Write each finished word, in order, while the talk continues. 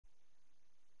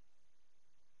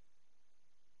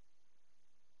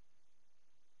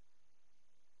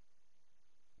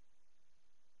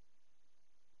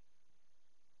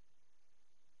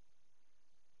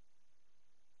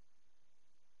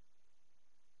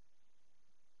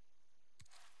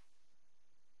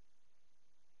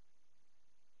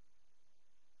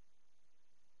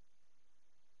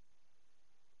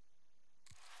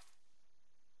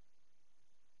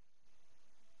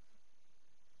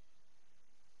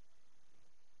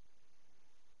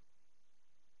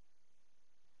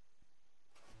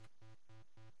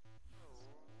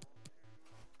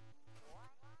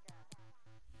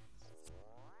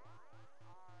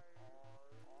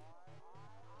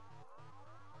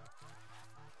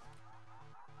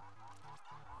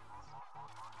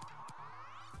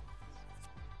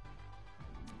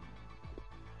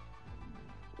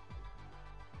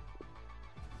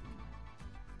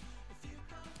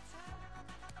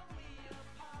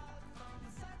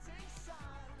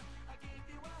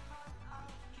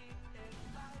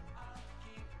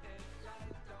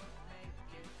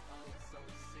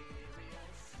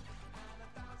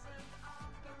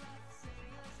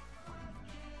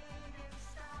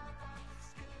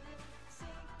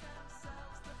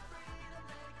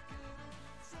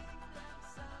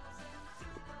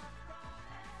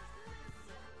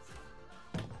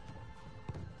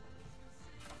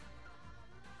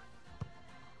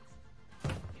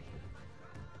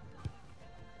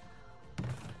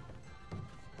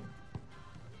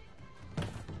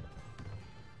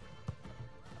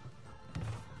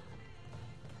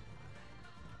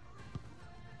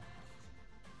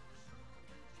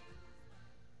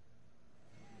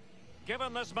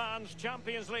Given this man's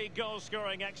Champions League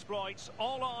goal-scoring exploits,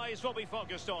 all eyes will be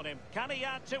focused on him. Can he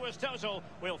add to his total?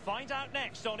 We'll find out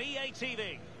next on EA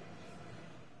TV.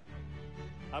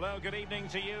 Hello, good evening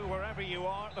to you wherever you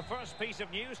are. The first piece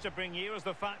of news to bring you is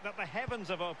the fact that the heavens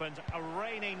have opened. A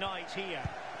rainy night here.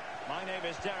 My name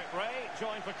is Derek Ray,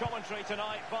 joined for commentary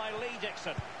tonight by Lee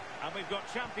Dixon. And we've got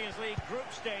Champions League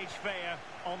group stage fare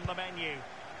on the menu.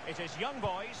 It is Young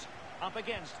Boys up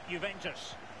against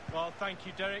Juventus. Well, thank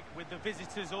you, Derek. With the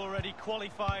visitors already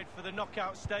qualified for the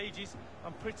knockout stages,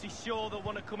 I'm pretty sure they'll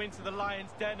want to come into the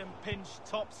Lions' den and pinch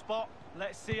top spot.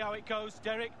 Let's see how it goes,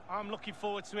 Derek. I'm looking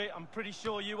forward to it. I'm pretty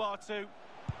sure you are too.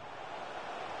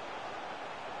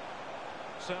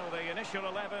 So the initial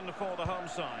 11 for the home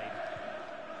side.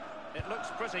 It looks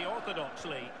pretty orthodox,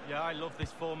 Lee. Yeah, I love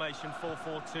this formation,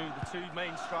 4-4-2. The two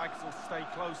main strikers will stay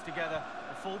close together.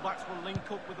 The full-backs will link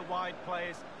up with the wide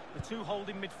players. The two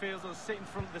holding midfielders will sit in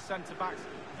front of the centre-backs.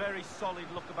 Very solid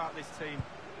look about this team.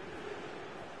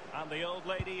 And the old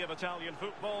lady of Italian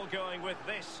football going with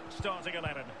this starting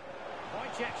 11.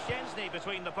 Wojciech Szczęsny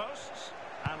between the posts.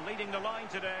 And leading the line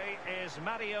today is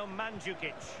Mario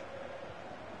Mandzukic.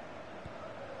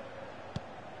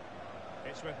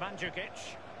 It's with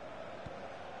Mandzukic.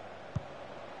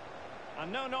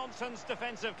 And no-nonsense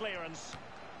defensive clearance.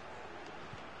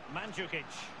 Mandzukic.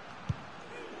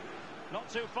 Not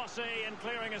too fussy in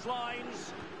clearing his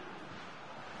lines.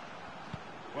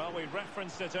 Well, we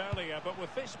referenced it earlier, but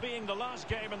with this being the last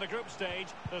game in the group stage,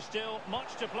 there's still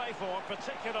much to play for,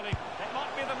 particularly it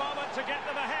might be the moment to get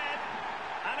them ahead.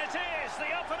 And it is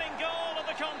the opening goal of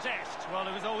the contest. Well,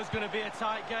 it was always going to be a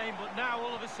tight game, but now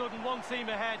all of a sudden one team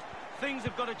ahead. Things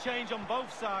have got to change on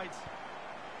both sides.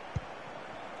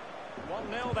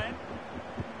 1-0 then.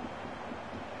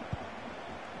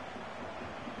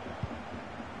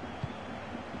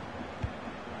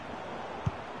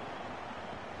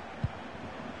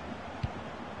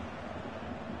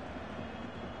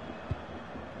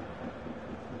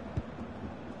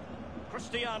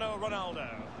 Cristiano Ronaldo.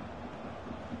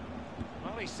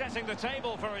 Well, he's setting the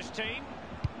table for his team.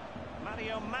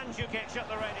 Mario Mandzukic at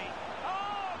the ready.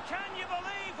 Oh, can you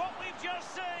believe what we've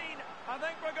just seen? I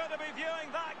think we're going to be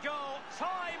viewing that goal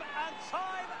time and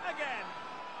time again.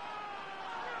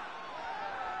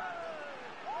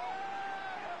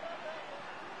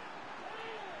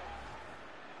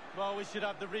 Well, we should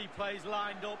have the replays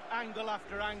lined up, angle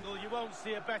after angle. You won't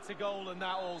see a better goal than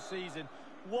that all season.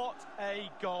 What a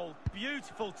goal.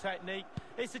 Beautiful technique.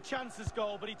 It's a chanceless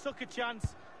goal, but he took a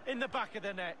chance in the back of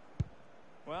the net.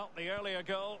 Well, the earlier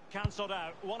goal cancelled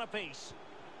out. One apiece.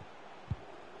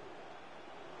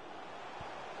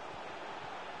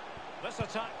 This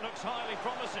attack looks highly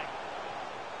promising.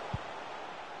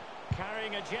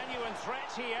 Carrying a genuine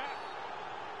threat here.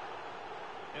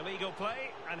 Illegal play,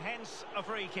 and hence a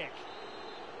free kick.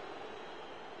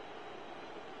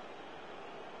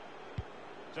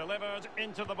 Delivered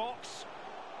into the box.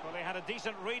 Well, they had a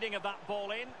decent reading of that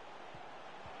ball in.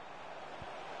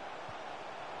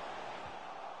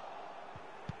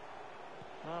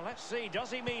 Well, let's see,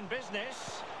 does he mean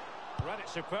business? Read it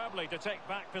superbly to take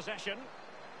back possession.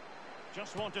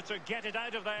 Just wanted to get it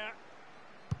out of there.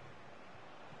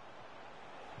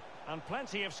 And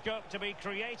plenty of scope to be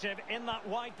creative in that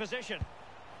wide position.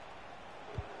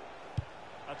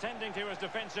 Attending to his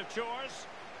defensive chores.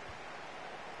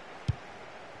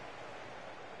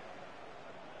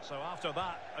 So after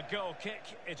that, a goal kick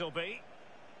it'll be.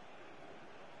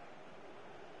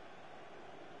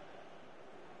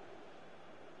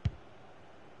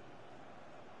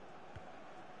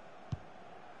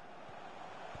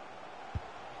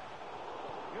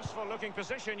 Useful looking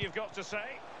position, you've got to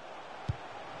say.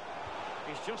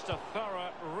 He's just a thorough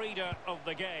reader of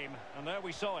the game, and there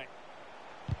we saw it.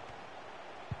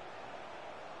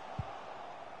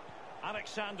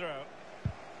 Alexandro.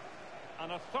 An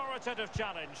authoritative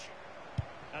challenge.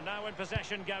 And now in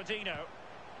possession, Gaudino.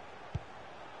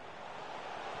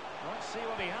 Let's see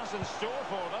what he has in store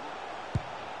for them.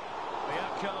 The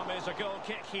outcome is a goal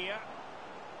kick here.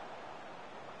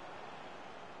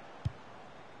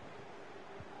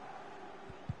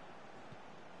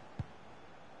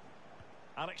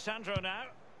 Alexandro now.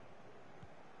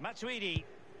 Matuidi.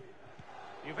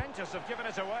 Juventus have given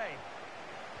it away.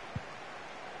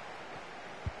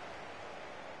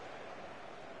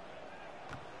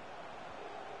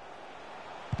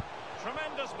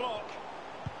 Tremendous block.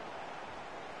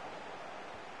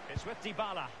 It's with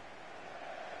Dybala.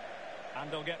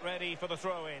 And they'll get ready for the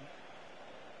throw-in.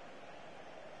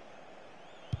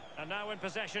 And now in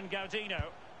possession, Gaudino.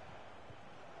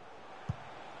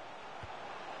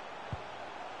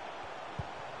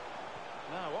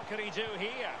 Now, what can he do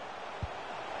here?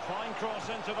 Fine cross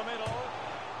into the middle.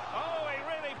 Oh, he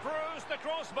really bruised the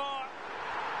crossbar.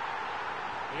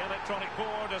 The electronic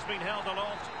board has been held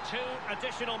aloft. 2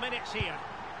 additional minutes here.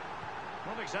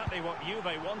 Not exactly what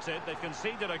Juve wanted. They've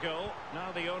conceded a goal.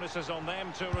 Now the onus is on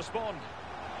them to respond.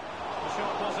 The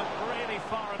shot wasn't really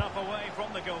far enough away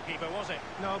from the goalkeeper, was it?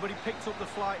 No, but he picked up the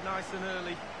flight nice and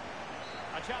early.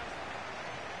 A chance.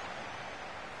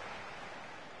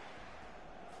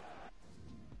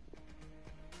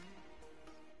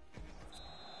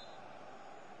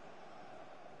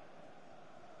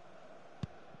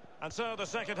 And so the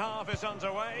second half is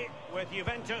underway, with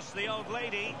Juventus, the old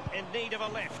lady, in need of a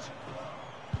lift.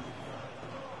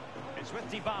 It's with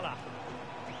Dybala.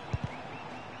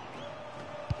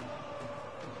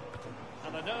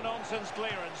 And a no-nonsense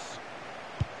clearance.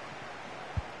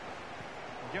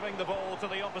 Giving the ball to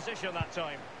the opposition that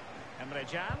time. Emre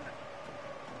Can.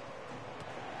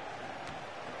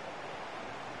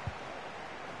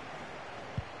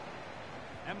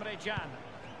 Emre Can.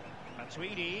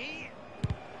 Matuidi.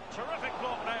 Terrific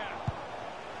block there.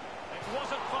 It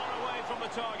wasn't far away from the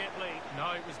target, Lee.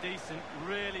 No, it was decent.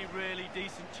 Really, really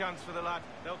decent chance for the lad.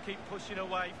 They'll keep pushing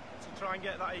away to try and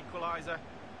get that equaliser.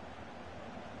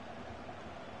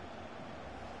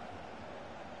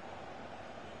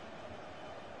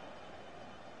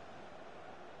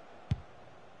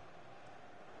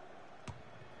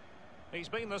 He's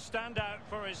been the standout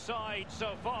for his side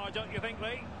so far, don't you think,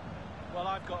 Lee? Well,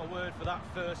 I've got a word for that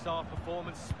first half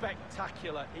performance.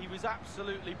 Spectacular. He was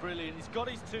absolutely brilliant. He's got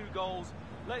his 2 goals.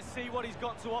 Let's see what he's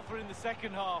got to offer in the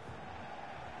second half.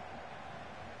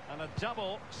 And a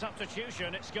double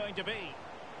substitution it's going to be.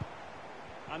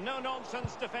 A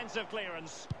no-nonsense defensive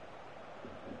clearance.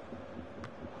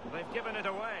 They've given it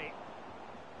away.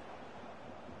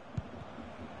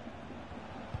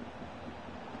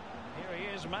 Here he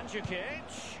is,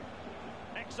 Mandzukic.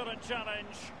 Excellent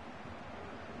challenge.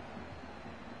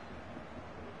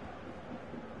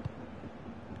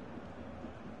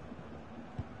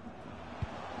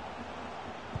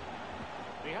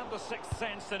 He had the sixth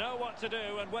sense to know what to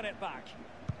do and win it back.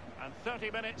 And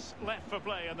 30 minutes left for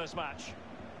play in this match.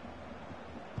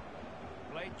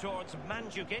 Played towards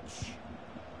Mandzukic.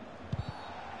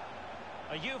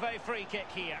 A Juve free kick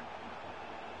here.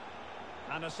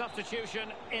 And a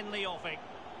substitution in the offing.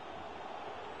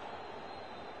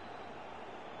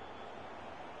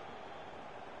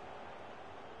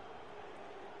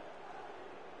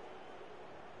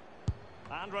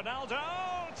 And Ronaldo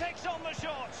takes on the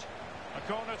shot. A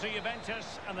corner to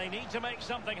Juventus, and they need to make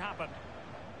something happen.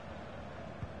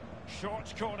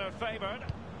 Short corner favoured.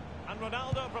 And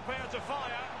Ronaldo prepared to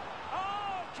fire.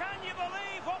 Oh, can you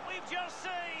believe what we've just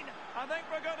seen? I think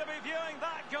we're going to be viewing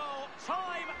that goal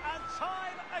time and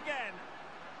time again.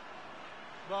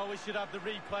 Well, we should have the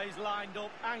replays lined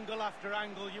up, angle after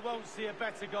angle. You won't see a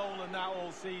better goal than that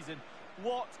all season.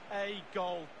 What a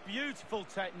goal. Beautiful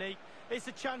technique. It's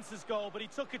a chances goal, but he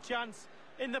took a chance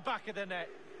in the back of the net.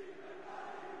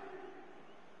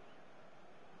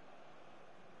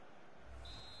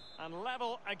 And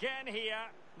level again here.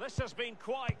 This has been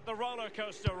quite the roller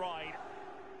coaster ride.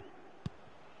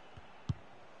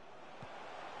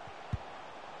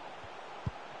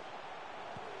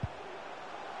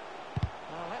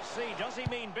 Well, let's see, does he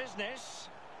mean business?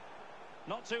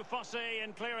 Not too fussy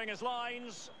in clearing his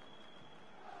lines.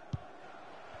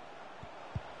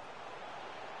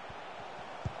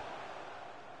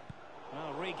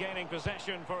 Well, regaining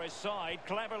possession for his side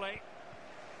cleverly.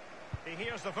 He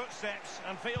hears the footsteps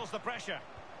and feels the pressure.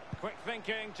 Quick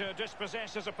thinking to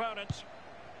dispossess his opponent.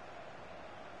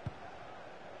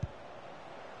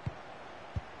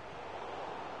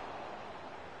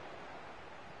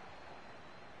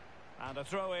 And a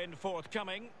throw-in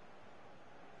forthcoming.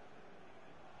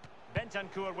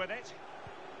 Bentancur with it.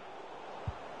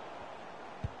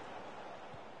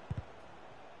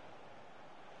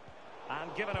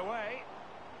 And given away.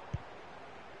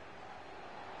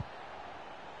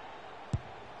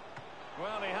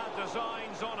 Well, he had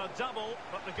designs on a double,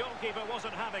 but the goalkeeper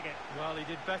wasn't having it. Well, he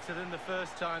did better than the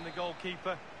first time, the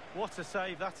goalkeeper. What a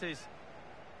save that is.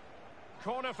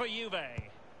 Corner for Juve.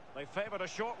 They favoured a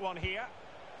short one here.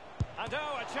 And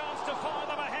oh, a chance to fire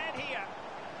them ahead here.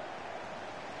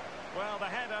 Well, the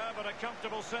header, but a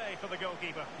comfortable save for the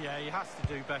goalkeeper. Yeah, he has to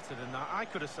do better than that. I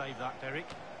could have saved that, Derek.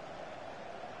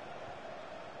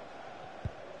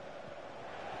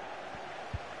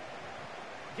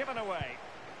 Given away.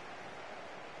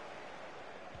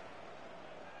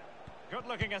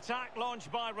 Good-looking attack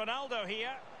launched by Ronaldo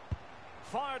here.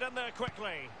 Fired in there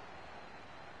quickly.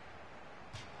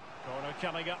 Corner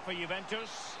coming up for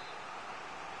Juventus.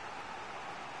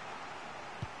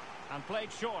 And played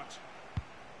short.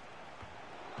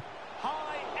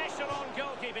 High echelon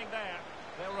goalkeeping there.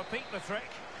 They'll repeat the trick.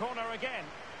 Corner again.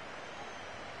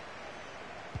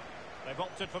 They've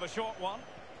opted for the short one.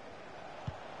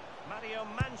 Mario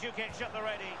Mandzukic at the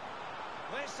ready.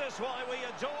 This is why we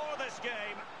adore this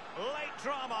game. Late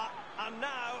drama, and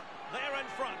now they're in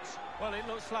front. Well, it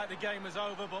looks like the game is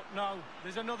over, but no,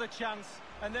 there's another chance.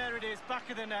 And there it is, back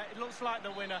of the net. It looks like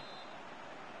the winner.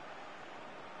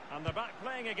 And they're back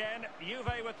playing again. Juve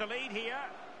with the lead here.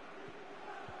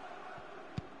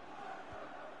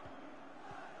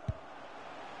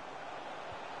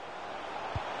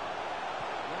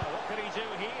 Well, what could he do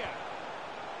here?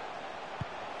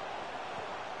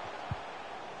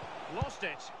 Lost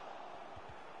it.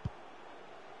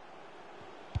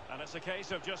 And it's a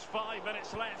case of just 5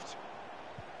 minutes left.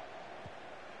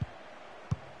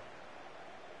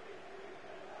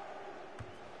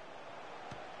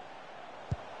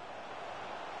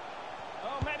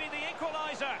 Oh, maybe the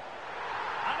equaliser.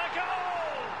 And a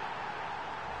goal!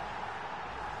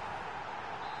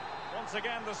 Once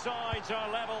again, the sides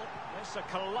are level. It's a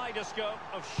kaleidoscope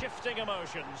of shifting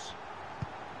emotions.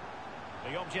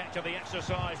 The object of the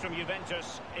exercise from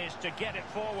Juventus is to get it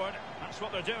forward. That's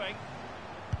what they're doing.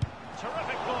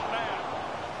 Terrific block there.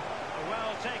 A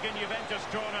well-taken Juventus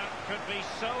corner could be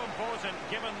so important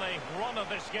given the run of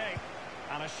this game.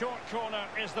 And a short corner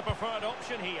is the preferred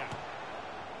option here.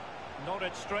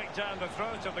 Nodded straight down the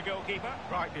throat of the goalkeeper.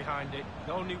 Right behind it.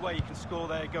 The only way you can score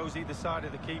there goes either side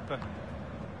of the keeper.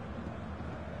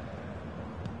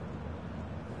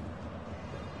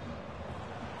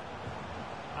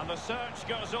 And the search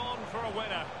goes on for a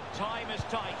winner. Time is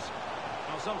tight.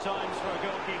 Well, sometimes for a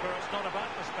goalkeeper it's not about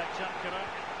the spectacular.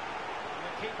 And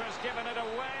the keeper's given it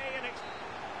away and it's...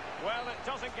 Well, it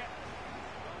doesn't get...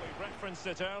 Well, we referenced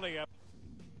it earlier.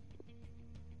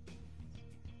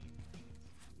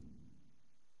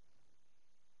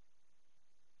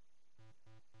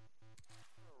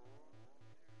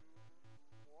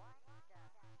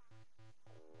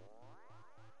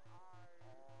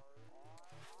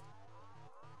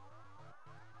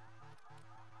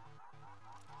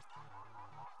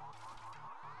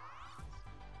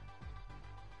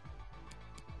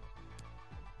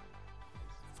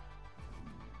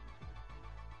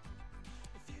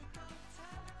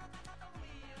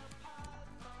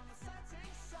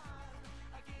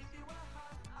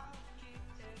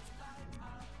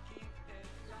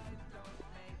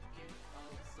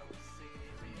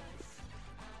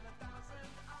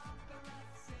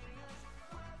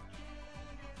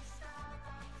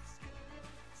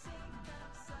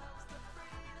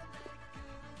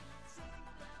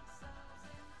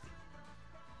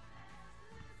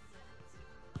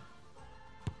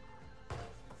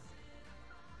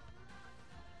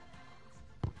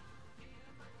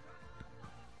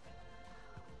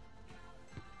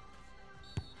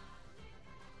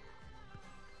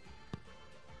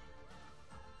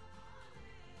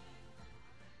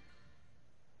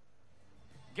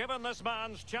 Given this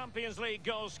man's Champions League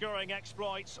goal-scoring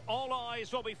exploits, all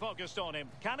eyes will be focused on him.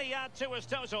 Can he add to his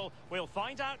total? We'll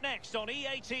find out next on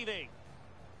EA TV.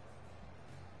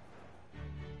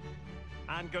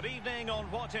 And good evening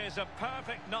on what is a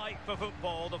perfect night for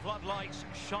football. The floodlights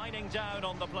shining down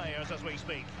on the players as we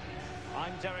speak.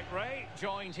 I'm Derek Ray,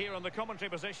 joined here in the commentary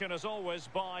position as always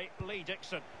by Lee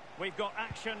Dixon. We've got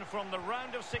action from the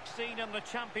round of 16 in the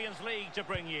Champions League to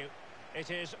bring you. It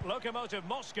is Lokomotiv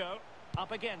Moscow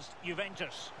up against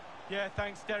Juventus. Yeah,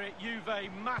 thanks, Derek.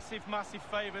 Juve, massive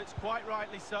favourites, quite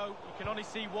rightly so. You can only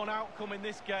see one outcome in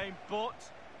this game, but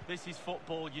this is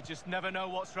football. You just never know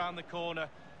what's round the corner.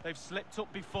 They've slipped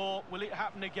up before. Will it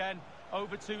happen again?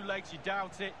 Over two legs, you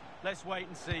doubt it. Let's wait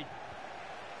and see.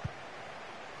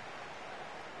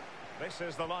 This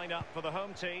is the lineup for the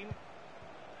home team.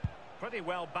 Pretty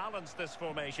well balanced, this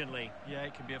formation, Lee. Yeah,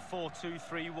 it can be a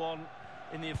 4-2-3-1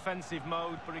 in the offensive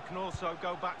mode, but it can also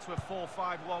go back to a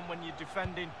 4-5-1 when you're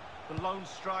defending. The lone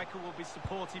striker will be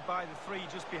supported by the three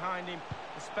just behind him,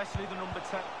 especially the number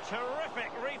 10.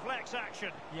 Terrific reflex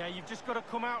action. Yeah, you've just got to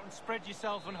come out and spread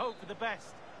yourself and hope for the best.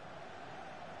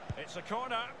 It's a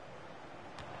corner.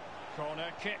 Corner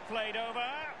kick played over.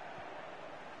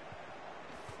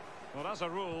 Well, as a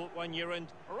rule, when you're in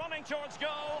running towards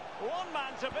goal, one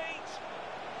man to beat.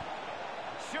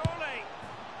 Surely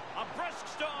a brisk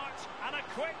start and a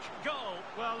quick goal.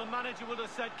 Well, the manager would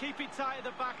have said, keep it tight at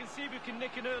the back and see if we can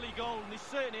nick an early goal, and they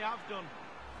certainly have done.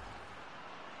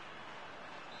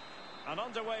 And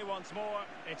underway once more,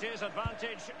 it is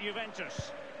advantage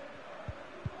Juventus.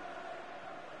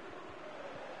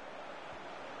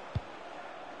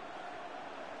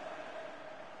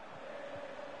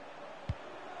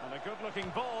 And a good-looking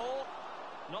ball.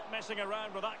 Not messing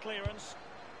around with that clearance.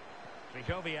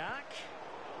 Krychowiak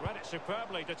read it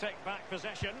superbly to take back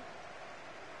possession.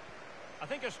 I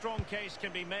think a strong case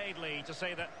can be made, Lee, to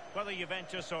say that whether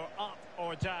Juventus are up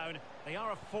or down, they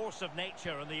are a force of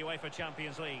nature in the UEFA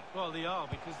Champions League. Well, they are,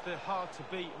 because they're hard to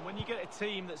beat. And when you get a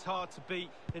team that's hard to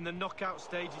beat in the knockout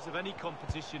stages of any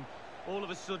competition, all of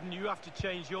a sudden you have to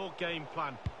change your game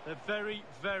plan. They're very,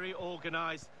 very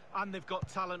organised, and they've got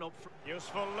talent up front.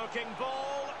 Useful looking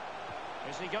ball.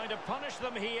 Is he going to punish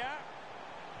them here?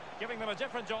 Giving them a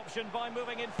different option by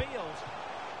moving in field.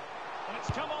 And it's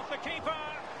come off the keeper.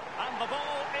 And the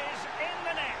ball is in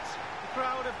the net. The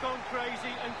crowd have gone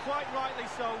crazy, and quite rightly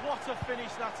so. What a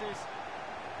finish that is.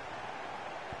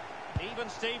 Even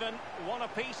Steven, one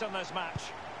apiece in this match.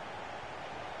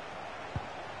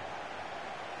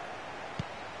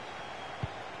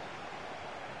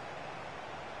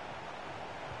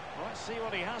 Let's see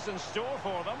what he has in store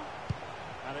for them.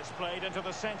 And it's played into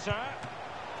the centre.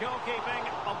 Goalkeeping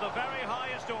of the very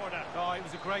highest order. Oh, it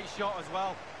was a great shot as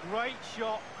well. Great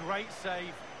shot, great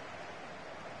save.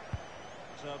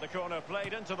 So the corner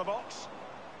played into the box.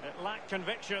 It lacked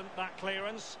conviction, that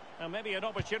clearance, and maybe an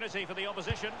opportunity for the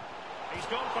opposition. He's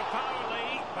gone for power,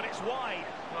 Lee, but it's wide.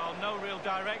 Well, no real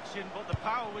direction, but the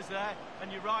power was there,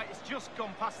 and you're right, it's just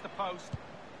gone past the post.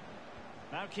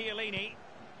 Now Chiellini.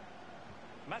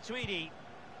 Matuidi.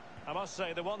 I must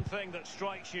say, the one thing that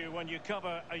strikes you when you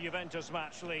cover a Juventus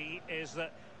match, Lee, is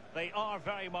that they are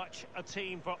very much a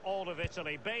team for all of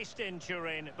Italy, based in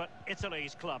Turin, but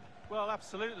Italy's club. Well,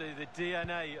 absolutely. The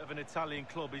DNA of an Italian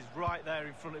club is right there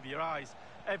in front of your eyes.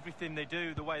 Everything they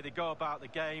do, the way they go about the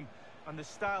game, and the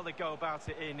style they go about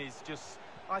it in is just,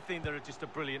 I think they're just a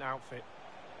brilliant outfit.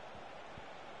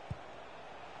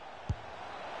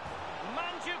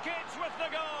 Mandzukic with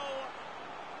the goal.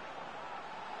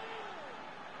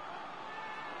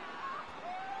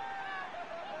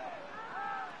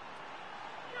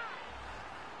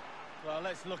 Well,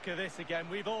 let's look at this again.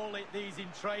 We've all hit these in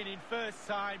training. First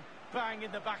time, bang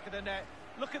in the back of the net.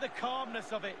 Look at the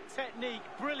calmness of it. Technique,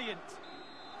 brilliant.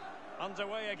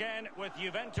 Underway again with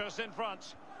Juventus in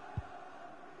front.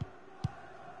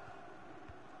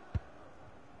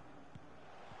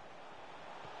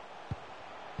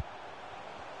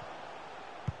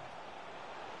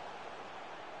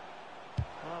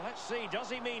 Well, let's see.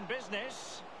 Does he mean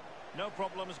business? No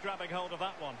problems grabbing hold of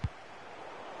that one.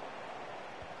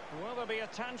 Will there be a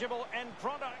tangible end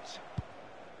product?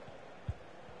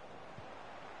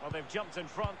 Well, they've jumped in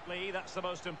front, Lee. That's the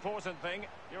most important thing.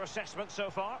 Your assessment so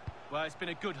far? Well, it's been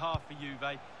a good half for Juve.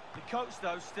 The coach,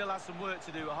 though, still has some work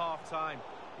to do at half-time.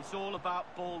 It's all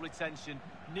about ball retention.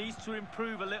 Needs to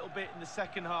improve a little bit in the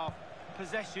second half.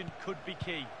 Possession could be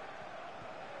key.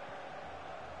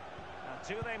 Now,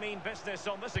 do they mean business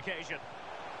on this occasion?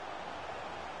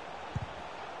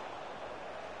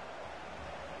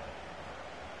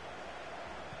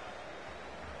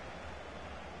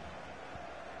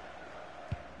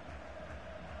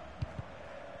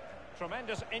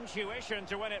 Tremendous intuition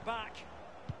to win it back.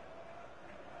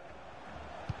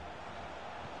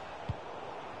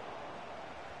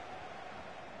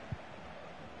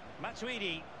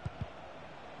 Matuidi.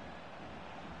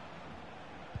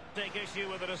 Take issue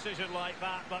with a decision like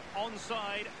that, but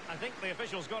onside, I think the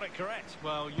officials got it correct.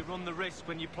 Well, you run the risk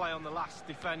when you play on the last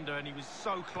defender, and he was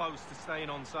so close to staying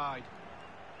onside.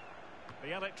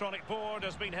 The electronic board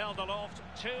has been held aloft.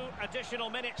 2 additional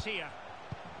minutes here.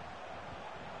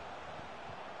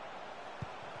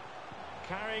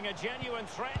 Carrying a genuine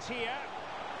threat here.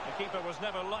 The keeper was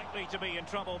never likely to be in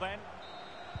trouble then.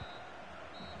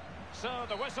 So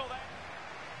the whistle there.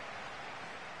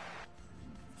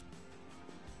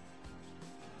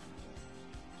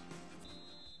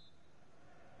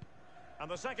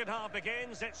 And the second half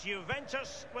begins. It's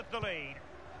Juventus with the lead.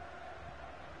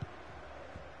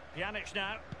 Pjanic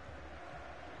now.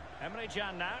 Emre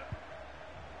Can now.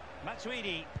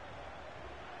 Matuidi.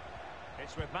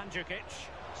 It's with Mandzukic.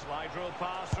 Slide rule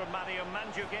pass from Mario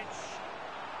Mandzukic.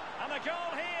 And a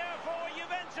goal here for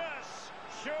Juventus.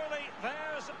 Surely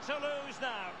theirs to lose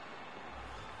now.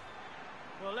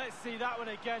 Well, let's see that one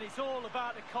again. It's all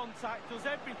about the contact. Does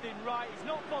everything right. He's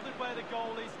not bothered where the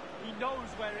goal is. He knows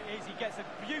where it is. He gets a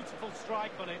beautiful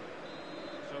strike on it.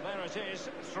 So there it is.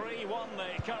 3-1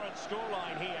 the current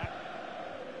scoreline here.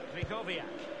 Krychowiak.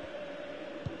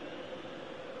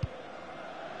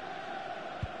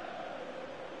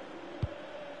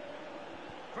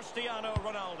 Cristiano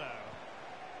Ronaldo.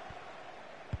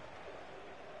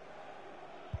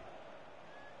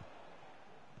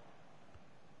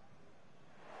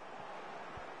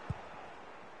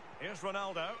 Here's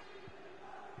Ronaldo.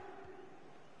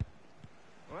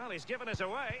 Well, he's given us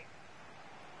away.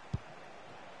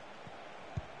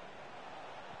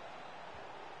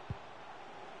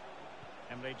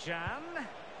 Dejan.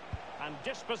 And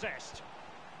dispossessed.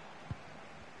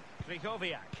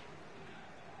 Krychowiak.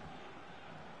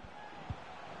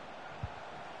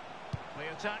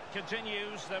 The attack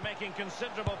continues. They're making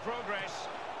considerable progress.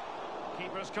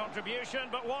 Keeper's contribution,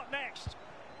 but what next?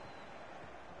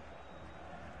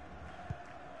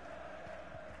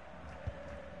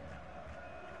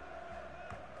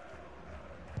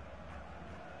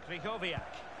 Krychowiak.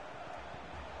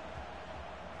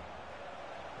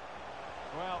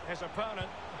 Well, his opponent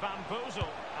bamboozled,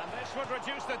 and this would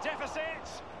reduce the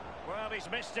deficit. Well, he's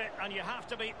missed it, and you have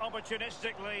to be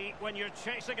opportunistically when you're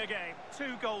chasing a game.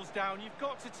 2 goals down, you've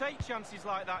got to take chances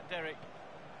like that, Derek.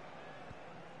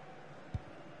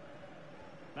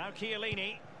 Now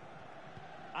Chiellini.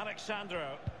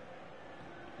 Alexandro.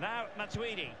 Now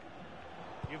Matuidi.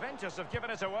 Juventus have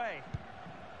given it away.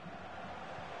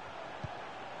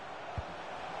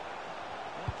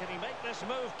 Well, can he make this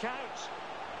move count?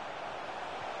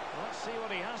 Let's see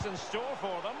what he has in store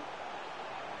for them.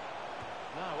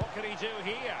 Now, what can he do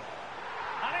here?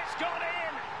 And it's gone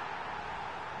in!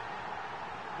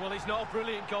 Well, it's not a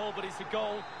brilliant goal, but it's a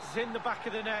goal. It's in the back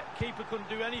of the net. Keeper couldn't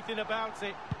do anything about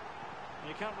it.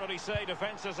 You can't really say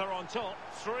defences are on top.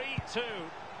 3-2.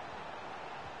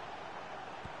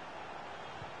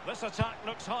 This attack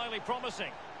looks highly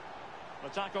promising. The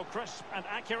tackle crisp and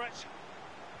accurate.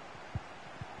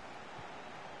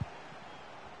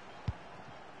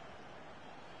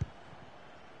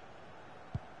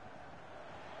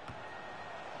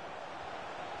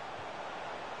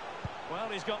 Well,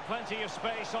 he's got plenty of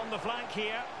space on the flank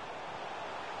here.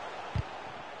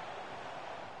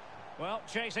 Well,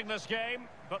 chasing this game,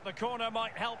 but the corner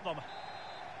might help them.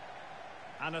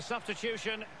 And a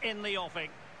substitution in the offing.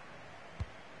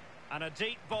 And a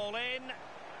deep ball in.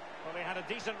 Well, he had a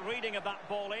decent reading of that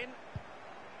ball in.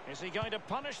 Is he going to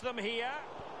punish them here?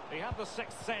 He had the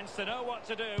sixth sense to know what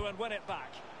to do and win it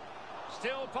back.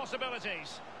 Still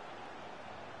possibilities.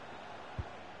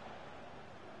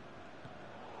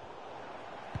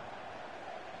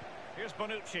 Here's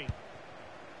Bonucci.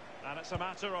 And it's a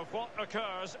matter of what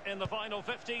occurs in the final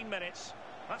 15 minutes.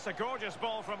 That's a gorgeous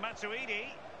ball from Matuidi.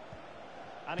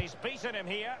 And he's beaten him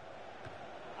here.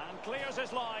 And clears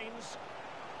his lines.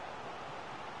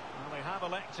 Well, they have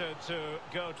elected to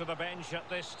go to the bench at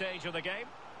this stage of the game.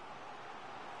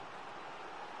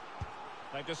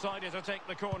 They've decided to take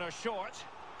the corner short.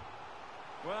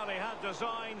 Well, he had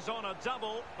designs on a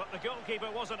double, but the goalkeeper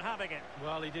wasn't having it.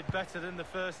 Well, he did better than the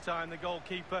first time, the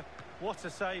goalkeeper. What a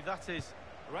save that is.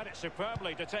 Read it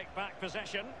superbly to take back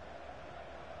possession.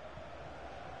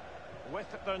 With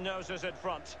their noses in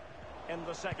front in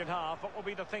the second half. What will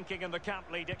be the thinking in the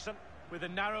camp, Lee Dixon? With a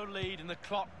narrow lead and the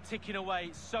clock ticking away,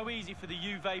 it's so easy for the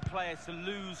Juve players to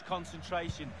lose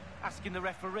concentration. Asking the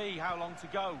referee how long to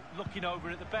go, looking over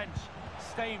at the bench.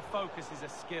 Staying focused is a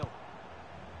skill.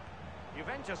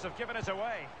 Juventus have given it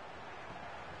away.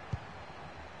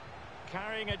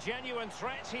 Carrying a genuine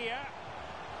threat here.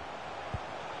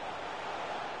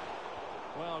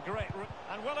 Well, great.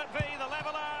 And will it be the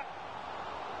leveller?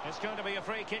 It's going to be a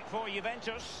free kick for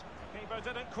Juventus. Keeper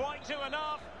didn't quite do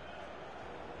enough.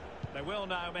 They will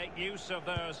now make use of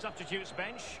their substitutes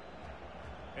bench.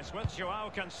 It's with Joao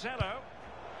Cancelo.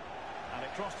 And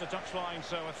it crossed the touchline,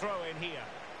 so a throw in here.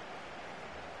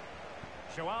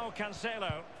 Joao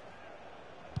Cancelo.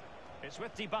 It's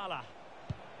with Dybala.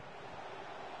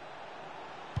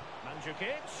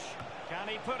 Mandzukic. Can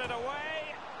he put it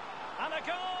away? And a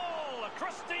goal!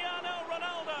 Cristiano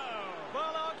Ronaldo!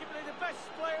 Well, arguably the best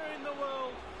player in the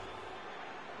world.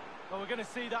 Well, we're going to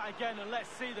see that again, and let's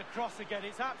see the cross again.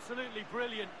 It's absolutely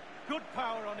brilliant. Good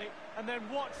power on it, and then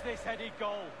watch this headed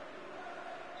goal.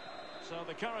 So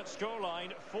the current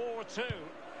scoreline, 4-2.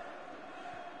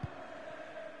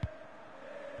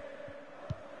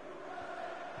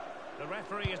 The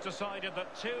referee has decided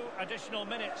that 2 additional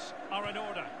minutes are in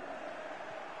order.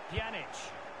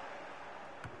 Pjanic.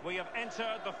 We have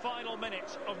entered the final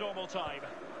minute of normal time.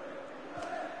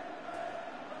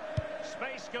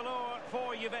 Space galore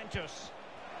for Juventus.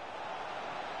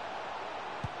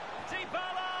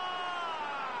 Dybala!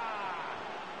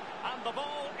 And the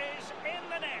ball is in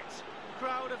the net. The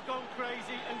crowd have gone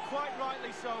crazy, and quite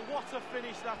rightly so. What a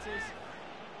finish that is.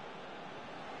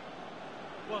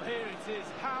 Well, here it is.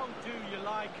 How do you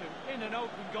like him? In an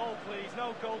open goal, please.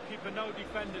 No goalkeeper, no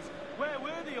defenders. Where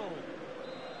were they all?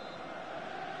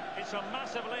 It's a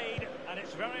massive lead, and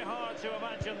it's very hard to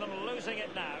imagine them losing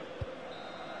it now.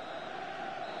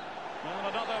 Well,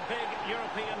 another big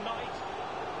European night.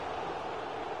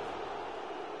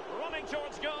 Running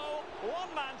towards goal.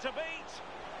 One man to beat.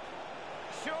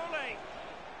 Surely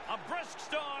a brisk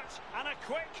start and a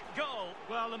quick goal.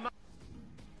 Well,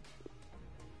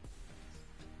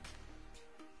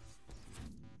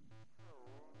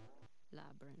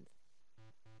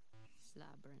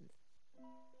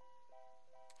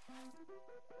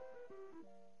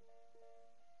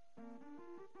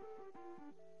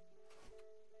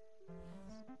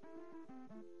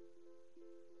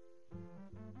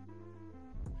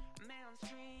 A million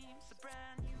streams, a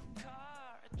brand new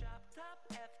car, a drop top,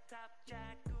 F-top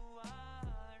Jaguar.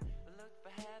 We look for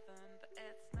heaven, but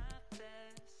it's not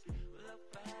this. We look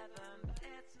for heaven, but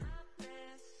it's not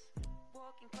this.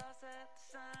 Walking closet,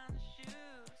 sun,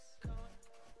 shoes, cold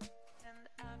in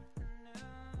the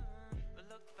afternoon. We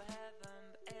look for heaven,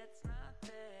 but it's not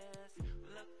this.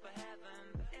 We look for heaven,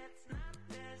 but it's not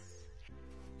this.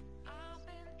 I've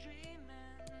been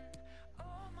dreaming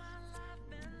all my life,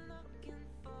 been looking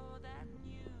for that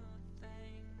new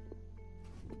thing.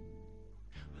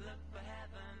 We look for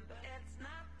heaven, but it's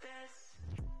not this.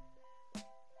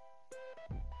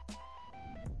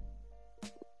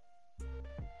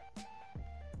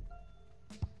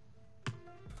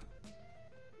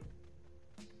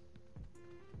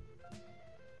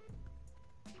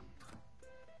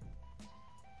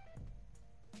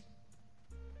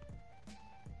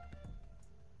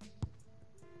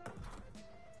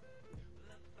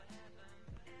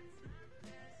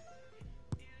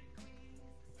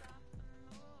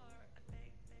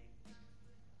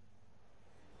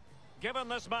 Given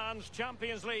this man's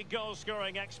Champions League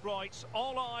goal-scoring exploits,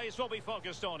 all eyes will be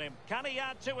focused on him. Can he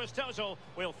add to his total?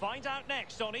 We'll find out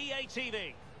next on EA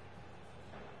TV.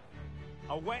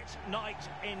 A wet night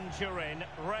in Turin.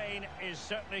 Rain is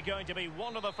certainly going to be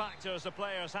one of the factors the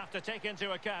players have to take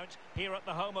into account here at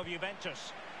the home of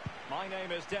Juventus. My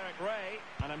name is Derek Ray,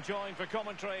 and I'm joined for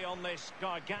commentary on this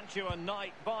gargantuan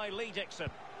night by Lee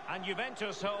Dixon. And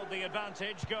Juventus hold the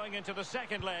advantage going into the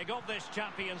second leg of this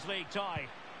Champions League tie.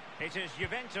 It is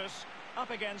Juventus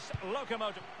up against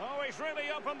Lokomotiv. Oh, he's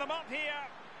really opened them up here.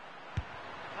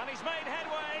 And he's made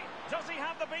headway. Does he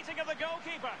have the beating of the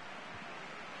goalkeeper?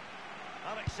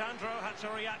 Alexandro had to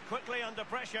react quickly under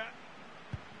pressure.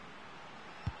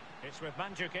 It's with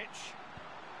Mandzukic.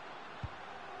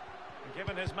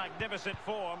 Given his magnificent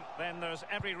form, then there's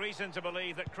every reason to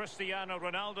believe that Cristiano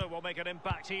Ronaldo will make an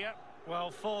impact here. Well,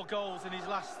 4 goals in his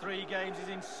last 3 games. He's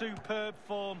in superb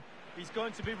form. He's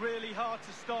going to be really hard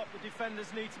to stop. The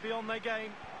defenders need to be on their game.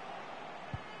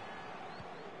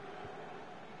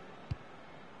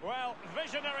 Well,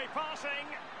 visionary passing.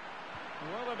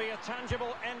 Will there be a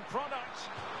tangible end product?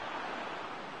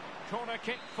 Corner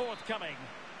kick forthcoming.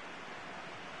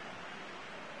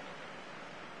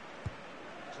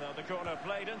 So the corner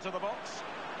played into the box.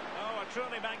 Oh, a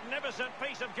truly magnificent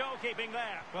piece of goalkeeping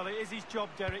there. Well, it is his job,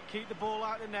 Derek. Keep the ball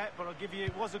out of the net, but I'll give you,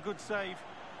 it was a good save.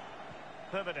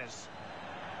 Pervides.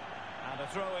 And a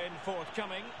throw-in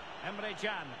forthcoming. Emre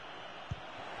Can.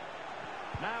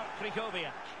 Now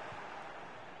Krikoviak.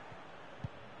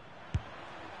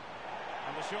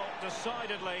 And the shot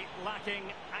decidedly lacking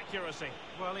accuracy.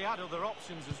 Well, he had other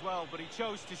options as well, but he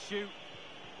chose to shoot.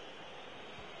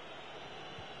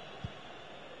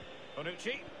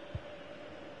 Bonucci.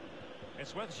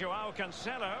 It's with Joao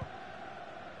Cancelo.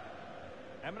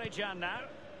 Emre Can now.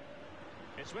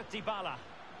 It's with Dybala.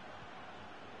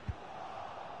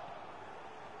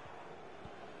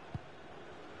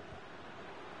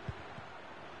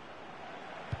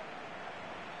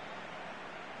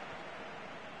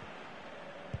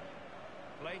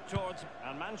 Played towards,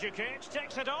 and Mandzukic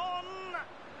takes it on.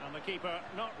 And the keeper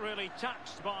not really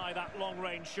taxed by that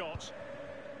long-range shot.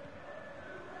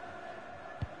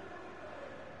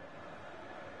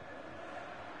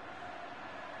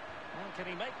 Can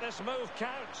he make this move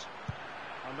count?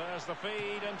 And there's the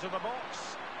feed into the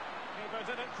box.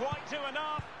 Keeper didn't quite do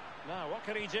enough. Now, what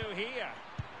can he do here?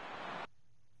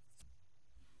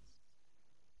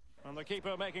 And the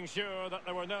keeper making sure that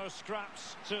there were no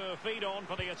scraps to feed on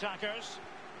for the attackers.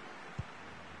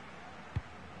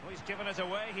 Oh, he's given it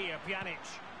away here, Pjanic.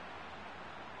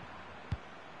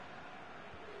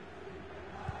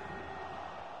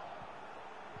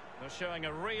 They're showing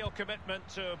a real commitment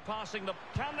to passing the...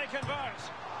 Can they convert?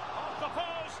 Off the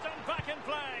post and back in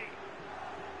play.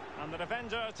 And the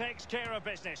defender takes care of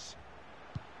business.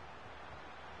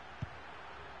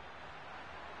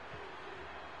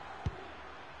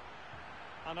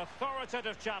 An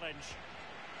authoritative challenge.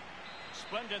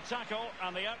 Splendid tackle,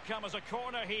 and the outcome is a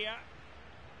corner here.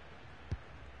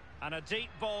 And a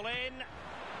deep ball in.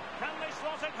 Can they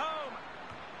slot it home?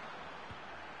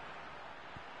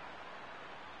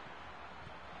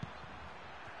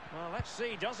 Well, let's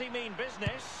see. Does he mean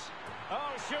business?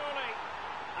 Oh, surely.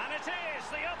 And it is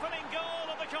the opening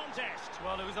goal of the contest.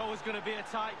 Well, it was always going to be a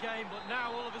tight game, but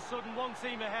now all of a sudden one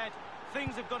team ahead.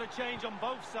 Things have got to change on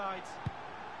both sides.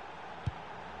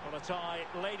 Well, a tie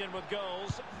laden with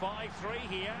goals. 5-3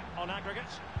 here on aggregate.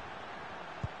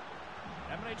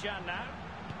 Emre Can now.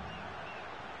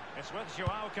 It's with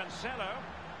Joao Cancelo.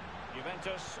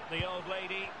 Juventus, the old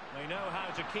lady, they know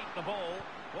how to keep the ball.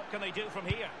 What can they do from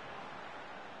here?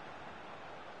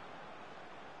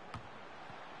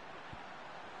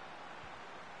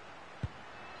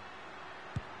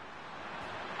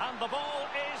 And the ball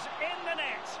is in the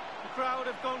net. The crowd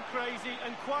have gone crazy,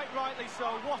 and quite rightly so.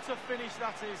 What a finish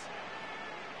that is.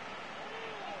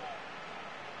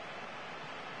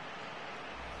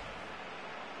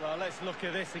 Well, let's look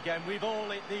at this again. We've all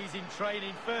hit these in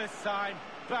training. First time,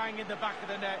 bang in the back of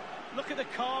the net. Look at the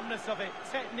calmness of it.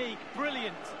 Technique,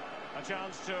 brilliant. A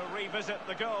chance to revisit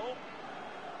the goal.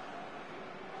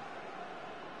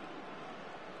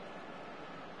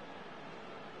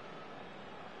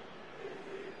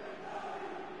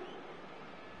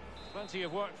 Plenty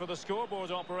of work for the scoreboard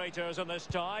operators in this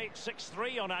tie.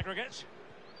 6-3 on aggregate.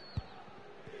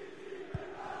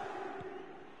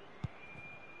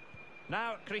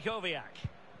 Now Krychowiak.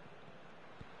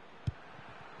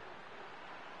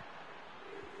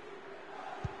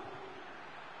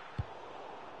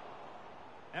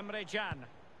 Emre Can.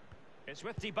 It's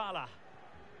with Dybala.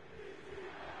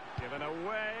 Given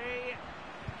away.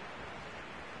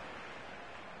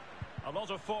 A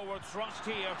lot of forward thrust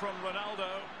here from Ronaldo.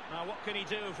 Now what can he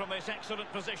do from this excellent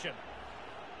position?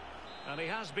 And he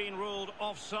has been ruled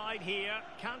offside here.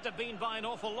 Can't have been by an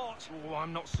awful lot. Oh,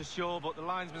 I'm not so sure, but the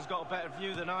linesman's got a better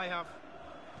view than I have.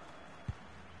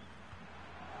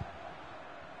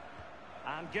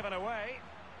 And given away.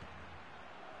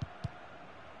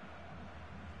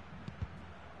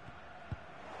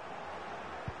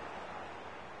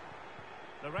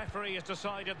 The referee has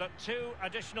decided that 2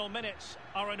 additional minutes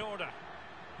are in order.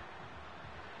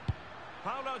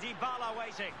 Paulo Dybala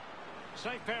waiting.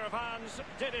 Safe pair of hands,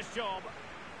 did his job.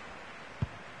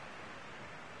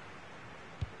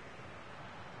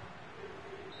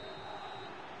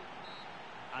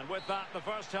 And with that, the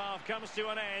first half comes to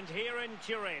an end here in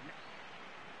Turin.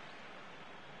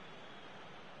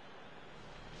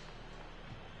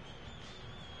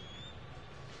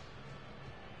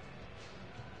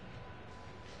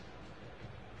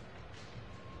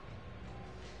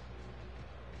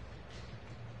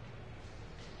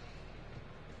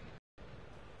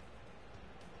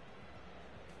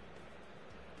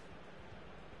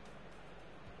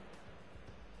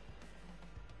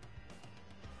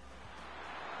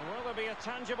 Will there be a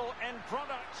tangible end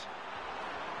product?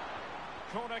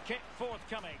 Corner kick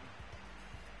forthcoming.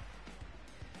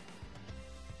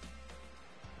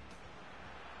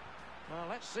 Well,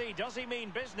 let's see, does he mean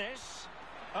business?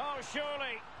 Oh,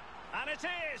 surely. And it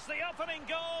is the opening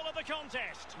goal of the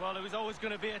contest. Well, it was always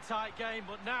going to be a tight game,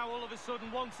 but now all of a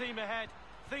sudden one team ahead.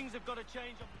 Things have got to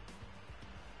change.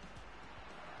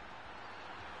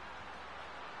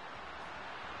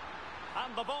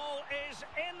 And the ball is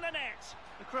in the net.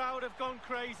 The crowd have gone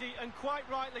crazy, and quite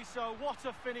rightly so. What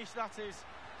a finish that is.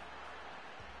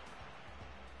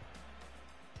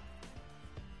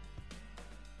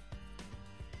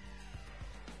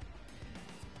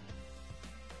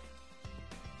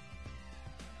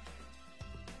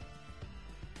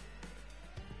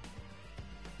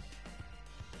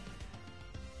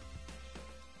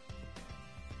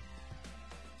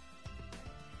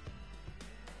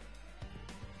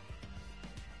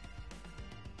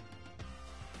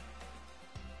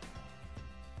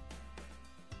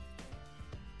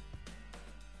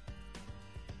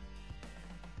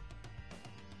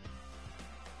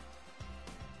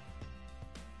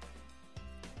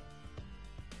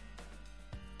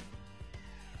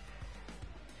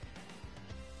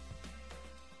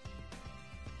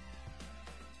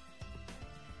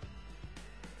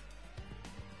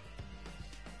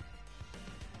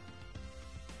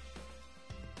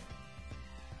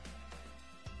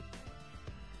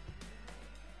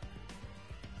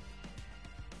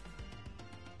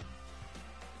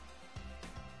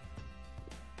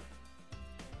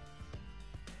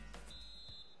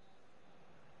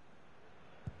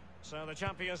 So the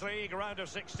Champions League round of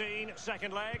 16,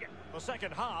 second leg. The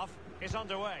second half is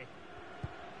underway.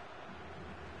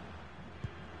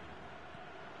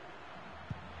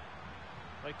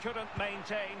 They couldn't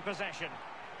maintain possession.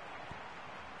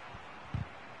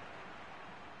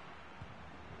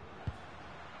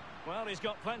 Well, he's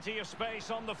got plenty of space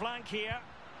on the flank here.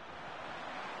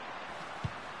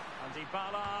 And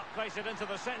Dybala plays it into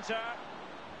the centre.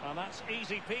 And that's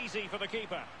easy peasy for the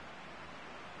keeper.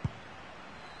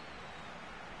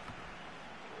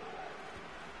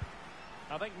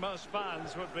 I think most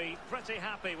fans would be pretty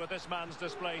happy with this man's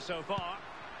display so far.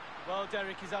 Well,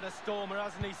 Derek, he's had a stormer,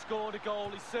 hasn't he? Scored a goal.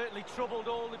 He's certainly troubled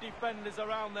all the defenders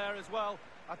around there as well.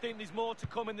 I think there's more to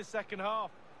come in the second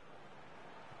half.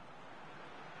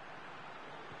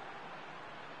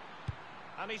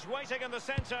 And he's waiting in the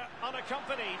centre,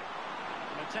 unaccompanied.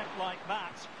 An attempt like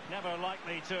that, never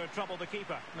likely to trouble the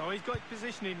keeper. No, he's got his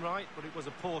positioning right, but it was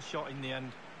a poor shot in the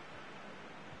end.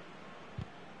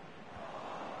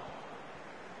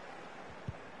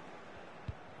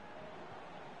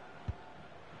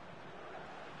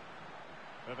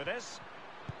 There it is.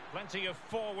 Plenty of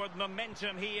forward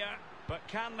momentum here, but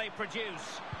can they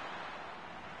produce?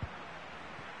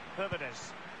 There it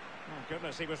is. Oh,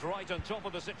 goodness, he was right on top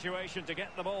of the situation to get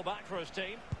the ball back for his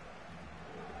team.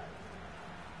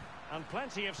 And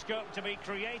plenty of scope to be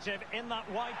creative in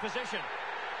that wide position.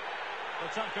 The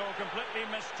tackle completely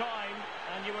mistimed,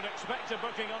 and you would expect a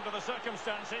booking under the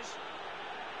circumstances.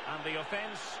 And the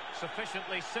offence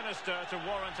sufficiently sinister to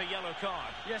warrant a yellow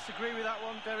card. Yes, agree with that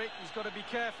one, Derek. He's got to be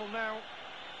careful now.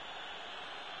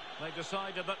 They've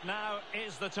decided that now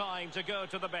is the time to go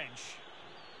to the bench.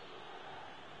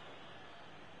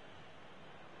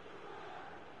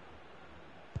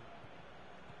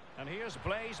 And here's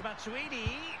Blaise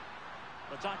Matuidi.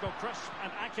 The tackle crisp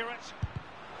and accurate.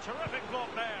 Terrific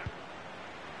block there.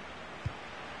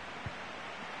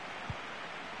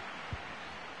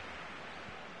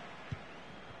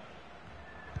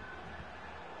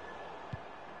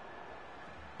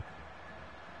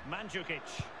 Mandzukic.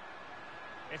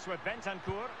 It's with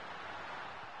Bentancur.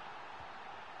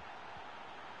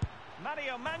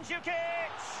 Mario Mandzukic!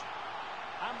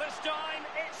 And this time,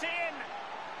 it's in!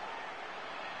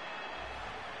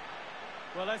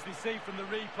 Well, as we see from the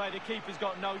replay, the keeper's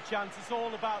got no chance. It's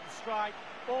all about the strike,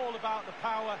 all about the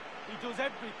power. He does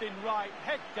everything right.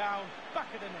 Head down,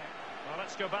 back of the net. Well,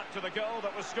 let's go back to the goal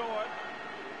that was scored.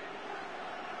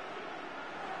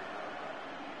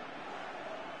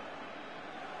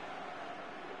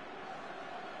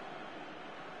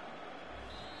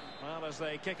 Well, as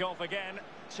they kick off again,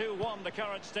 2-1 the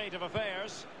current state of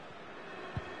affairs.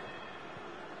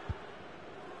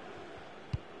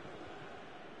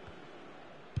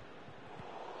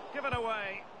 Given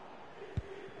away.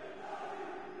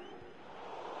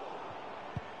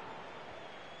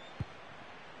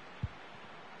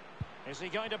 Is he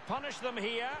going to punish them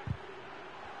here?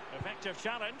 Effective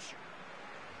challenge.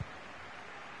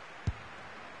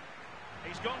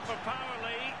 He's gone for power,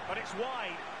 Lee, but it's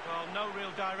wide. Well, no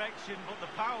real direction, but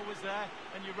the power was there.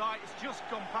 And you're right, it's just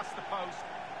gone past the post.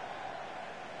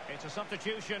 It's a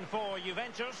substitution for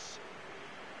Juventus.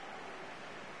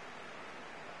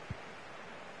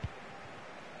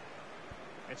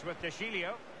 It's with De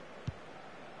Sciglio.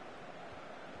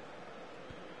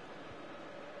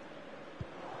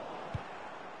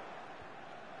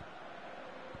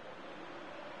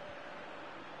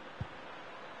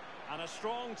 And a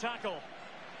strong tackle.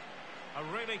 A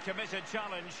really committed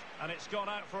challenge, and it's gone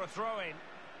out for a throw-in.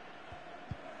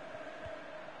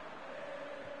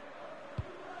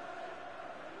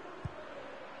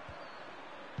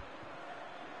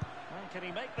 And can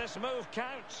he make this move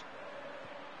count?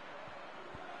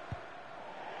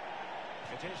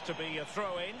 It is to be a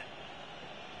throw-in.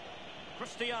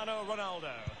 Cristiano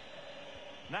Ronaldo.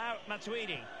 Now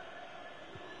Matuidi.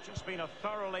 Just been a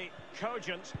thoroughly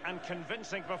cogent and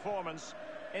convincing performance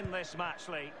in this match,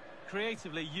 Lee.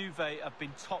 Creatively, Juve have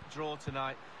been top draw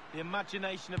tonight. The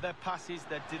imagination of their passes,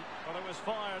 their... Well, it was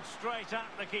fired straight at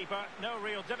the keeper. No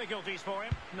real difficulties for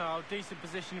him. No, decent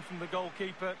positioning from the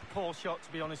goalkeeper. Poor shot,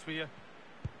 to be honest with you.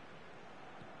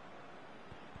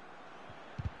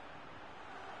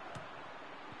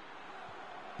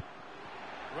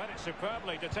 Read it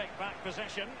superbly to take back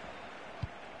possession.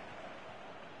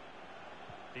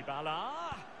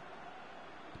 Dybala.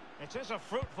 It is a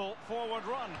fruitful forward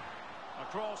run. A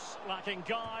cross lacking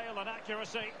guile and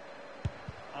accuracy.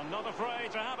 And not afraid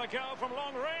to have a go from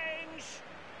long range.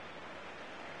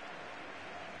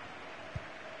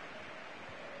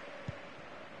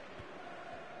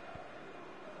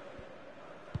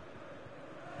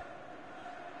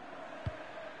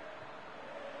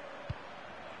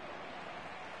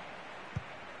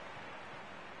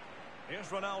 Here's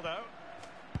Ronaldo.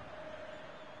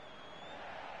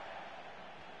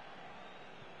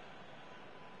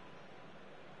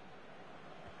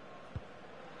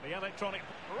 The electronic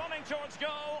running towards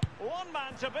goal. One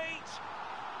man to beat.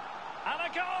 And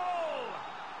a goal!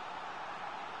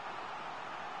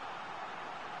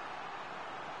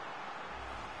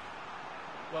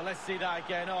 Well, let's see that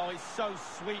again. Oh, it's so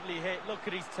sweetly hit. Look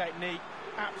at his technique.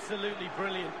 Absolutely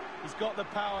brilliant. He's got the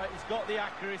power, he's got the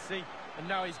accuracy, and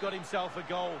now he's got himself a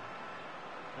goal.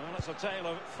 Well, it's a tale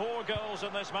of 4 goals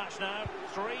in this match now.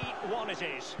 3-1 it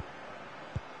is.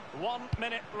 1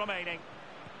 minute remaining.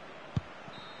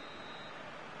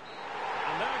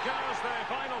 And there goes the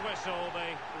final whistle.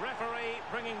 The referee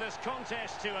bringing this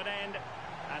contest to an end.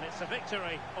 And it's a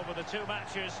victory over the two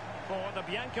matches for the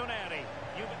Bianconeri.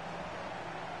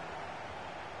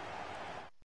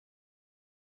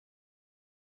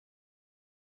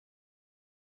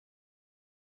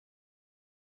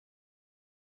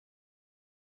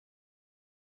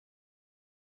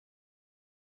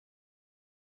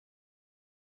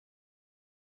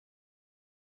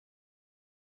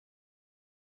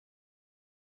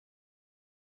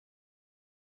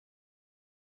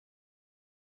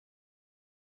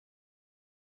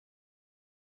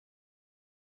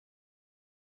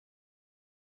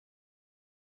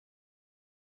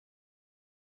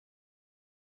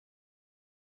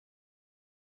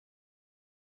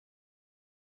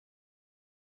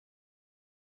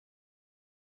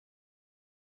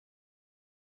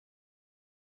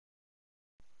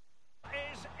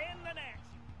 Is in the net,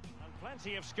 and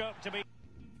plenty of scope to be.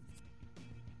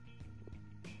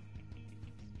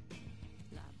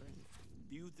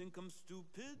 Do you think I'm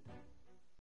stupid?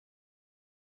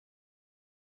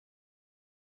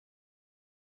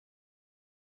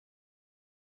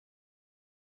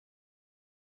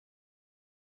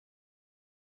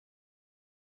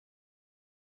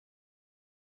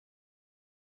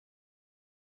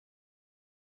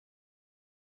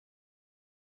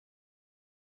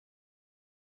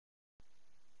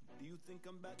 Do you think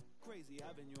I'm bat crazy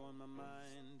having you on my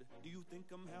mind? Do you think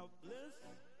I'm helpless?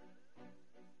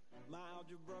 My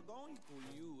algebra gon' equal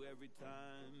you every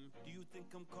time. Do you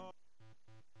think I'm called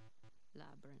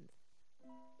Labyrinth?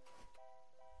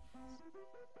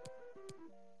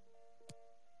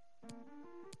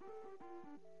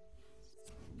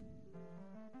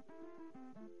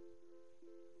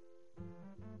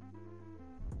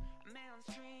 A million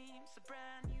streams, a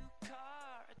brand new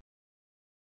car.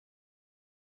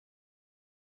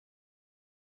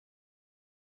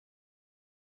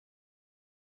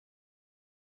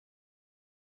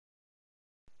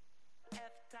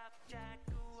 F-top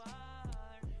Jaguar.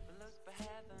 We look for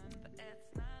heaven, but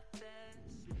it's not this.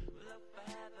 We look for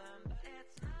heaven, but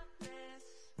it's not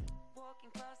this.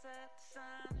 Walking closer to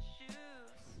sun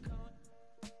shoes. Cold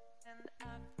in the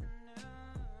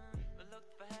afternoon. We look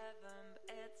for heaven,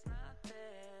 but it's not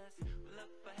this. We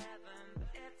look for heaven,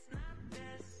 but it's not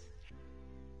this.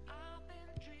 I've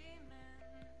been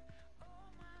dreaming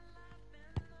all my life,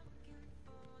 been looking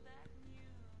for that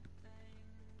new thing.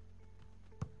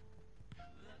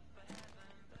 Look for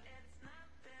heaven, but it's not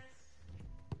this.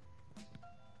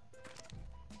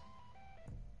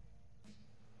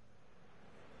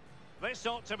 This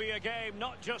ought to be a game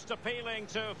not just appealing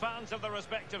to fans of the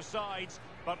respective sides,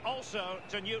 but also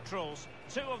to neutrals.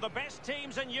 Two of the best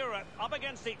teams in Europe up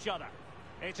against each other.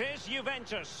 It is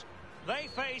Juventus. They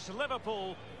face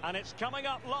Liverpool, and it's coming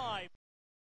up live.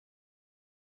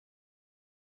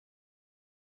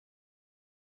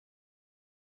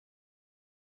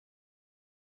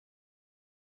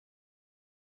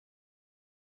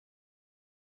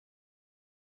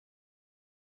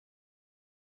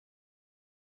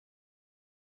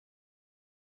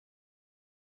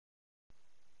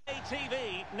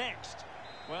 TV next.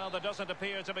 Well, there doesn't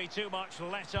appear to be too much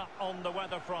let up on the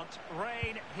weather front.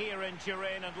 Rain here in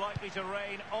Turin, and likely to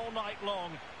rain all night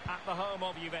long at the home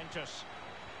of Juventus.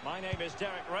 My name is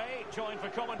Derek Ray, joined for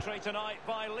commentary tonight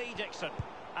by Lee Dixon.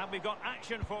 And we've got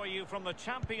action for you from the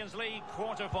Champions League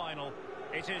quarter-final.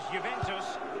 It is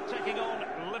Juventus taking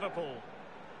on Liverpool.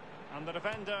 And the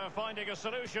defender finding a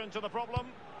solution to the problem.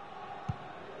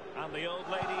 And the old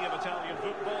lady of Italian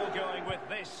football going with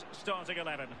this starting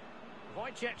 11.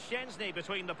 Wojciech Szczęsny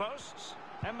between the posts.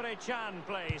 Emre Can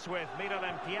plays with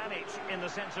Miralem Pjanic in the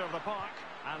centre of the park.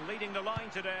 And leading the line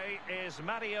today is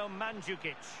Mario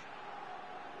Mandzukic.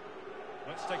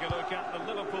 Let's take a look at the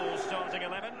Liverpool starting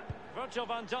 11. Virgil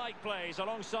van Dijk plays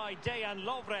alongside Dejan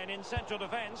Lovren in central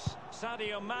defence.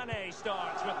 Sadio Mane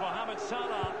starts with Mohamed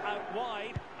Salah out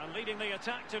wide. And leading the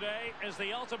attack today is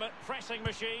the ultimate pressing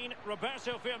machine,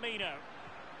 Roberto Firmino.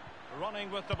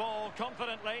 Running with the ball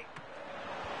confidently.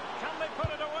 Can they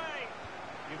put it away?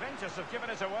 Juventus have given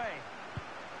it away.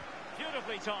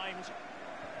 Beautifully timed.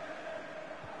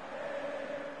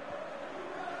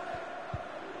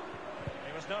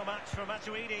 It was no match for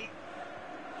Matuidi.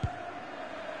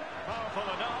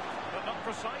 Powerful enough, but not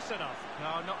precise enough.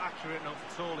 No, not accurate enough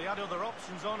at all. He had other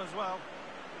options on as well.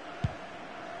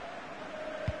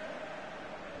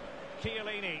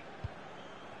 Chiellini.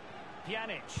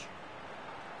 Pjanic.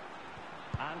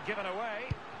 And given away.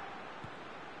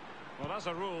 Well, as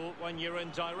a rule, when you're in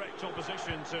direct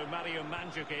opposition to Mario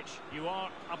Mandzukic, you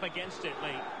are up against it, Lee.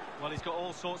 Well, he's got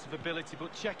all sorts of ability,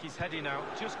 but check his heading out.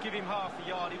 Just give him half a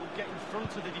yard, he will get in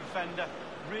front of the defender.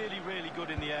 Really, really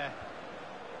good in the air.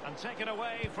 And taken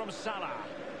away from Salah.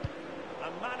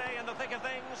 And Mane in the thick of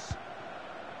things.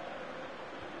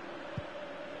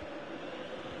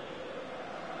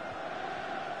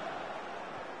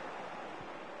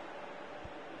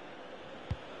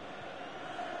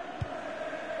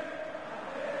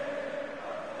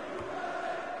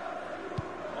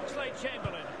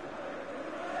 Chamberlain.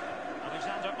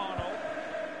 Alexander-Arnold.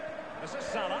 This is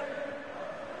Salah.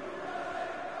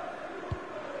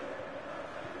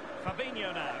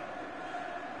 Fabinho now.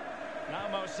 Now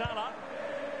Mo Salah.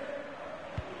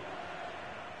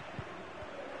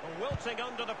 Wilting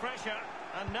under the pressure.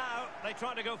 And now they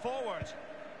try to go forward.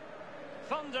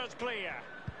 Thunder's clear.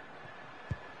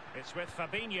 It's with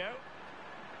Fabinho.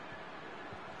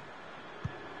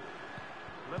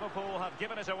 Liverpool have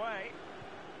given it away.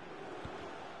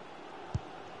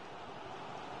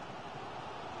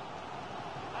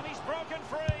 And he's broken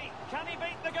free. Can he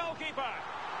beat the goalkeeper?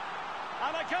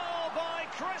 And a goal by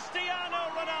Cristiano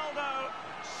Ronaldo.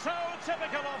 So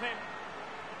typical of him.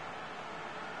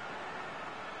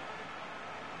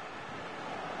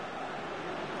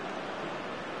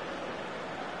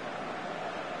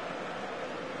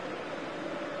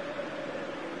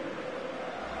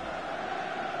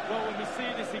 Well, when we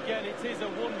see this again, it is a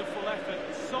wonderful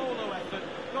effort, solo effort.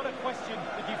 Not a question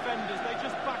the defenders, they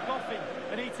just back off him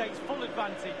and he takes full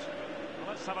advantage. Well,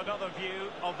 let's have another view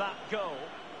of that goal.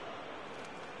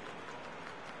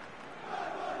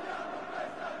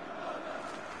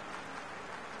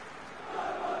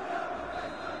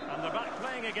 And they're back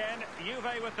playing again.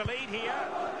 Juve with the lead here.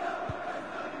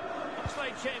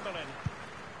 Oxlade-Chamberlain.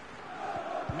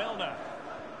 Milner.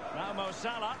 Now Mo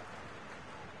Salah.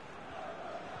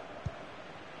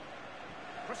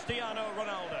 Cristiano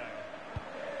Ronaldo.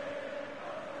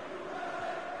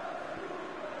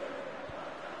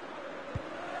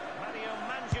 Mario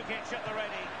Mandzukic at the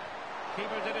ready.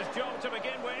 Keeper did his job to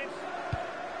begin with.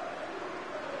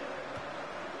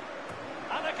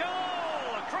 And a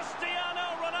goal!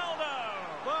 Cristiano Ronaldo!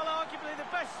 Well, arguably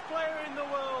the best player in the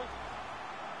world.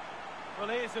 Well,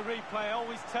 here's the replay. I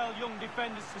always tell young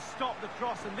defenders to stop the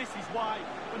cross, and this is why.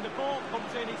 When the ball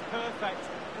comes in, it's perfect.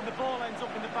 And the ball ends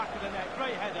up in the back of the net.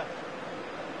 Great header.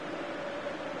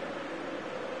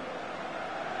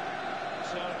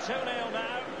 So 2-0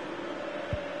 now.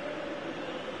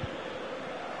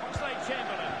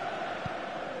 Oxlade-Chamberlain.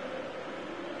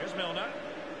 Here's Milner.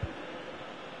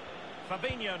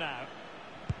 Fabinho now.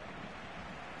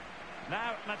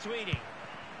 Now Matuidi.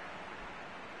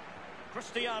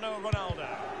 Cristiano Ronaldo.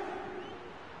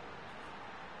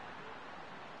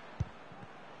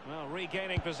 Well,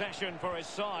 regaining possession for his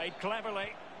side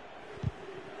cleverly.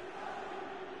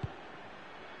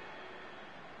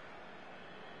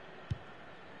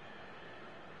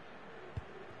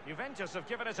 Juventus have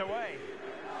given it away.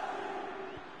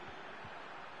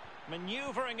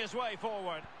 Manoeuvring his way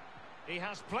forward. He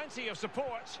has plenty of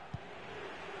support.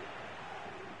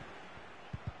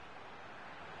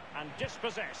 And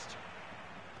dispossessed.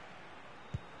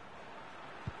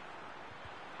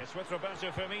 It's with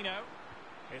Roberto Firmino.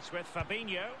 It's with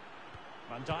Fabinho.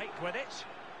 Van Dijk with it.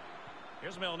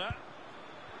 Here's Milner.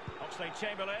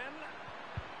 Oxlade-Chamberlain.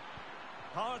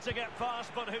 Hard to get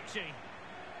past Bonucci.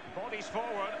 Bodies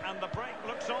forward and the break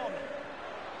looks on.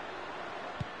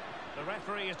 The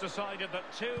referee has decided that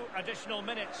 2 additional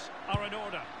minutes are in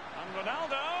order. And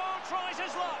Ronaldo tries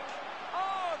his luck.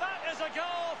 Oh, that is a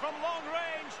goal from long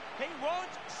range. He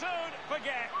won't soon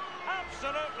forget.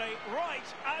 Absolutely right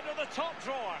out of the top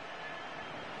drawer.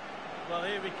 Well,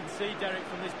 here we can see, Derek,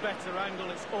 from this better angle,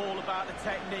 it's all about the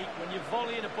technique. When you're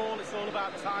volleying a ball, it's all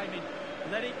about timing.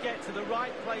 Let it get to the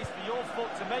right place for your foot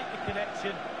to make the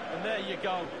connection. And there you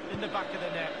go, in the back of the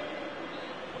net.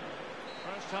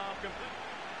 First half complete.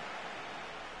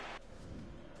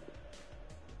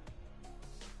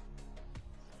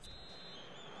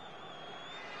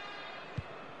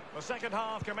 The second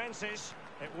half commences.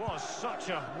 It was such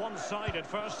a one-sided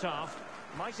first half.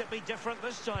 Might it be different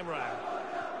this time round?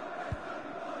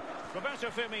 Roberto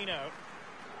Firmino.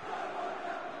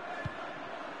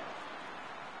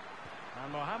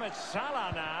 And Mohamed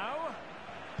Salah now.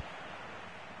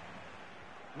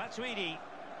 Matuidi.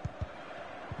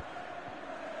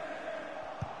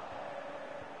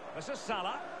 This is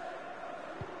Salah.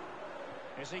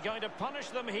 Is he going to punish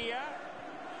them here?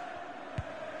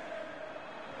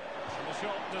 And the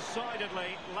shot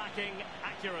decidedly lacking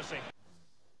accuracy.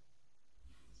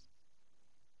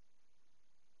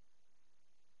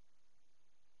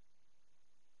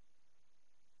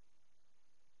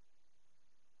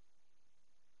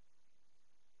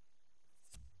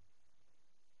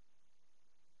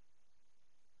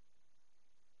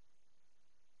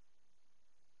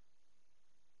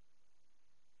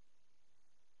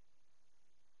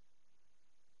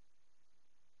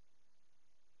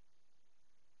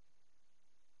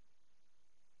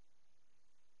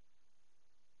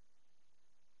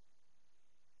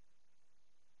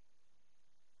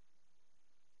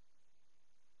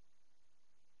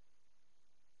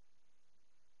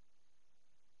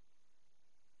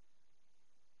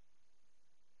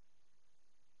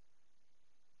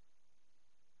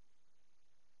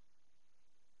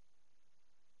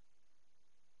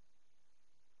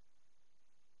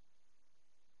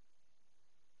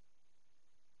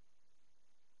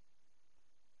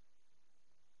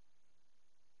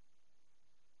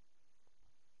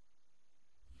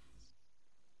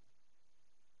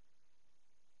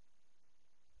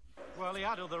 he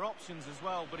had other options as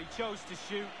well, but he chose to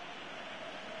shoot.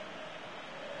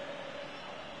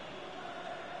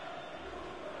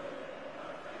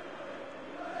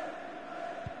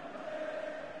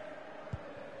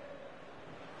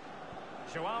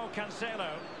 Joao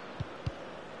Cancelo.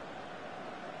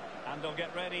 And they'll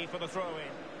get ready for the throw-in.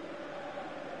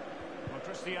 Well,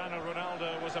 Cristiano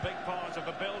Ronaldo was a big part of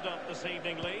the build-up this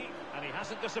evening, Lee, and he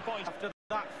hasn't disappointed. After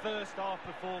that first half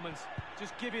performance,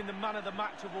 just giving the man of the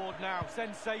match award now.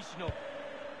 Sensational.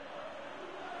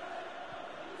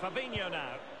 Fabinho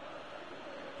now.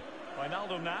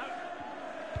 Wijnaldum now.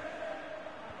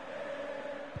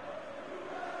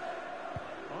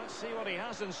 Well, let's see what he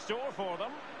has in store for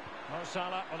them. Mo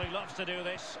Salah, well, he loves to do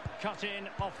this. Cut in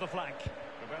off the flank.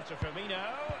 Roberto Firmino.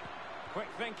 Quick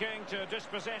thinking to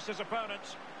dispossess his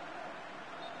opponent.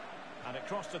 And it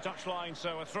crossed the touchline,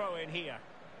 so a throw in here.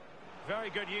 Very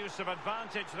good use of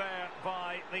advantage there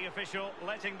by the official,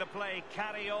 letting the play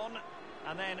carry on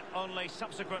and then only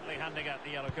subsequently handing out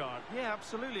the yellow card. Yeah,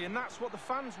 absolutely, and that's what the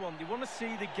fans want. They want to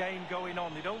see the game going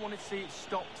on. They don't want to see it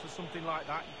stopped for something like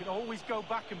that. You can always go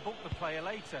back and book the player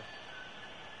later.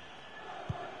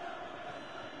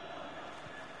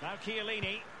 Now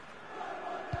Chiellini.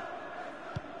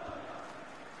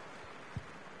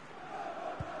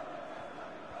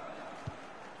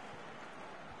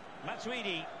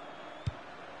 Matuidi.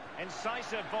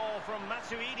 Incisive ball from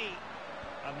Matuidi.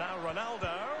 And now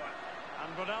Ronaldo.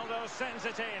 And Ronaldo sends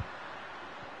it in.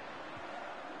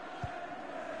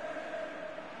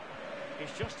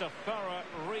 He's just a thorough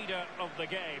reader of the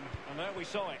game. And there we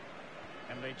saw it.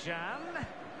 Emre Can.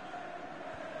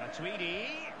 Matuidi.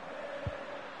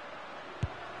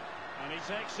 And he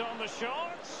takes on the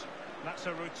shot. That's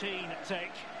a routine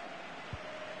take.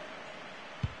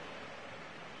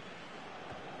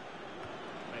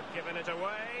 They've given it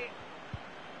away.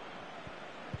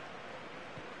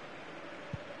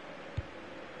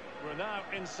 We're now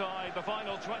inside the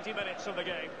final 20 minutes of the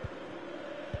game.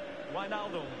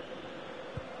 Wijnaldum.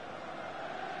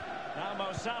 Now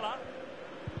Mo Salah.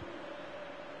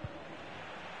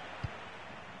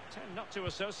 Tend not to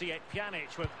associate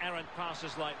Pjanic with errant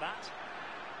passes like that.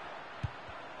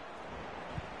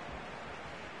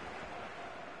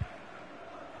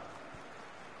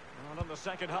 And in the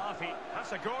second half,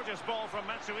 that's a gorgeous ball from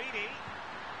Matuidi.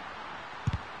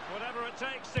 Whatever it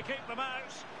takes to keep them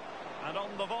out. And on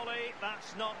the volley,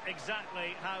 that's not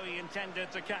exactly how he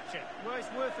intended to catch it. Well,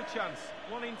 it's worth a chance.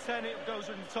 1 in 10, it goes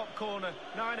in the top corner.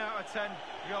 9 out of 10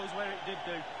 goes where it did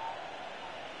do.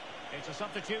 It's a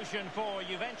substitution for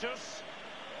Juventus.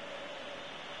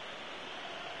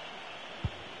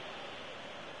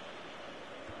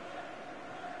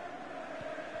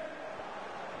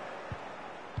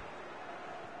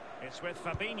 It's with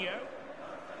Fabinho.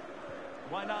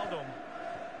 Wijnaldum.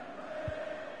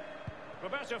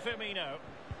 Roberto Firmino.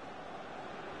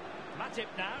 Matip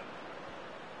now.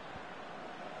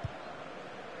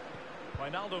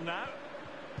 Wijnaldum now.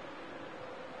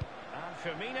 And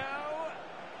Firmino.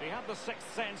 He had the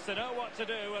sixth sense to know what to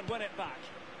do and win it back.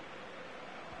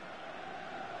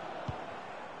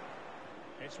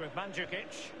 It's with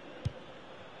Mandzukic.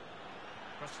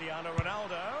 Cristiano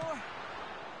Ronaldo.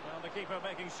 Well, the keeper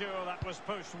making sure that was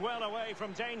pushed well away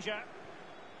from danger.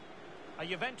 A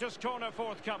Juventus corner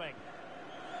forthcoming.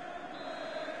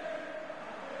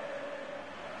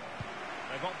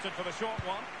 They've opted for the short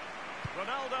one.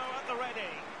 Ronaldo at the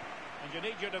ready. And you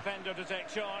need your defender to take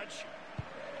charge.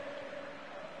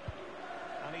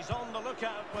 And he's on the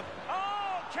lookout with...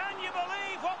 Oh, can you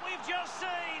believe what we've just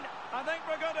seen? I think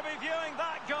we're going to be viewing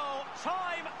that goal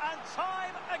time and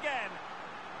time again.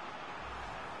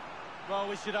 Well,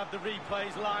 we should have the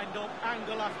replays lined up,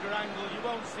 angle after angle. You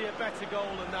won't see a better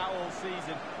goal than that all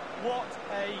season. What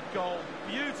a goal.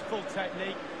 Beautiful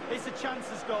technique. It's a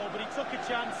chances goal, but he took a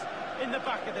chance in the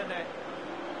back of the net.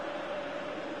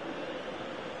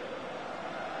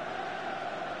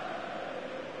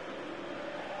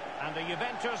 And the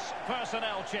Juventus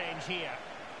personnel change here.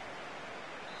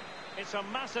 It's a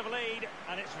massive lead,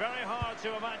 and it's very hard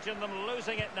to imagine them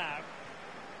losing it now.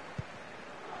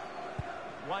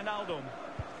 Wijnaldum.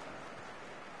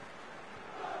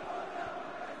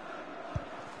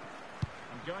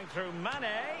 And going through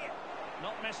Mane.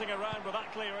 Not messing around with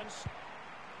that clearance.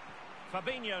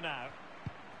 Fabinho now.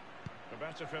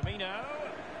 Roberto Firmino.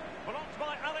 Blocked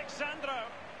by Alexandro.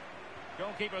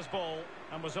 Goalkeeper's ball,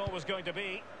 and was always going to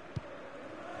be.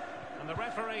 And the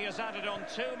referee has added on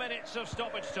 2 minutes of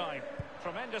stoppage time.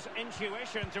 Tremendous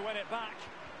intuition to win it back.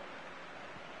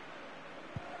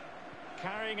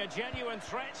 Carrying a genuine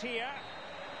threat here.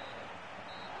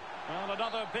 And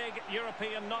another big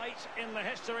European night in the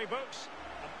history books.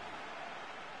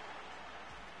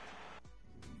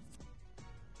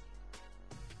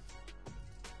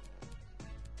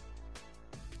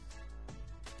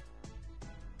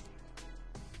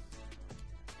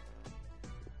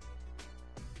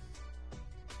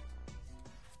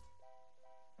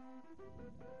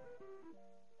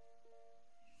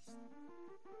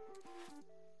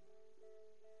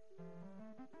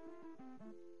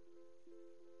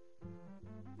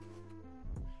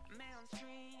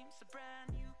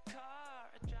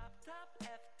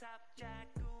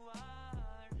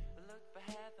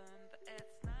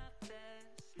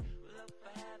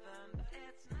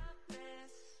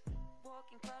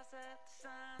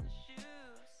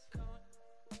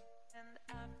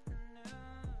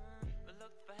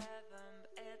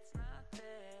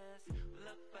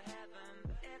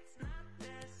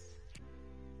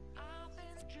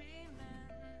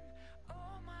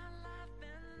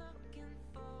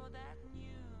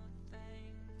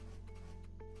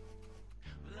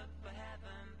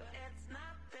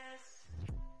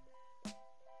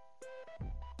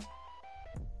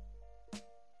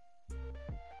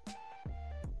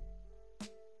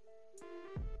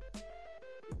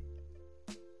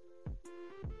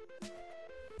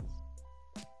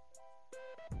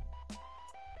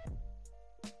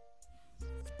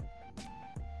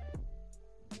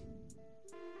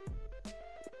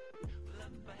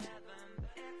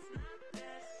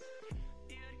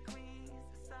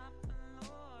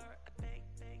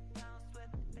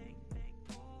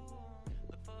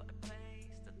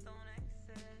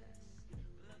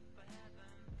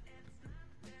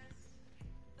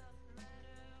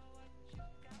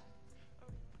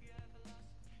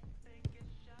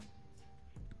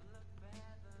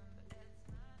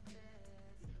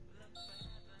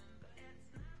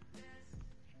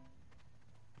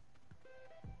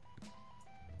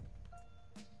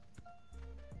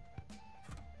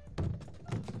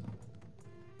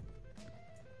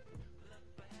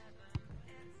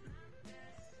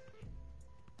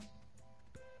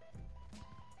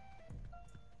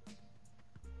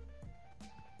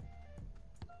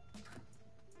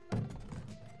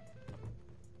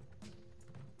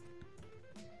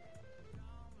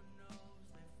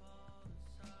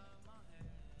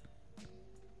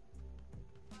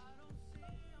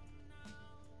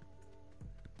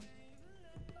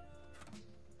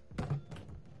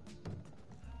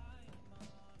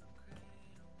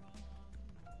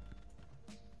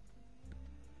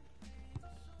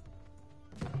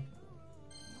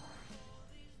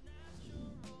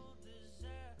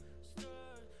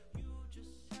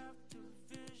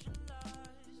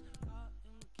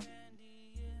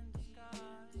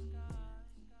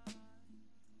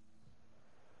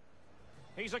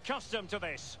 He's accustomed to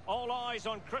this. All eyes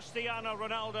on Cristiano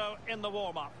Ronaldo in the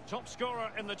warm-up. Top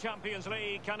scorer in the Champions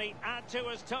League. Can he add to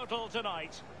his total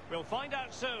tonight? We'll find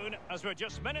out soon, as we're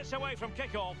just minutes away from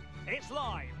kickoff. It's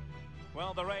live.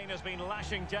 Well, the rain has been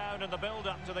lashing down in the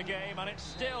build-up to the game, and it's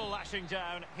still lashing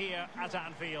down here at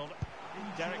Anfield.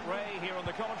 Derek Ray here on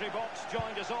the commentary box,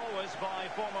 joined as always by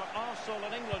former Arsenal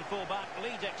and England fullback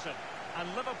Lee Dixon. And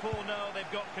Liverpool know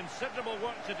they've got considerable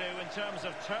work to do in terms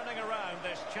of turning around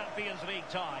this Champions League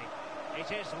tie. It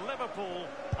is Liverpool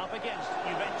up against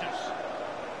Juventus.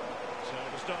 So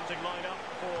the starting lineup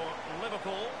for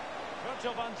Liverpool.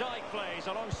 Virgil van Dijk plays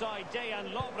alongside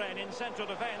Dejan Lovren in central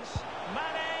defence.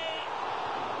 Mane!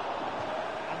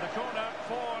 And the corner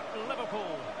for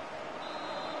Liverpool.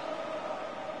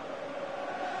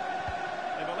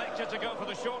 They've elected to go for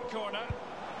the short corner.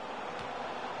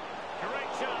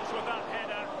 Great chance with that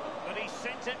header, but he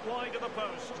sent it wide of the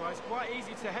post. Well, it's quite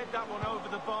easy to head that one over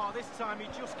the bar. This time he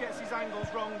just gets his angles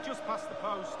wrong, just past the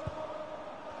post.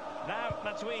 Now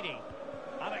Matuidi.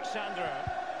 Alexandro.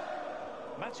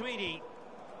 Matuidi.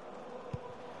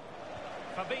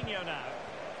 Fabinho now.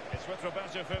 It's with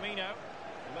Roberto Firmino.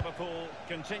 Liverpool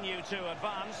continue to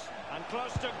advance. And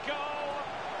close to goal.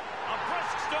 A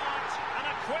brisk start and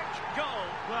a quick goal.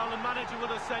 Well, the manager would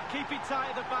have said, keep it tight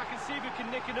at the back and see if we can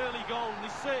nick an early goal, and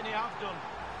they certainly have done.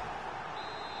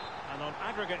 And on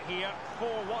aggregate here,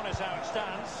 4-1 is how it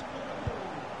stands.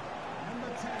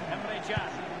 Emre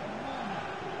Can.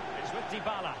 It's with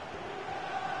Dybala.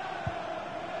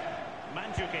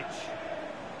 Mandzukic.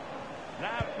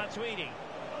 Now Matuidi.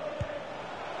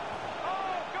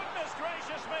 Oh, goodness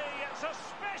gracious me! It's a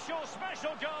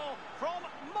special goal from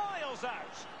miles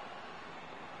out.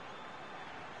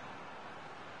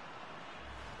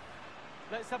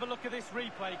 Let's have a look at this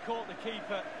replay. Caught the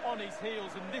keeper on his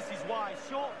heels, and this is why.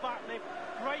 Short back lip,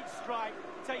 great strike,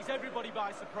 takes everybody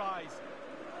by surprise.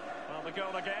 Well, the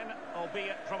goal again,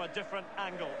 albeit from a different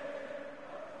angle.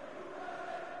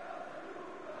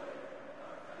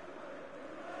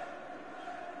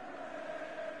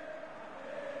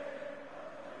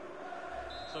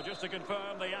 So just to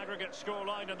confirm the aggregate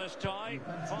scoreline in this tie,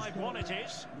 5-1 it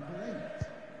is. Number 8,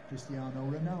 Cristiano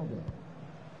Ronaldo.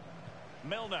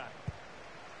 Milner.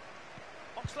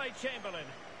 Oxlade-Chamberlain.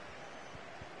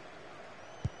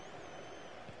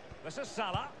 This is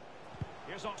Salah.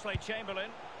 Here's Oxlade-Chamberlain.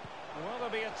 Will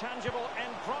there be a tangible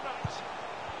end product?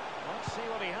 Let's see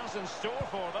what he has in store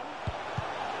for them.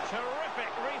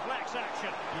 Terrific reflex action.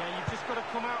 Yeah, you've just got to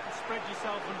come out and spread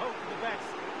yourself and hope for the best.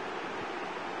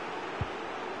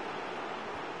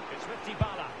 It's with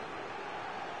Dybala.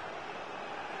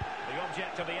 The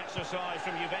object of the exercise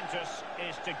from Juventus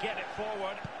is to get it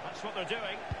forward. That's what they're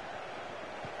doing.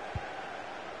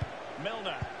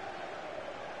 Milner.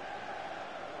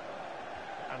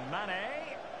 And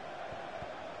Mane.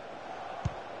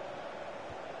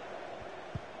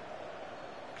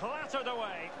 Clattered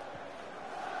away.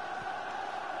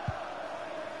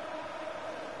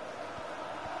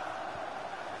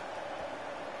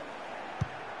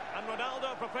 And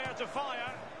Ronaldo prepared to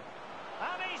fire.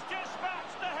 And he's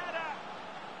dispatched the header.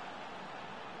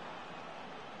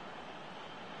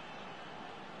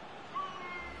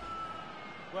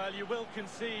 Well, you will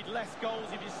concede less goals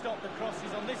if you stop the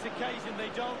crosses. On this occasion, they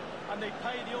don't, and they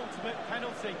pay the ultimate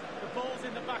penalty. The ball's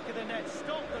in the back of the net.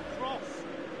 Stop the cross.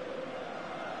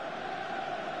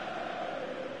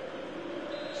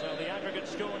 So the aggregate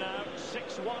score now,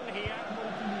 6-1 here.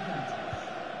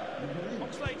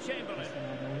 Oxlade-Chamberlain.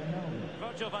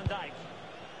 Virgil van Dijk.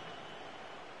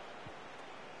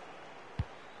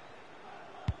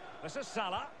 This is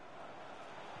Salah.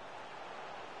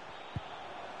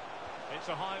 It's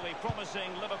a highly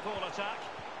promising Liverpool attack,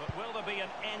 but will there be an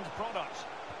end product?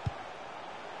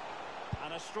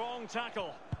 And a strong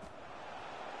tackle.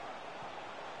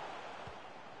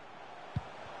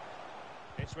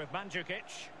 It's with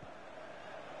Mandzukic.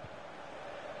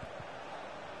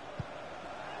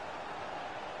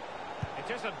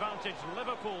 It is advantage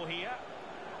Liverpool here.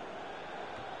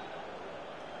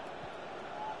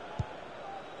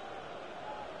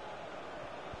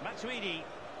 Matuidi.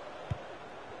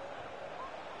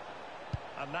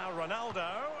 And now Ronaldo.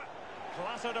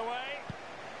 Clattered away.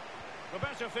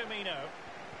 Roberto Firmino.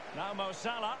 Now Mo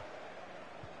Salah.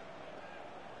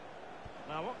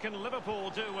 Now what can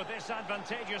Liverpool do with this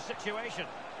advantageous situation?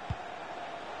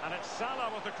 And it's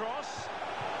Salah with the cross.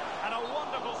 And a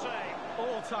wonderful save.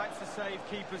 All types of save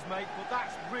keepers make, but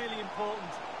that's really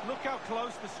important. Look how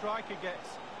close the striker gets.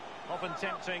 Often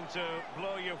tempting to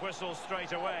blow your whistle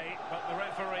straight away, but the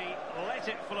referee let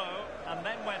it flow and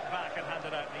then went back and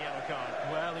handed out the yellow card.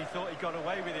 Well, he thought he got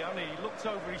away with it, hadn't he? He looked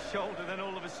over his shoulder, then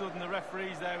all of a sudden the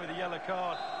referee's there with a yellow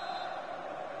card.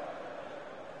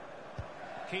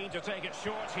 Keen to take it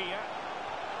short here.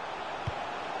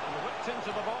 And whipped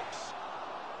into the box.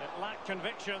 It lacked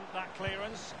conviction, that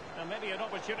clearance, and maybe an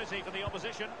opportunity for the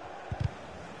opposition.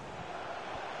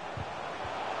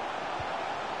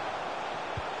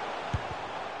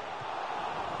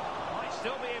 Might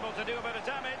still be able to do a bit of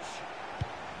damage.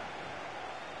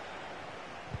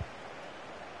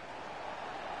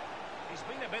 He's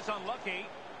been a bit unlucky.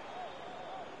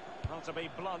 Not to be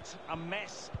blunt, a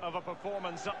mess of a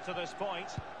performance up to this point.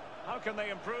 How can they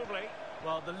improve, Lee?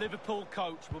 Well, the Liverpool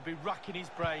coach will be racking his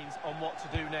brains on what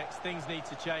to do next. Things need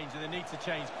to change, and they need to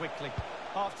change quickly.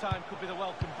 Half-time could be the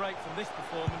welcome break from this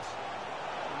performance.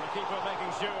 And the keeper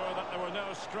making sure that there were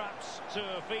no scraps to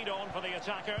feed on for the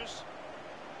attackers.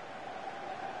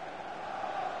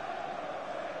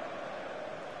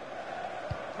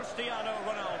 Cristiano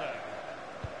Ronaldo.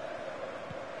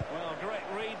 Well, great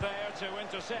read there to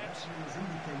intercept.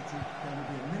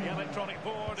 The electronic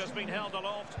board has been held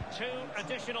aloft. 2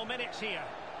 additional minutes here.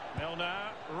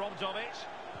 Milner robbed of it.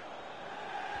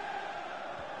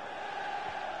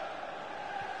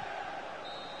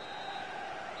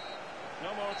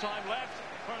 No more time left.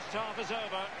 First half is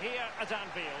over here at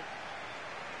Anfield.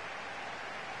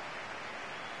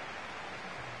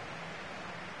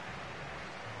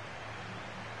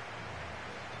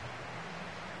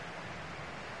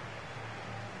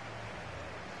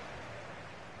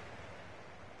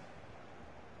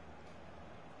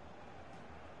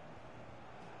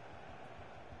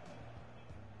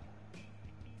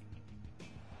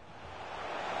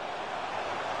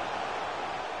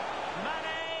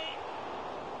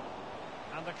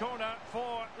 And the corner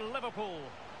for Liverpool.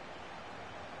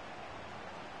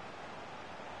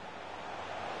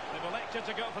 They've elected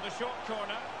to go for the short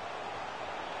corner.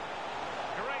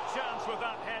 Great chance with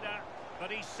that header,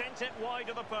 but he sent it wide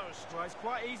of the post. Well, it's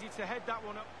quite easy to head that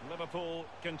one up. Liverpool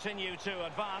continue to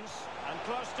advance, and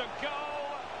close to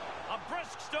goal. A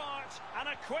brisk start and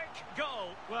a quick goal.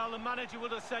 Well, the manager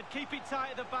would have said, keep it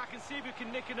tight at the back and see if you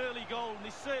can nick an early goal, and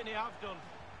they certainly have done.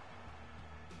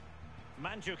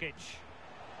 Mandzukic.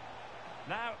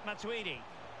 Now Matuidi.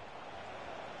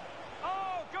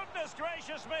 Oh, goodness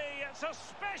gracious me! It's a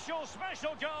special,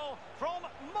 special goal from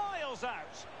miles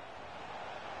out.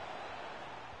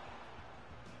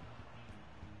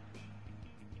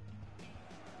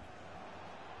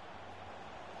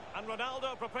 And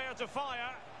Ronaldo prepared to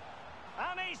fire.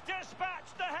 And he's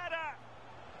dispatched the header.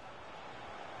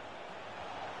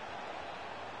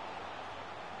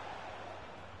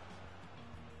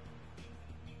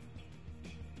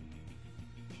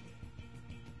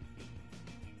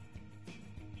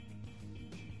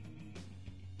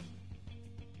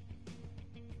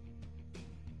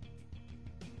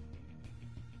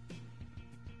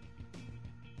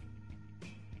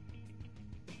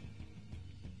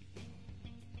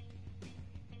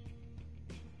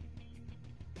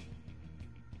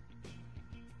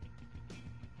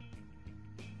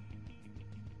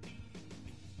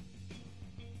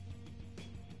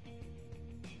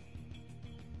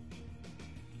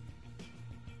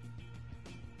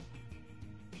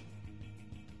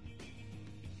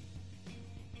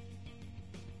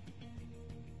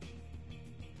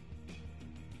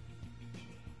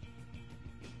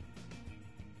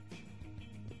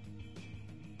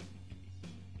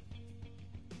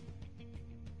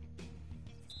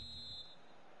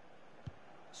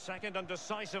 Second and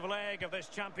decisive leg of this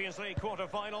Champions League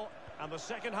quarter-final, and the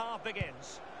second half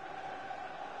begins.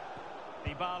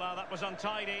 Dybala, that was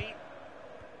untidy.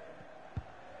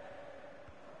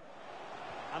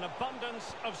 An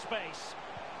abundance of space.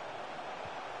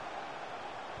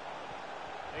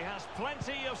 He has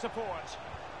plenty of support.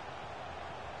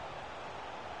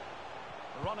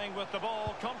 Running with the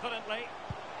ball confidently.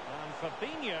 And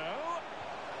Fabinho.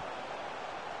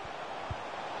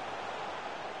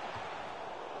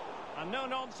 And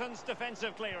no-nonsense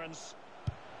defensive clearance.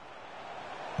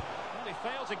 Well, he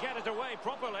failed to get it away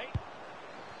properly.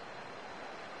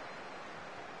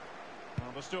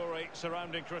 Well, the story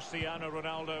surrounding Cristiano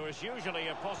Ronaldo is usually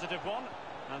a positive one,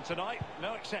 and tonight,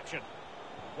 no exception.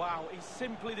 Wow, it's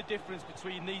simply the difference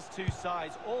between these two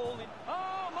sides. All in...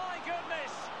 Oh, my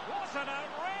goodness! What an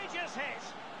outrageous hit!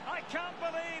 I can't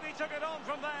believe he took it on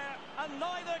from there, and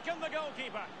neither can the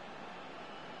goalkeeper.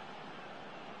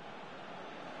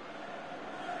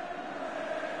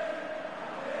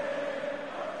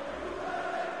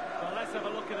 Well, let's have a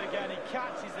look at it again. He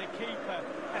catches the keeper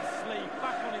asleep,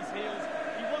 back on his heels.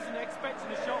 He wasn't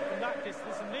expecting a shot from that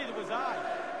distance, and neither was I.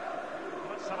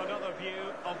 Let's have another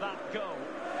view of that goal.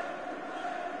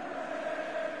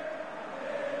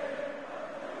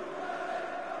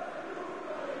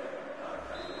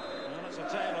 Well, it's a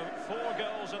tale of 4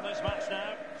 goals in this match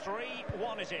now.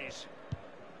 3-1 it is.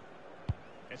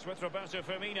 It's with Roberto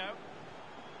Firmino.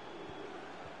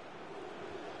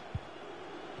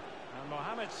 And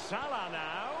Mohamed Salah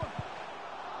now.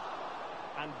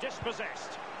 And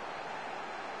dispossessed.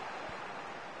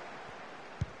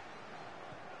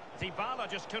 Dybala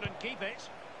just couldn't keep it.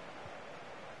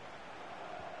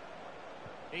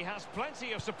 He has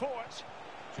plenty of support.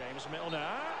 James Milner.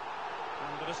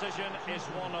 And the decision is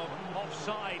one of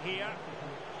offside here.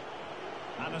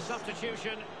 And a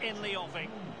substitution in the offing.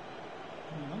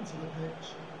 Coming onto the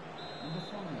pitch, number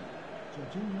 5,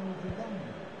 Jorginho Vidal.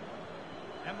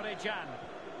 Emre Can.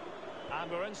 And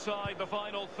we're inside the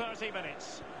final 30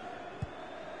 minutes.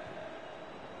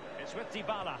 It's with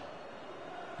Dybala.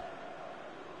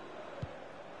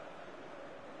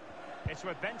 It's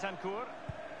with Bentancur.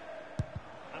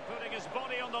 And putting his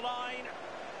body on the line.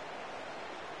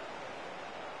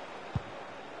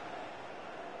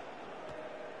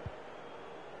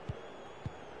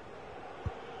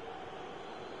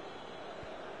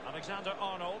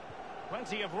 Alexander-Arnold.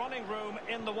 Plenty of running room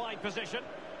in the wide position.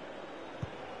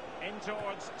 In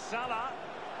towards Salah.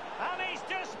 And he's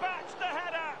dispatched the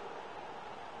header.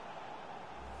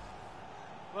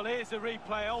 Well, here's a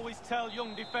replay. I always tell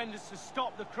young defenders to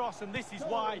stop the cross, and this is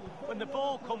why. When the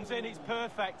ball comes in, it's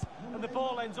perfect. And the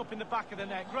ball ends up in the back of the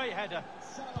net. Great header.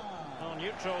 Well,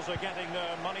 neutrals are getting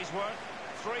their money's worth.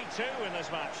 3-2 in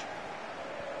this match.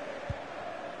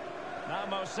 Now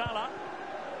Mo Salah.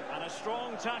 And a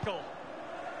strong tackle.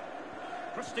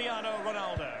 Cristiano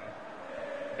Ronaldo.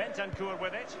 Bentancur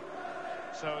with it.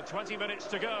 So 20 minutes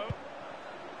to go.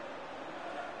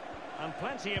 And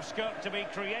plenty of scope to be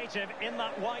creative in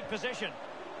that wide position.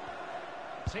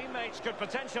 Teammates could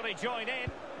potentially join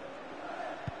in.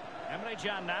 Emre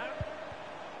Can now.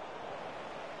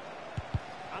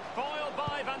 And foiled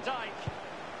by Van Dijk.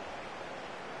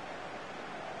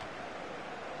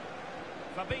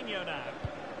 Fabinho now.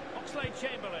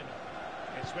 Oxlade-Chamberlain.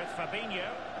 It's with Fabinho.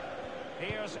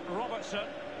 Here's Robertson.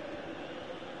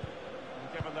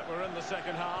 And given that we're in the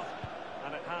second half,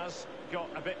 and it has got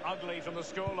a bit ugly from the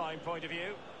scoreline point of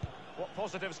view, what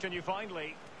positives can you find,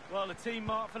 Lee? Well, a team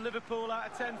mark for Liverpool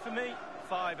out of 10 for me.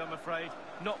 5, I'm afraid.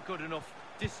 Not good enough.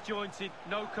 Disjointed,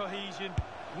 no cohesion.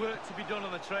 Work to be done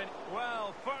on the train.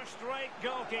 Well, first-rate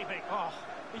goalkeeping. Oh,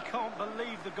 he can't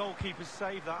believe the goalkeeper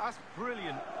saved that. That's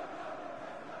brilliant.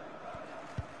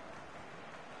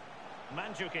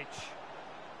 Mandzukic.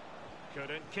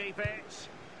 Couldn't keep it.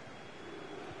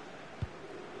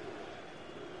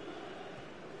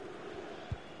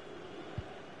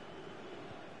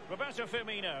 Roberto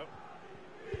Firmino.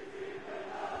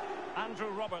 Andrew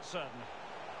Robertson.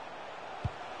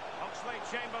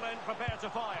 Oxlade-Chamberlain prepared to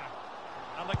fire.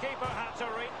 And the keeper had to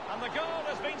read. And the goal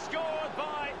has been scored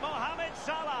by Mohamed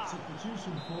Salah.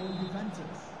 Substitution for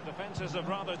Juventus. Defences have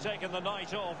rather taken the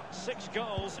night off. 6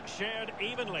 goals shared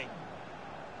evenly.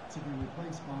 To be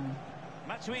replaced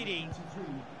by Matuidi.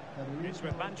 23. It's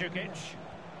with Mandzukic.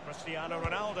 Cristiano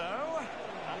Ronaldo.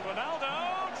 And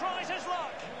Ronaldo tries his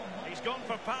luck. He's gone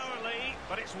for power, Lee,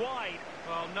 but it's wide.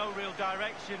 Well, no real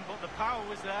direction, but the power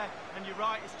was there. And you're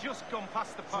right, it's just gone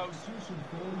past the post. Substitution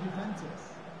for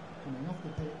Juventus. Coming off the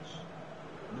pitch,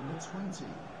 number 20,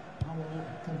 Paolo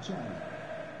Concelli.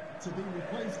 To be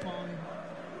replaced by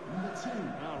number 2.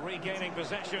 Well, regaining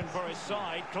possession for his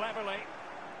side cleverly.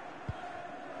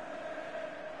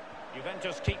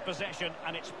 Juventus keep possession,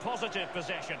 and it's positive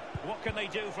possession. What can they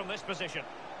do from this position?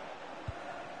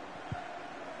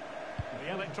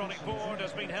 The electronic board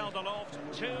has been held aloft.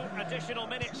 2 additional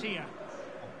minutes here.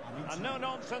 And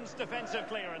no-nonsense defensive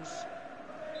clearance.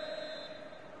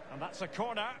 And that's a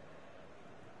corner.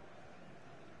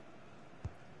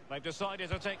 They've decided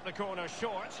to take the corner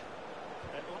short.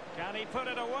 Can he put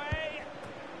it away?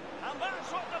 And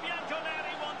that's what the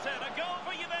Bianconeri wanted. A goal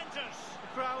for Juventus. The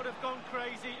crowd have gone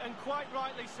crazy, and quite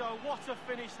rightly so. What a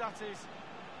finish that is.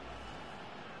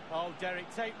 Oh, Derek,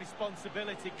 take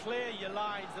responsibility. Clear your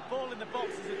lines. The ball in the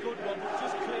box is a good one, but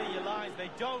just clear your lines. They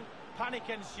don't. Panic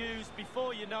ensues.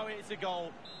 Before you know it, it's a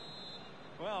goal.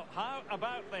 Well, how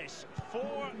about this?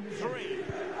 4-3.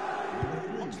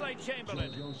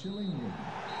 Oxlade-Chamberlain. The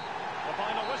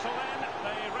final whistle then.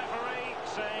 The referee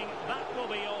saying that will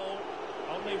be all.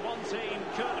 Only one team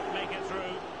could make it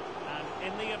through. And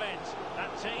in the event,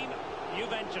 that team,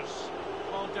 Juventus.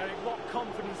 Well, Derek, what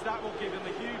confidence that will give him.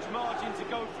 A huge margin to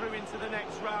go through into the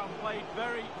next round. Played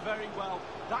very, very well.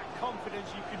 That confidence,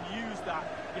 you can use that.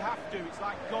 You have to. It's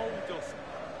like gold dust.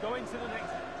 Go into the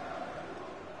next...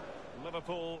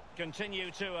 Liverpool continue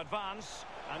to advance.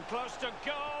 And close to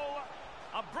goal.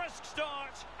 A brisk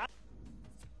start.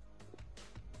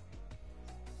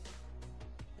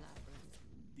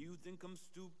 Do you think I'm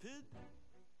stupid?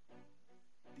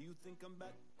 Do you think I'm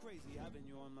back crazy having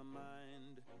you on my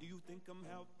mind? Do you think I'm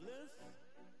helpless?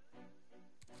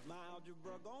 My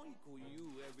algebra gon' equal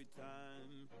you every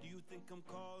time. Do you think I'm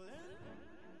calling?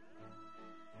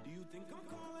 Do you think I'm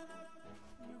calling up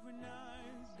every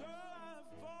night? Girl, I've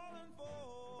fallen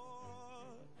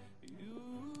for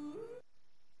you.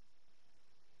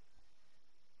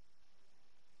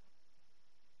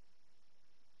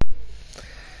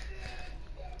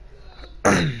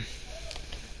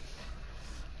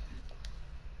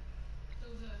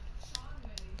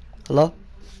 Hello?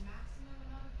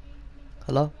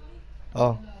 Hello?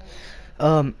 Oh.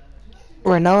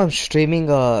 Right now I'm streaming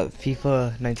a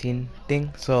FIFA 19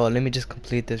 thing, so let me just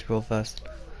complete this real fast.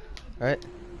 Alright?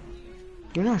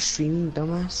 You're not streaming,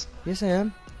 dumbass. Yes I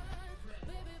am.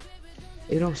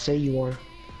 It don't say you are.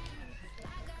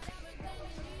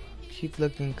 Keep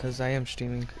looking, cause I am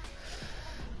streaming.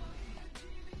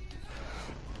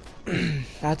 I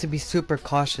have to be super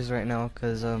cautious right now,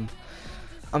 cause I'm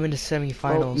in the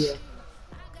semifinals. Oh,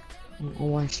 yeah. I'm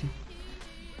watching.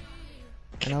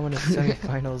 And I'm in the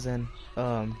semifinals, and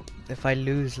if I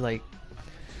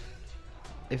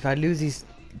lose these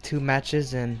 2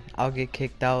 matches, then I'll get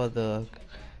kicked out of the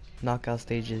knockout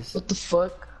stages. What the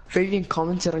fuck? Fabian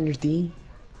commented on your thing.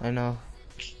 I know.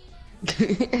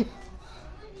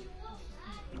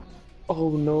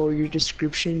 Oh no, your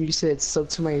description, you said sub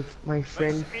to my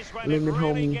friend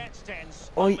lemonhomie.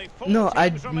 Oh no,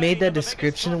 I made that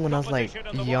description when I was like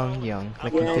young,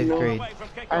 like in 5th grade.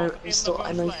 I know you still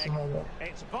have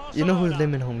that. You know who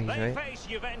lemonhomie is, right?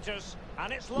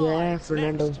 Yeah,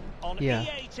 Fernando. Yeah.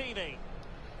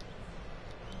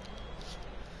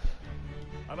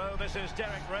 Hello, this is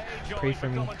Derek Ray, Pray joined for for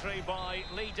me. commentary by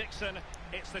Lee Dixon.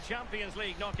 It's the Champions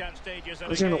League knockout stages, and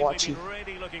I'm a gonna game watch we've you. been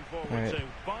really looking forward Alright. to.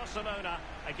 Barcelona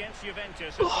against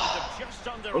Juventus in front of just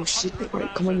under Oh shit, 100,000.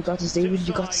 alright, come on, you got this, David,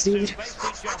 you got this, Two David. sides who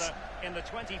faced each other in the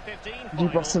 2015 Do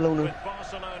final, Barcelona. with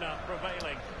Barcelona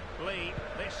prevailing. Lee,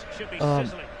 this should be Um,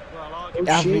 sizzling. Well,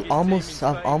 Oh, I've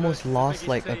shit. almost lost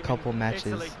like a couple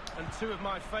matches. And two of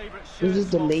my favourite This is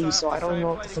shirts, delayed, Fox, so I don't have to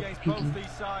know say, what the played fuck against you're peeking. both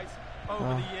these sides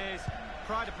over the years.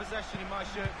 Pride of possession in my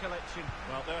shirt collection.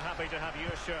 Well, they're happy to have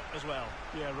your shirt as well.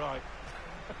 Yeah, right.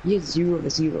 Yeah,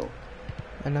 0-0.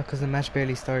 I know, cause the match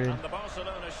barely started. And the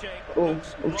Barcelona shape Oh,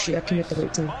 looks oh shit, I like can get the this.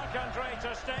 right time. Marc-Andre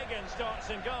ter Stegen starts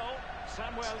in goal.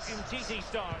 Samuel Umtiti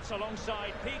starts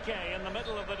alongside Piqué in the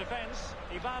middle of the defence.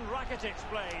 Ivan Rakitic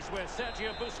plays with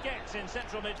Sergio Busquets in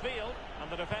central midfield.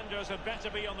 And the defenders had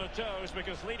better be on their toes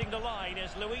because leading the line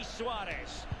is Luis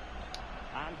Suarez.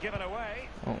 And given away.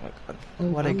 Oh my god.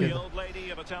 What a The good. old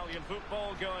lady of Italian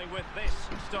football going with this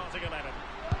starting 11.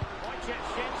 Wojciech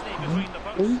Szczęsny between the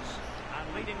posts.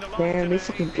 And leading the line Damn, they today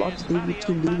fucking blocked is David Mario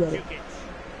to do that. Mandzukic.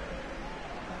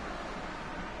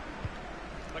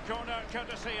 The corner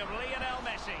courtesy of Lionel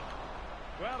Messi.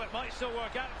 Well, it might still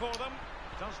work out for them.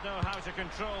 Does know how to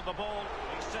control the ball.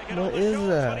 He's taken What all the is shots,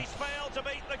 that? but he's failed to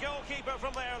beat the goalkeeper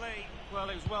from there, Lee. Well,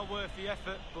 it was well worth the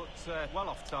effort, but well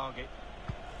off target.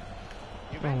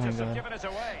 Juventus have God. given it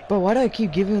away. But why do I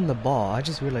keep giving them the ball? I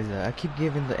just realized that. I keep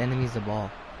giving the enemies the ball.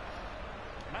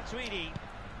 Matuidi.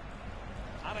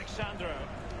 Alexandro.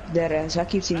 That ass, I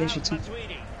keep seeing Now that shit too.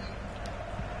 Matuidi.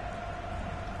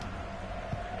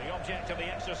 The object of the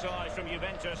exercise from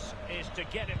Juventus is to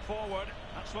get it forward.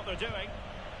 That's what they're doing.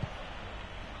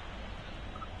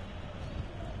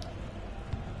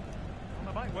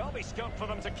 Well, there might well be scope for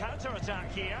them to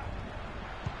counter-attack here.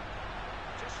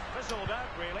 Just fizzled out,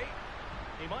 really.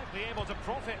 He might be able to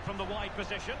profit from the wide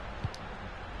position.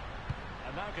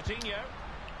 And now Coutinho.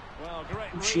 Well, great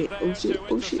Oh read shit, there oh shit, to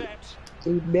oh shit. intercept. So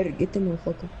you better get them,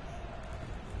 motherfucker.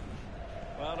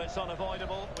 Well, it's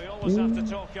unavoidable. We always have to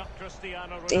talk up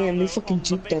Cristiano Ronaldo. Damn, they fucking on the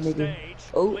juked that big nigga. stage.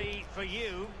 Oh. Lee, for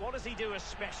you, what does he do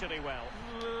especially well?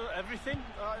 Everything.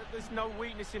 There's no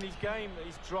weakness in his game.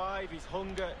 His drive, his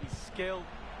hunger, his skill,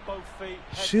 both feet.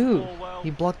 Heads Shoot! the ball well. He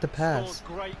blocked the pass. Scores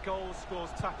great goals, scores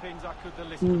tap-ins. The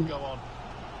list Mm. could go on.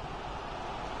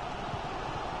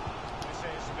 This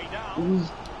is Vidal. Ooh.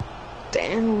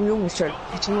 Damn, we almost tried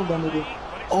hitting that nigga.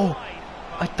 But it's Oh, wide.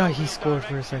 I thought he scored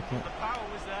for a second. The power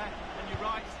was there, and you're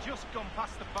right. It's just gone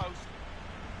past the post.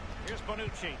 Here's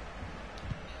Bonucci.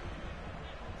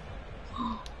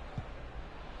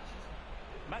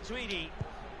 Matuidi.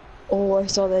 Oh, I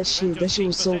saw that shit. That shit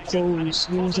was so close.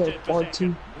 He was at bar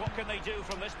 2. What can they do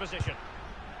from this position?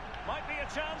 Might be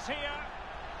a chance here.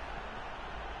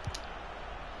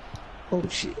 Oh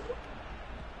shit.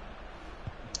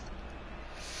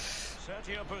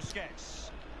 Sergio Busquets.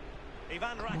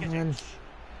 Ivan Rakitic.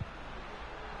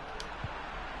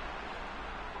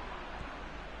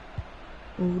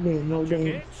 Oh damn, no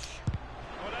damn.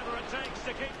 Whatever it takes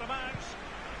to keep them out.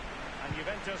 And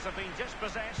Juventus have been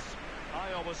dispossessed.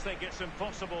 I always think it's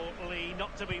impossible, Lee,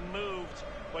 not to be moved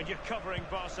when you're covering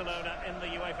Barcelona in the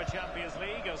UEFA Champions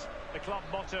League, as the club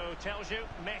motto tells you,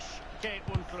 Mesh que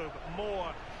un club,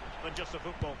 more than just a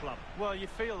football club. Well, you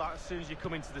feel that as soon as you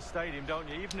come into the stadium, don't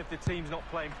you? Even if the team's not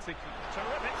playing particularly.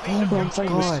 Terrific. Oh my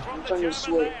god. I'm trying to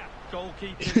sweat.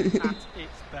 Goalkeeping at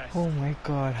its best. Oh my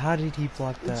god, how did he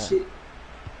block Oh that? shit.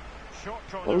 Short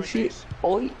corner Oh it shit. is.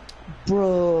 Oh,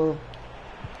 bro.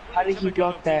 How did he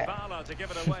block that? Dybala to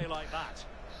give it away like that.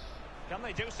 Can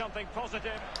they do something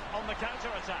positive on the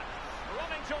counter-attack?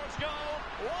 Running towards goal,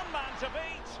 one man to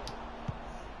beat.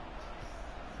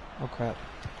 Oh crap.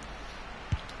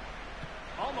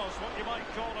 Almost what you might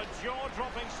call a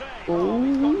jaw-dropping save. Oh,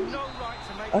 He's got no right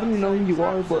to make I don't even know who you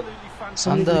are, but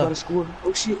somebody's the- gotta score.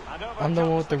 Oh shit. I'm the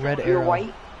one with the red You're arrow.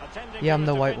 white? Yeah, I'm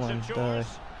the white one.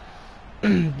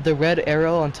 The red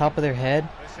arrow on top of their head.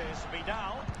 This is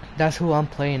Vidal. That's who I'm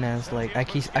playing as. Like I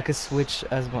could switch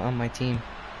as on my team.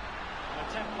 An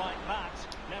attempt like that,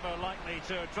 never likely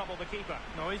to trouble the keeper.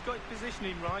 No, he's got his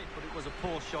positioning right, but it was a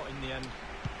poor shot in the end.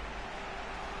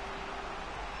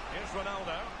 Here's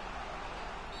Ronaldo.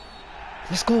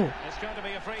 Let's go. It's going to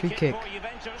be a free Free kick kick. for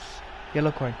Juventus.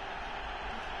 Yellow card.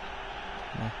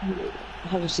 I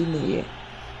haven't seen it yet.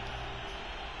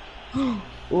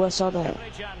 Oh, I saw that.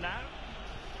 Emre Can now.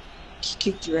 He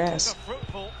kicked your It's ass. a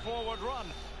fruitful forward run.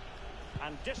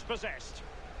 And dispossessed.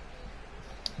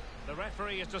 The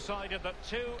referee has decided that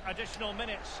 2 additional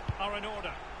minutes are in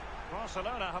order.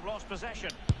 Barcelona have lost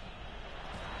possession.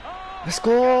 Oh, Let's my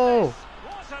go. goodness.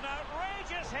 What an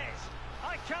outrageous hit.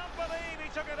 I can't believe he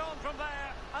took it on from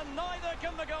there, and neither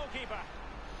can the goalkeeper.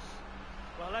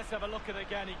 Well, let's have a look at it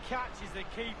again. He catches the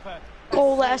keeper.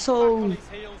 Goal, Back asshole. on his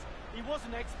heels. He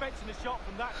wasn't expecting a shot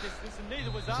from that distance, and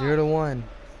neither was I. 0-1.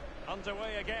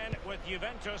 Underway again with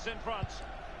Juventus in front.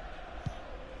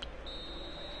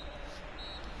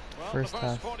 Well, First the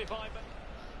half. 45 minutes.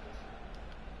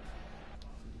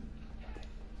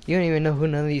 You don't even know who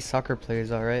none of these soccer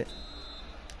players are, right?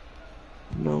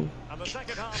 No. And the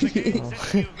second half begins. Oh.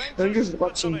 It's Juventus I'm just with the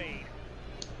watching. lead.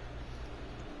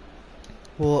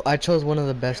 Well, I chose one of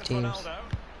the best Here's teams. Ronaldo.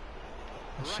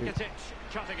 Shoot. Rakitic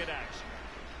cutting it out.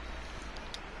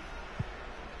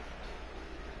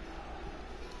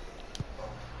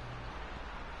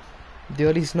 Do you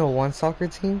at least know one soccer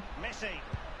team? Messi.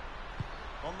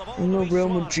 On the ball I know Luis Real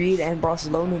Suarez. Madrid and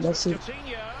Barcelona, that's it.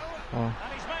 Coutinho. Oh. And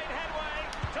he's made headway.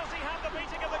 Does he have the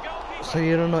beating of the goalkeeper? So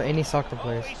you don't know any soccer Oh,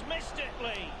 players? he's missed it,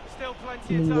 Lee. Still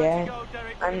plenty of time to Yeah. go,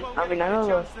 Derek. He I won't mean, get I any know,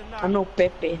 chance than that. I know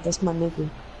Pepe. That's my nigga.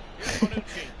 Here's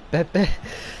Bonucci. Pepe.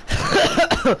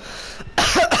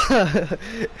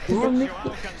 Damn, nigga.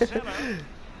 Joao Cancelo.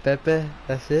 Pepe,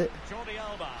 that's it? Jordi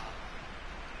Alba.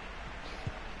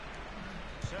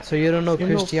 So you don't know You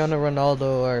know- Cristiano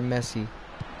Ronaldo or Messi?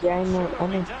 Yeah, I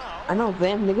know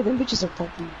them, nigga. Them bitches are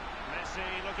fucking. Messi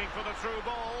looking for the through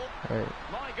ball. Alright.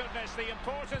 My goodness, the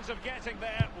importance of getting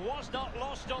there was not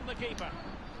lost on the keeper.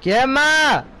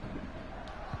 Gemma!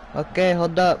 Okay,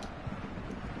 hold up.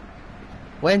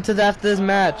 Wait until after this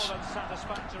match. More than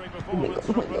satisfactory performance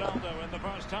from Ronaldo in the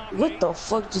first half. What the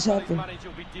fuck just His happened? manager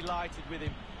will be delighted with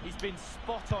him. He's been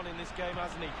spot on in this game,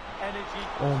 hasn't he? Energy,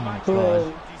 Oh my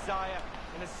imagination, God. desire,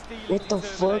 and a steely What the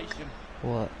fuck? determination.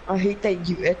 What? I hate that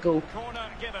you echo. Corner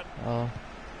given. Oh.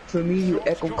 For me, you Short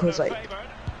echo because corner like favoured.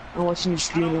 I'm watching you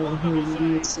stream and I'm hearing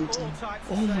you at the same All time. types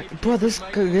Oh of my, saves bro, this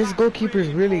keepers make. this goalkeeper is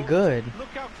really important. good. Look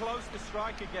how close the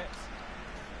striker gets.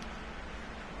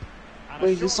 And a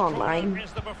Wait, is this short corner online?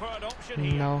 is the preferred option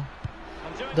here. No.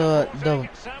 And doing The forcing,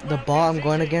 the Samuel ball I'm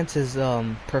going Umtiti. against is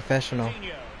professional.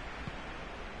 Coutinho.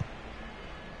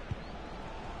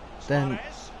 Then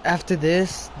Suarez. after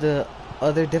this, the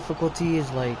other difficulty is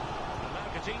like And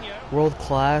now Coutinho. world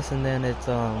class, and then it's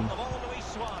On the ball, Luis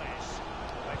Suarez.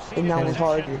 They've seen And now it it's in action,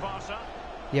 harder. Barca.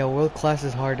 yeah, world class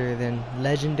is harder than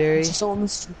legendary. It's just on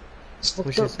this. It's fucked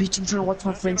Which up, is- bitch. I'm trying to watch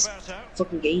my friend's Roberto.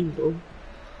 fucking game, bro.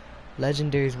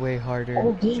 Legendary is way harder,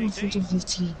 All game is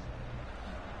 15.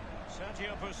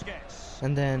 Sergio Busquets.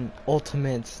 and then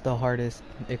ultimate's the hardest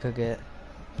it could get.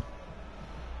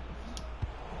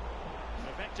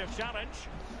 Effective challenge.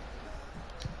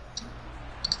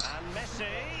 And Messi.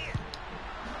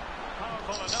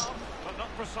 Powerful enough, but not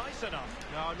precise enough.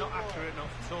 No, not accurate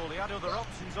enough at all. He had other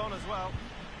options on as well.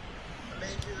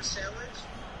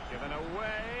 Given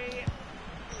away.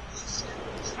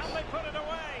 Can they put it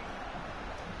away?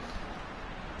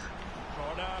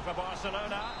 Corner for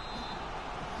Barcelona.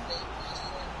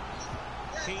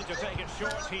 Keen to take it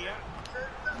short here.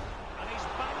 And he's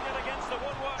banged it against the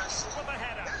woodwork with the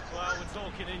header. Well, we're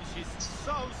talking inches.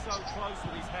 So close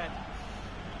with his head.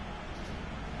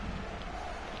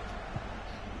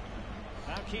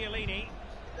 Now Chiellini.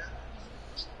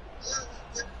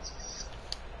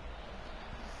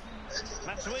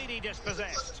 Matuidi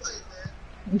dispossessed.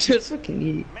 Just fucking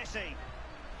eat. Messi.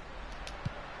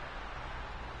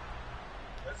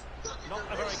 Not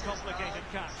a very complicated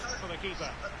catch for the keeper.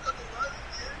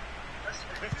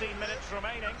 15 minutes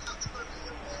remaining.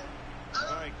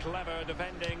 Very clever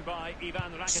defending by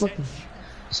Ivan Rakitic.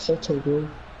 Soto, bro.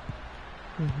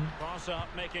 Pass up,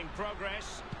 making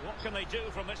progress. What can they do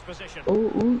from this position?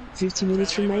 Oh, 15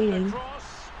 minutes remaining.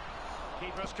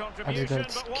 Keeper's I contribution,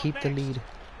 just but gotta what keep the next? lead.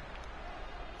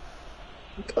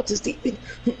 Got this deep in.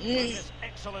 This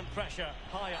excellent pressure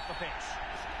high up the pitch.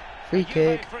 Free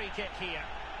kick. Free kick here.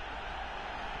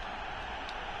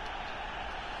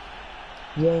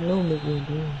 Yeah, I know, nigga.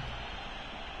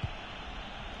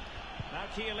 Now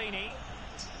Chiellini.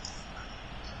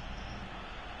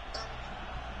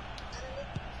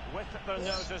 With the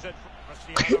noses at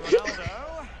Cristiano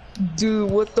Ronaldo. Dude,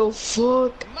 what the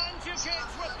fuck? Mandzukic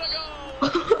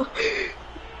with the goal.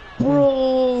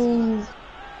 Bro.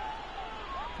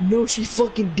 No, she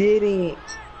fucking didn't.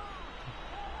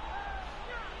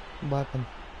 What happened?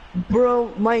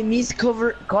 Bro, my niece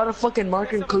got a fucking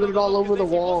marker and colored it all over the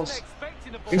walls.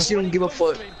 And she don't give a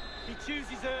fuck. He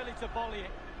chooses early to volley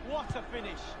it. What a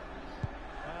finish.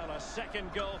 Well, a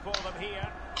second goal for them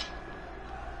here.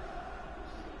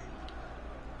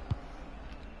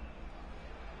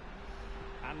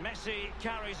 And Messi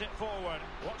carries it forward.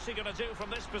 What's he going to do from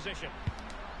this position?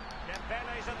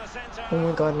 Dembele's in the centre. Oh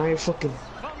my god, now you're fucking...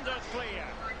 Thundered clear.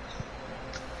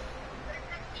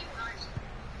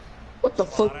 What the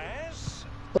fuck? Suarez.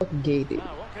 Fucking gay, dude.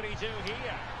 Now, what can he do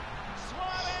here?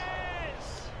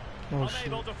 Suarez! Oh, shit.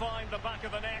 Unable to find the back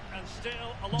of the net and still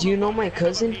a lot Do you of know work my ahead of him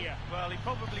cousin? here. Well, he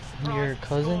probably surprised Your the score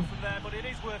cousin? from there, but it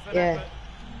is worth an Yeah. effort.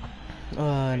 It's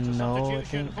a No, I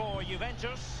substitution think. for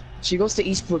Juventus. She goes to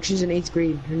Eastbrook. She's in 8th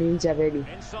grade. Her name's Averdi.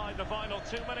 Inside the final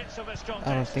 2 minutes of this contest.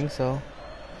 I don't think so.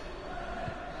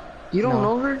 You don't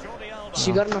No. know her? Jordi Alba.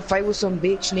 She got in a fight with some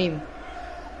bitch named...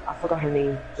 I forgot her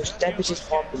name. That bitch is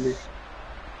popular.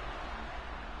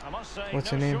 I must say,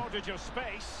 What's no her name? shortage of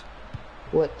space.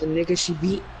 What, the nigga she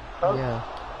beat? Oh, Yeah.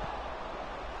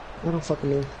 I don't fucking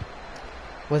know.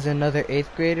 Was it another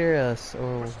 8th grader or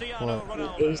Cristiano what?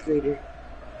 Ronaldo. 8th grader.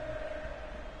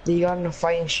 They got in a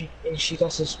fight and she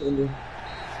got suspended.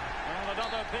 And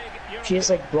another big She has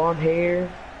like blonde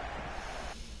hair.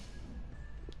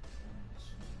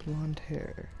 Blonde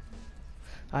hair.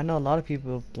 I know a lot of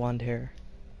people with blonde hair.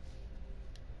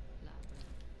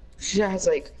 She has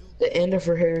like the end of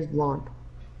her hair is blonde.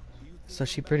 So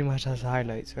she pretty much has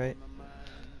highlights, right?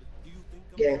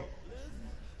 Yeah,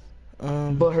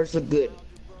 but hers look good.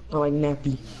 I like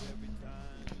nappy.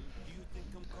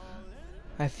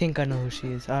 I think I know who she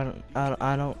is. I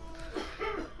don't.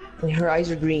 And her eyes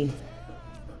are green.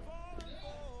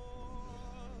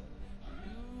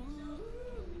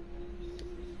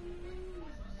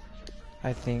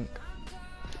 I think.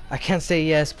 I can't say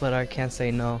yes, but I can't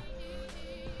say no.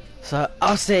 So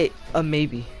I'll say a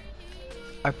maybe.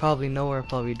 I probably know or I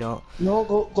probably don't. No,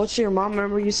 go to your mom.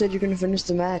 Remember you said you're gonna finish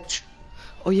the match.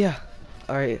 Oh yeah.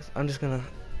 All right. I'm just gonna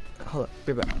hold up.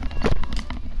 Be back.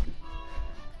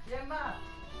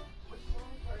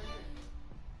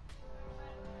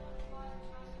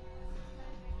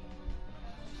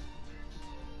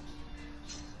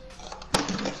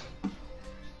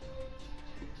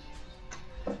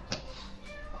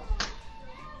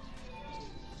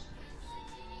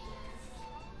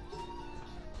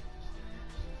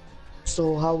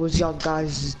 So how was y'all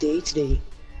guys' day today?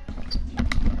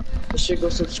 You should go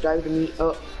subscribe to me.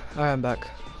 Oh, Alright, I'm back.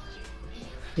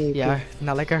 hey, Yeah,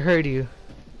 not like I heard you.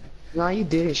 Nah, you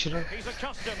did it, should I? He's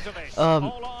accustomed to this. Um,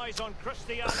 All eyes on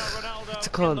Cristiano Ronaldo What's it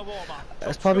in called? the warm-up.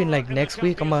 It's probably like Scorer in the next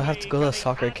week I'm gonna have to go to Champions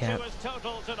soccer League. Can he camp. add to his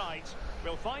total tonight?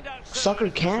 We'll find out soon, Soccer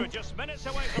as camp? we're just minutes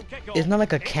away from kickoff. It's not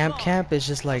like a It's camp live. camp, it's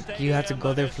just like you have to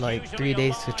go there for like 3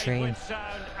 days to train. With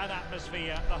sound and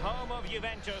atmosphere, the home of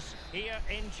Juventus here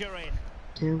in Turin.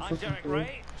 Damn I'm fucking Derek cool.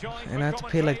 Ray, joined And for I have to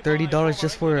pay like commentary by $30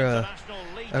 just for former a international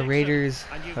Lee a Raiders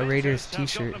Dixon. And a Raiders Juventus have got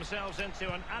T-shirt. themselves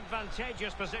into an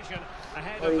advantageous position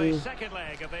ahead What of do you the mean? second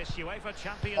leg of this UEFA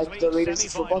Champions Like League the Raiders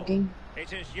football semi-final. game?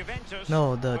 It is Juventus.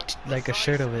 No, but like a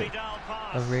shirt of it, Vidal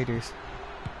pass. of Raiders.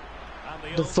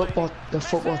 And The old football, lady, the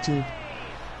football Messi! team.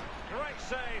 Great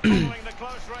save following the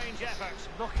close range effort.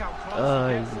 Look how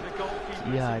close he gets to the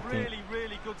goalkeeper. yeah, I It's a think. really,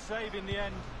 really good save in the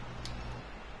end.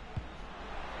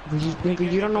 But you,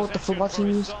 nigga, you don't know what the football team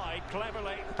is? Side,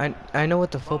 cleverly. I know what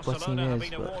the football team Barcelona have is,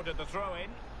 been but awarded the throw-in.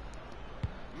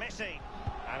 Messi,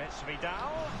 and it's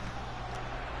Vidal.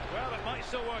 Well, it might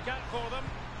still work out for them.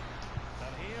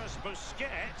 And here's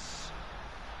Busquets,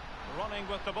 running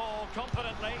with the ball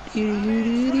confidently. And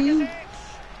it's Rakitic.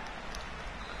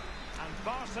 And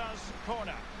Barca's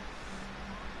corner.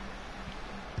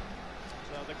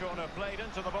 So the corner played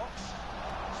into the box.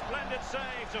 Splendid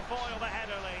save to foil the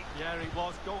header, Lee. Yeah, he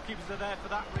was. Goalkeepers are there for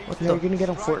that reason. Now you're gonna get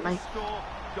on Try to Fortnite? score.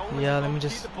 Goal yeah, is let me goal,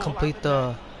 just keep the ball complete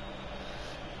out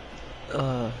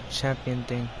the net. champion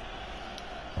thing.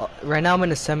 Right now I'm in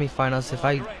the semifinals. If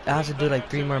I have to do like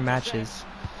 3 more matches,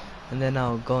 and then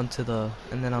I'll go into the,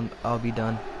 and then I'll be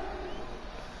done.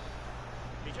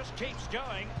 He just keeps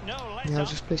going. No let Yeah, I'll up.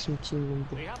 just play some team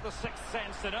rumble. We have the sixth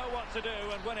sense to know what to do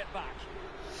and win it back.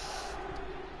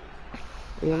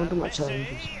 Yeah, I'm gonna do my Messi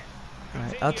challenges.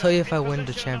 Alright, I'll tell you if I win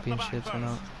the championships or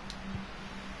not.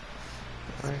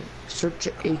 Alright, search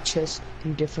a chest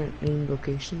in different named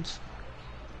locations.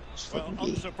 Just Well, fucking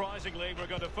gay. unsurprisingly, we're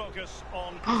going to focus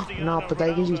on No, Cristiano but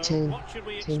that gives you Ronaldo. 10 What should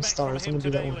we 10 expect stars. from I'm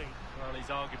him gonna do that today, one. Lee? Well, he's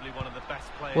arguably one of the best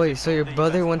players. Wait, if so not your the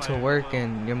brother best went to player in the work world.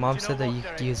 and your mom Do you said know that what, you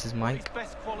Derek? could use his What mic? his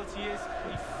best quality is,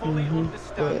 he fully But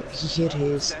understands he hit and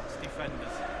his, sets defenders.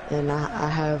 and I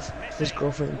have his Messi,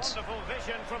 girlfriend's. wonderful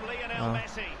vision from Lionel Oh.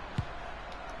 Messi.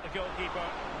 The goalkeeper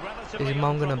Is relatively your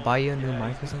mom gonna untroubled. buy you a new Yeah,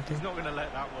 mic or he's something? not going to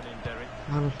let that one in, Derek.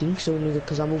 I don't think so, nigga,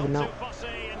 because I'm moving Not out. too fussy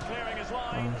in clearing his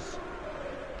lines.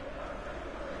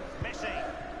 Messi.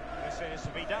 This is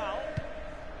Vidal.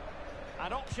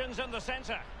 And options in the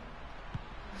centre.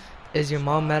 Is your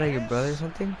mom mad at your brother or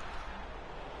something?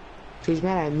 She's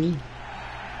mad at me.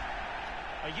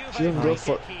 A Juve She didn't free give a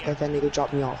fuck kick here. that that nigga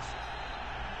dropped me off.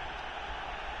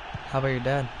 How about your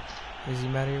dad? Is he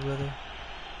mad at your brother?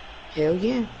 Hell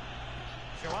yeah.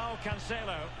 Joao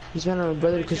Cancelo. He's mad at my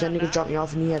brother because that nigga dropped me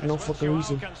off and he had no With fucking Joao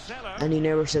reason. Cancelo. And he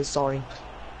never said sorry.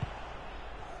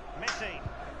 Messi.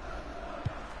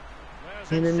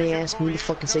 And then they Where's asked me to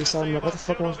fucking say sorry. I'm like, what the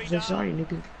fuck am I supposed to say sorry,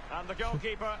 nigga? And the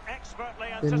goalkeeper expertly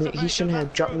Then he anticipated shouldn't have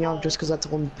that dropped me through off just ball. because I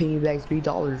told him to pay me back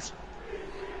 $3.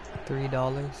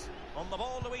 $3? On the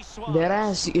ball, Luis Suarez. That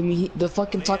ass, I mean, the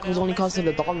fucking tacos only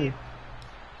costed $1.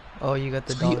 Oh, you got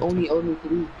the So he dollar. only owed me $3.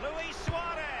 Luis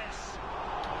Suarez.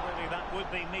 Really, that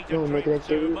would be meat No, and nigga, drink that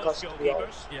to didn't most cost $3.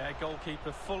 goalkeepers. Yeah,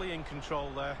 goalkeeper fully in control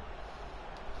there.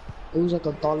 It was like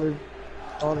 $1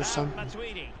 Now something.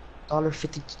 Matuidi.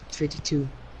 $1.52.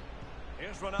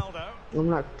 Here's Ronaldo.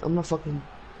 I'm not fucking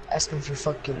asking for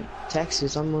fucking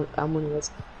taxes. I'm only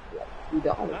asking for like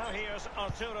 $3. Now here's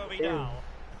Arturo Vidal.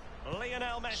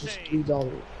 Lionel It's just Messi.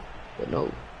 $3. But no,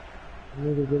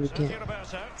 nigga really Sergio can't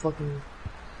Roberto. fucking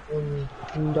owe me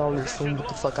 $10 from what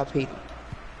the fuck I paid him.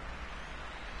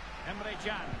 Emre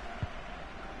Can.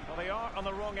 Well, they are on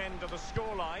the wrong end of the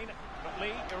scoreline. But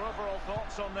Lee, your overall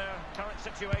thoughts on their current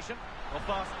situation? Well,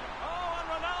 fast. Oh, and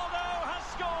Ronaldo has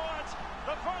scored!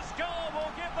 The first goal will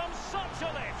give them such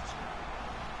a lift.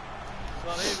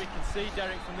 Well, here we can see,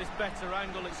 Derek, from this better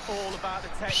angle, it's all about the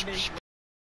technique.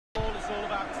 It's all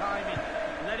about timing.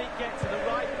 Let it get to the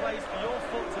right place for your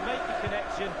foot to make the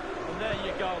connection, and there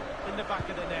you go, in the back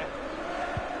of the net.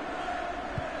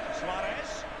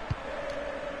 Suarez.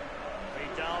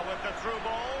 Vidal with the through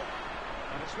ball.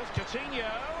 And it's with Coutinho.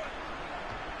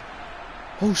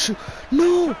 Oh shoot!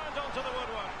 No! Turned onto the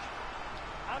woodwork.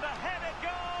 And a headed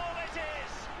goal it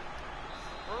is.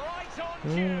 Right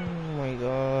on cue. Oh my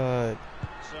god.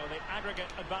 So the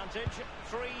aggregate advantage,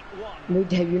 3-1.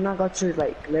 Wait, have you not got your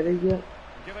like letter yet?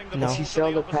 Giving the No. ball She to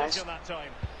failed the the pass. opposition that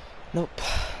time. Nope.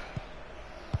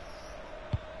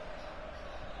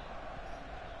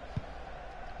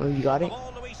 Oh, you got The it?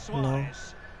 ball, Luis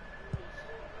Suarez.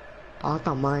 Oh, I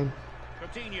thought mine.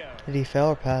 Coutinho Did he fail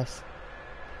or pass?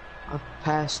 I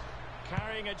passed.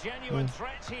 carrying a genuine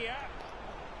threat here.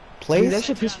 Dude, that Place?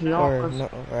 should piss me off. Or 'Cause- no?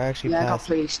 Or actually yeah, I got passed?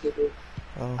 placed, nigga.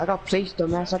 Oh. I got placed,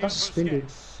 dumbass. I got suspended.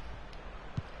 Busquets.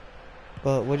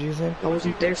 But what did you say? I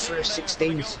wasn't there for 6 The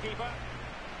days. goalkeeper.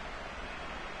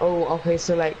 Oh, okay.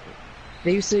 So like,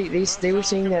 they were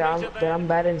saying that I'm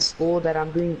bad in school. That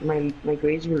I'm doing my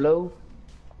grades were low,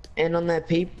 and on that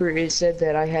paper it said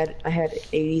that I had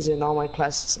 80s in all my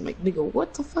classes. I'm like, nigga,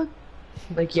 what the fuck?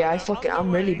 Like, yeah,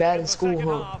 I'm really bad in school,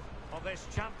 huh?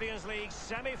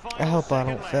 I hope I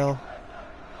don't fail.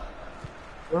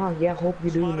 Oh, yeah, hope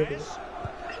you do,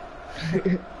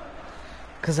 nigga.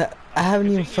 Cause I haven't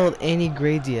even failed any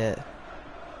grades yet.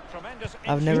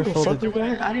 I've never Dude, failed fuck a with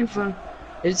that. I didn't feel.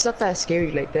 It's not that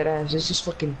scary like that ass. It's just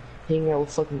fucking hanging out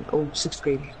with fucking old 6th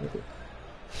graders, nigga.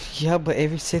 Yeah, but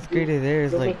every 6th grader there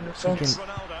is Don't like make no sense.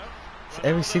 freaking.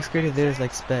 Every 6th grader there is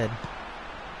like sped.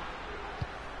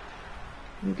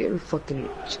 Every fucking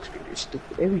 6th grader is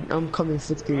stupid. Every coming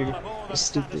 5th grader is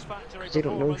stupid. Cause they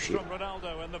don't know shit. They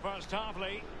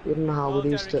don't know how it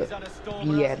is to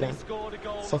be at a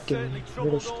fucking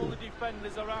middle school. I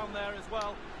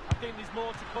think there's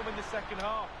more to come in the second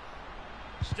half.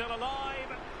 Still alive.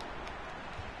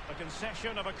 A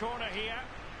concession of a corner here.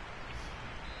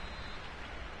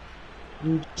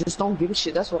 You just don't give a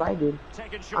shit. That's what I did.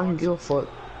 I don't give a fuck.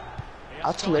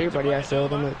 I told everybody I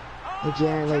failed. I'm like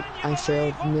yeah, like I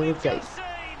failed. And they look like,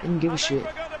 I didn't give a shit.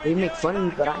 They make fun of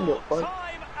me, but I don't give a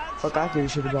fuck. Fuck, I give a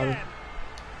shit about it.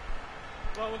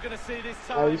 Well, we're gonna see this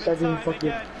At least I didn't fucking.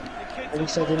 At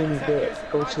least I didn't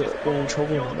go in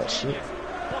trouble and that shit.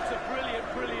 What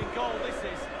a brilliant goal this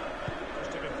is.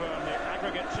 Just to confirm the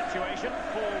aggregate situation,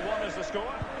 4-1 is the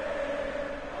score.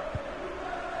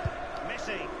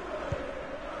 Messi.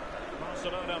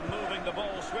 Barcelona moving the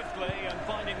ball swiftly and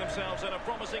finding themselves in a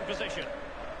promising position.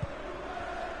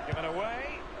 Given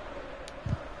away.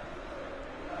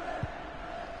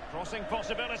 Crossing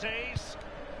possibilities.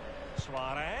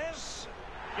 Suarez.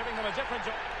 Giving them a different...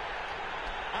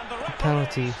 And the referee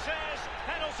Penalty. says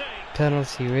penalty.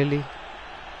 Penalty, really?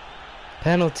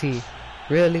 Penalty,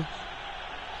 really?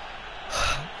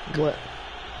 What?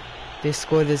 They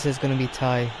score this, it's gonna be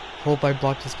tie. Hope I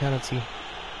blocked this penalty.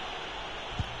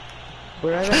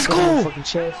 Where I Let's got go! my fucking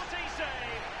chest.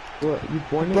 What? You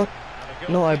won it?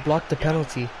 No, I blocked the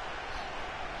penalty.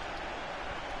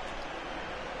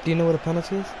 Do you know what a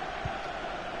penalty is?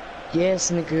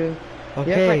 Yes, nigga.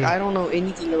 Okay. Yeah, like I don't know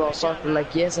anything about soccer.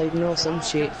 Like, yes, I know some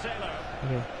shit.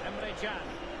 Okay.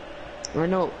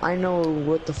 I know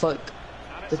what the fuck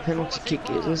the penalty kick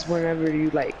is. It's whenever you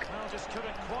like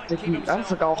I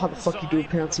forgot how the fuck you do a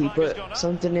penalty, but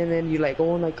something, and then you like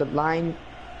go on like a line,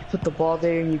 you put the ball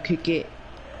there and you kick it,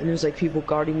 and there's like people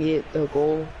guarding it, the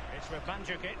goal.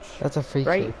 That's a free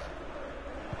Right? kick.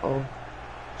 Oh,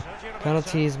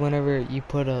 Penalty is whenever you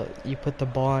put the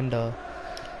ball on the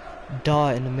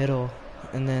dot in the middle,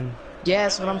 and then yeah,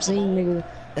 that's what I'm saying,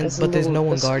 nigga. but there's no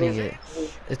one guarding it.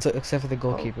 It's except for the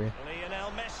goalkeeper.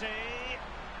 Lionel Messi.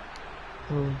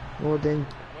 Oh, well then,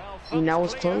 now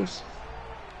it's close.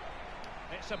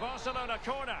 It's a Barcelona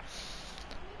corner.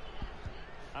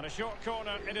 And a short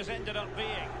corner it has ended up being.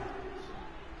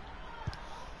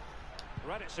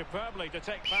 Read it superbly to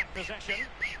take back possession.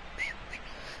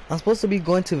 I'm supposed to be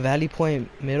going to Valley Point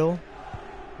Middle,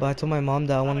 but I told my mom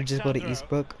that I want to just go to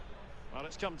Eastbrook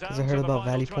because I heard about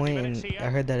Valley Point and I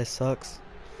heard that it sucks.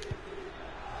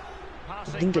 I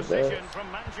think it does.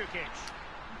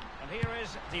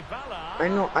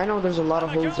 I know there's a lot of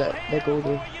hoes that go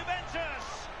there.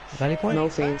 Valley Point? No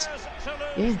fans.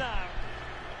 Yeah.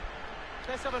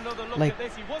 Let's have another look Like- at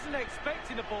this. He wasn't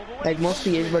expecting the ball, but when Like he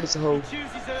mostly everybody's a hoe.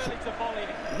 chooses early to volley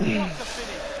it. What a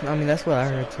finish. I mean, that's what I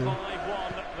heard too.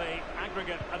 5-1 the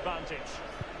aggregate advantage.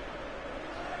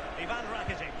 Ivan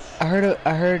Rakitic.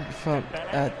 I heard from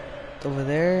over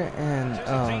there, and Just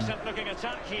a decent looking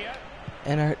attack here.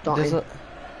 and there's a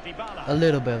Dybala.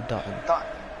 little bit of Dalton.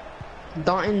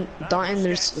 Dalton,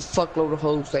 there's a fuckload of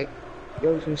hoes. Like, you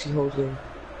always gonna see hoes there.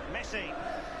 Messi.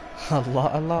 A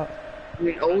lot. I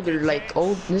mean, older, like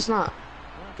old. It's not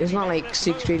like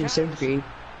 6th grade and 7th grade.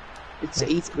 It's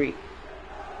 8th grade.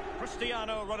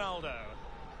 Cristiano Ronaldo.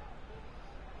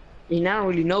 I mean, I don't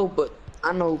really know, but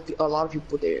I know a lot of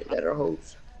people there that are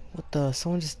hoes. What the?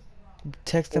 Someone just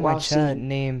texted Well, my I've chat seen-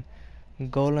 name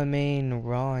Golamain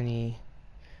Ronnie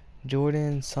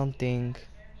Jordan something.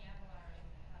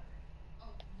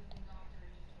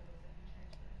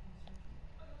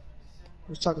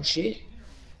 Who's talking shit?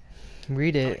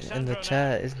 Read it in the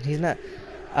chat. He's not.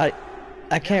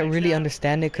 I can't really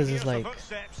understand it because it's like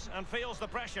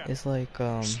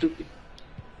Stupid.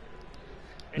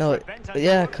 no,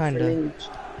 yeah, kinda. Language.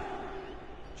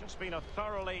 Just been a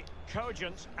thoroughly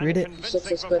cogent Read and it. convincing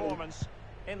Such a spelling. performance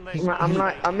in this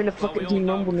I'm in a fucking team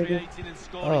rumble, nigga. Creating and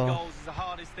scoring Oh. goals is the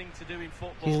hardest thing to do in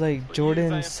football. He's like But Jordan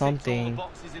Juve have ticked all the something.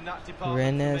 boxes in that department for me.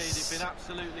 Rennes, They've been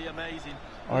absolutely amazing.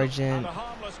 and Argent, a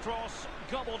harmless cross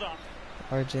gobbled up.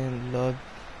 Argent, Lug,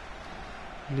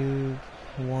 Lug,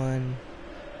 1,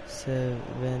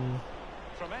 7,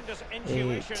 Tremendous 8,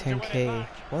 intuition to win it 10K. back.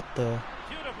 What the?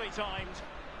 Beautifully timed.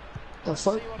 The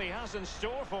fuck? See what he has in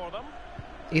store for them.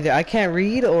 Either I can't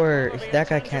read or Will be a that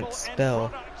guy tangible can't end spell.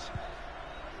 product.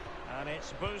 And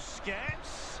it's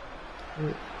Busquets.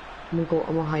 Wait, I'm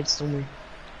gonna hide somewhere.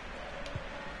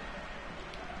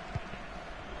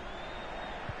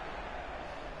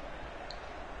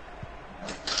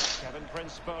 Kevin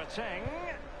Prince Boateng.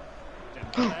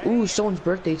 Ooh, someone's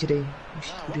birthday today. Now,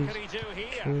 what Who could he do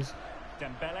here? Who's-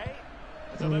 Dembele.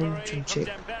 Oh, let me Delivery from check.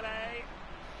 Dembele.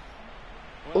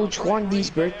 Oh, it's Juan great D's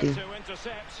read there birthday. to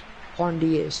intercept. Juan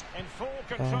Diaz. In full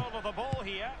control of the ball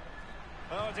here.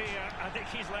 Oh dear, I think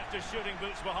he's left his shooting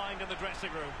boots behind in the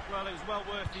dressing room. Well, it was well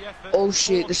worth the effort. Oh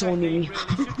shit, Poor this one knew me.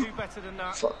 technique, really. Should do better than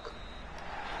that. Fuck.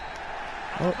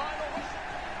 And Oh. the final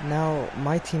whistle. Now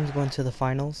my team's going to the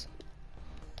finals.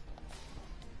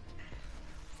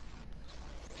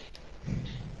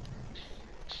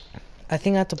 I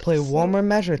think I have to play one more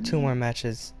match or two more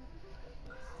matches.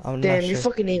 I'm Damn, not your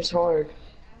sure. fucking name's hard.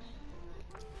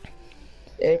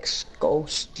 X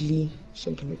Ghostly,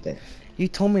 something like that. You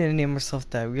told me to name myself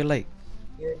that. You're like,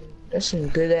 Yeah, that's some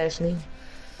good ass name.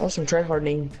 That's some try hard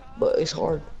name, but it's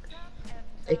hard.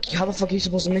 Like, how the fuck are you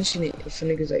supposed to mention it if a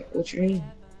nigga's like, what's your name?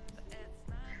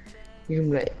 You're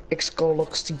gonna be like, X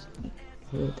Ghostly.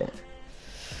 Like that.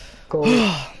 Go.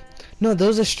 no, there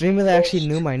was a streamer that actually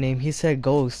knew my name. He said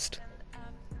Ghost.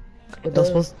 What That's the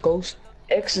supposed- Ghost?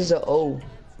 X is a O.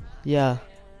 Yeah.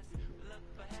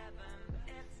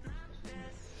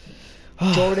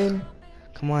 Jordan.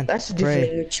 Come on. That's a different pray,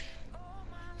 language.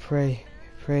 pray,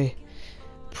 pray,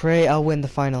 pray. I'll win the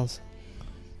finals.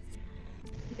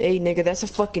 Hey nigga, that's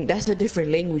a different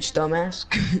language, dumbass.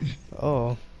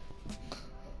 Oh,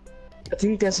 I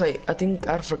think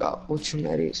I forgot which one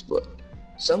that is, but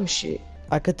some shit.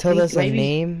 I could tell Maybe- that's a maybe-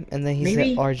 name, and then he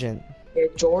maybe- said Argent. Yeah,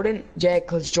 Jordan. Yeah,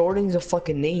 cause Jordan's a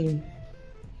fucking name.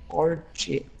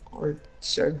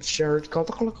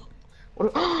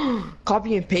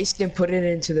 Copy and paste and put it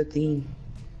into the theme.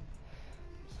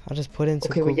 I'll just put into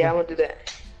Okay, Google. but yeah, I'm gonna do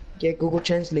that. Yeah, Google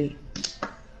Translate.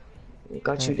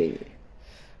 Got you, David.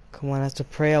 Come on, I have to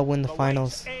pray I'll win the The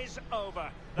finals. wait is over.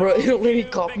 Bro, There it'll are let me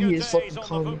few copy bigger his days fucking on the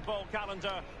comment. football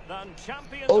calendar than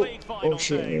Champions Oh, League final oh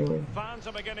shit, day. never mind. Fans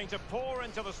are beginning to pour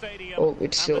into the stadium. Oh, it's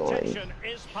and still the on. tension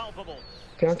is palpable.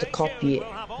 Can I have to Stay copy tuned. it?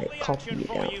 We'll have all Like, the copy action it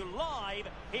for down. you live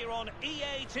here on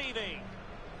EA TV.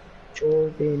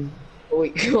 Jordan. Oh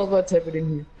wait, I was about to type it in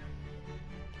here.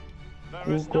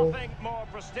 There is Google nothing more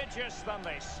prestigious than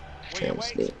this. We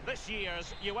Translate. await this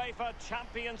year's UEFA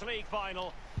Champions League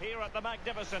final here at the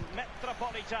magnificent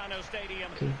Metropolitano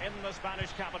Stadium in the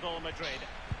Spanish capital, Madrid.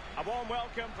 A warm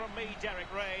welcome from me, Derek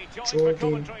Ray, joined for Jordan.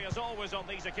 commentary as always on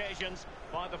these occasions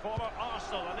by the former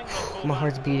Arsenal and England fullback, My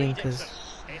heart's beating Lee 'cause Dixon.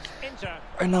 It's Inter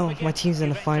I know up my against team's in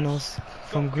the Juventus. finals,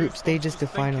 from group stages to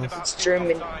finals. It's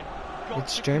German.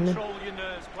 It's German?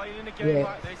 Yeah.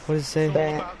 What does it say?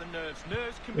 Bad. About the nerves.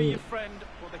 Nerves can be your friend,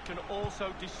 but they can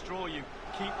also destroy you.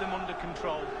 Keep them under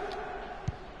control.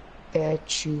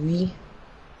 Battery.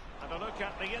 And a look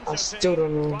at the I Inter still team.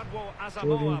 don't know. Kwadwo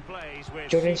Asamoah Jordan. plays with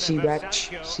Jordan Sime Sibach.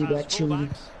 Versace as Sibach.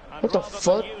 fullbacks. And What the rather than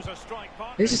fuck? use a strike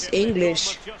This is partnership, they've gone English.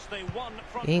 with just the one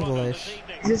front English.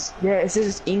 runner this evening. It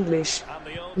says English. And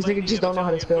the old This nigga lady just of don't know how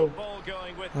to Italian spell. football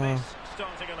going with Oh. this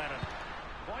starting 11.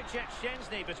 Wojciech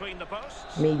Szczęsny between the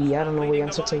posts. Maybe, I don't know where Leading I'm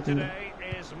the still line taking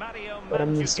today is Mario but I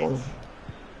missed Mandzukic. one.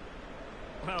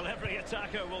 Well, every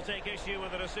attacker will take issue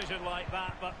with a decision like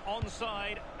that, but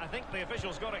onside, I think the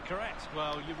officials got it correct.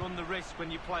 Well, you run the risk when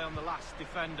you play on the last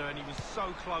defender, and he was so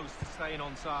close to staying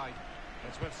onside.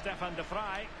 It's with Stefan de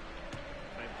Vrij.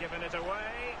 They've given it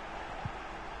away.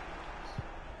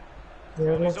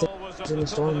 Yeah, I'm He's not always in at the the top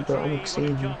storm, of the but I'm tree when excited.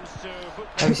 it comes to football.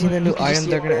 Have you seen the new You can item see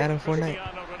they're it. gonna add in Fortnite?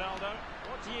 Cristiano Ronaldo.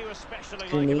 What do you especially like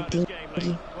Grenade about his thing. game,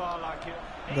 Lee? Well, I like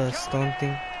it. The stone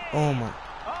thing. Oh my.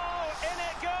 Oh, in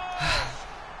it goes!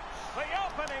 The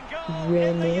opening goal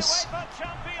in the Rennes. UEFA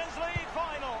Champions League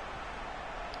final.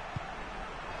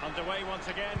 Underway once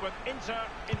again with Inter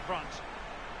in front.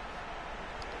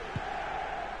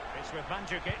 It's with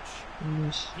Mandzukic,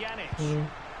 Yes. Pjanic, Yeah. now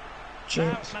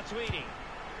Jet. Matuidi,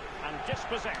 and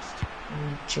dispossessed.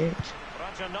 Jet.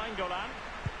 Raja Nainggolan.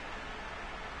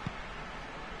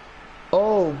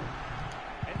 Oh,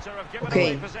 Inter have given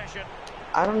Okay. away possession.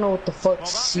 I don't know what the fuck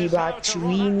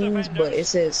Sibachuri means, but it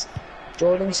says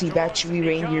Jordan Sibachuri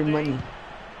reindeer money.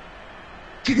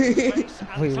 Space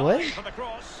and Wait, time what? for the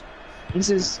cross. This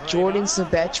is Jordan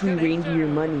Sibachuri reindeer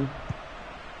money.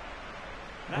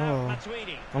 Now Oh.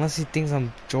 Matuidi. Unless he thinks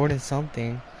I'm Jordan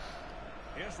something.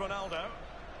 Here's Ronaldo.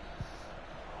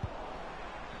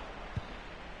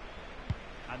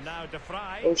 And now De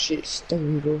Vrij. Oh shit, there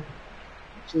we go.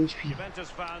 HP. Juventus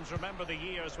fans remember the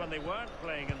years when they weren't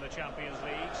playing in the Champions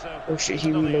League, so Oh shit, he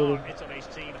even though they reloaded. are Italy's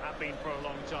team, have been for a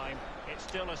long time, it's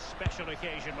still a special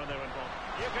occasion when they're involved.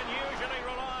 You can usually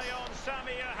rely on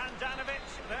Samir Handanovic.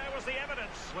 There was the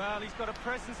evidence. Well, he's got a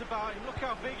presence about him. Look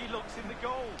how big he looks in the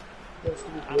goal.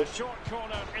 And a short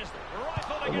corner is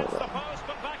rifled against the post,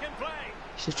 but back in play.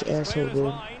 Such And an he's asshole, cleared his bro.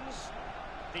 lines.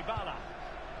 Dybala.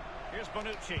 Here's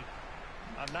Bonucci.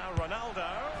 And now Ronaldo.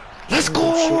 Let's go!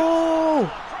 Cristiano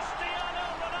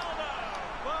Ronaldo.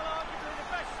 Well, arguably the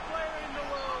best player in the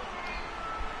world.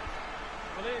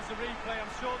 Well, here's the replay.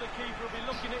 I'm sure the keeper will be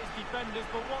looking at his defenders,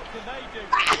 but what can they do?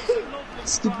 It's a lovely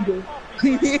strike off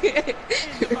his leg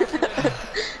in the back of the net.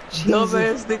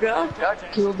 Dumbass nigga,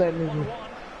 I killed that nigga.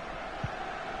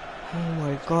 Oh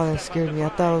my god, that scared me. I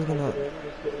thought I was gonna.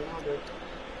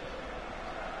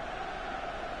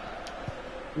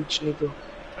 Which nigga?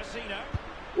 Vecino.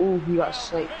 Oh, he got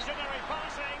sniped. Visionary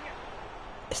passing.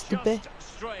 It's the best.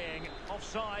 Just straying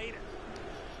offside.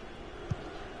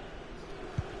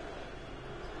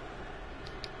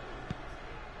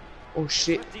 Oh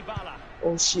shit. Dybala.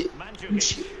 Oh shit. Oh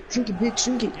shit. Drink it, bitch.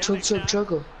 Drink it. Chug, chug,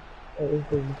 chugga. Oh,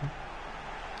 okay, okay.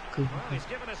 Okay. Well, he's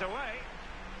given us away.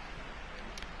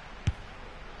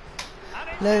 And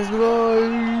it's Let's go!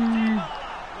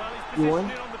 Well, his You won?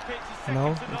 positioning on the pitch is second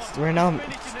No, to none. it's, right now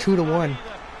it's 2-1.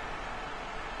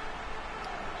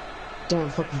 Damn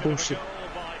fucking bullshit. goal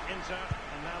by Inter,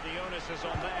 and now the onus is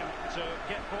on them to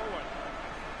get forward.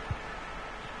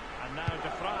 And now De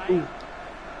Vrij. Ooh.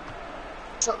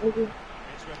 What's up, nigga?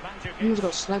 It's with You was Mandzukic.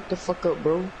 gonna snipe the fuck up,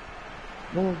 bro.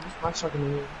 No, this my fucking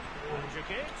nigga.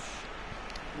 Mandzukic.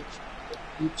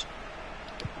 Bitch.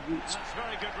 That's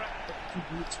very good.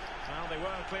 Well, they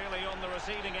were clearly on the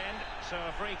receding end, so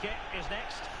a free kick is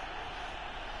next.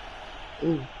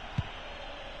 Ooh.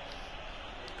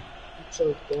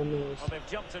 So dumbass. Well, they've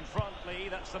jumped in front, Lee.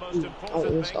 That's the most Ooh, I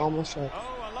important was thing. almost like.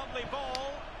 Oh, a lovely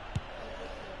ball.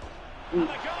 Ooh. And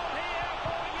a goal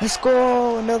here. Let's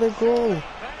go! Another goal! There's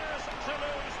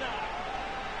Toulouse now.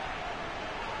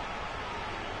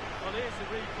 Well, here's the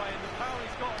replay, and the power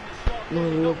he's got in the shot. No,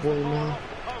 really real knocks the boy ball now. off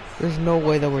the post. There's no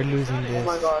way that we're losing Oh this.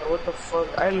 my god, what the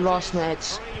fuck? I lost match.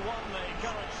 3-1 the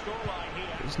current scoreline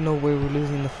here. There's no way we're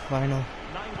losing the final.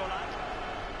 Nainggolan.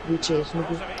 Bitch ass nigga.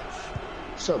 Brozovic.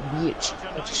 What's up, bitch?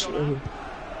 That's your shit right here.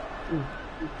 Ooh.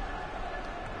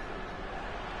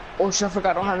 Oh shit, I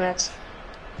forgot I don't have mats.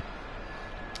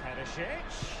 Perisic.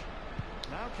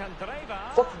 Now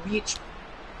Candreva. Fuck you, bitch.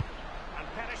 And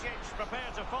Perisic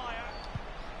prepared to fire.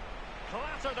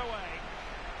 Clattered away.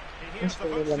 He hears the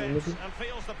Let's go, footsteps nigga. and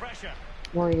feels the pressure.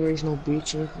 Why ain't raise no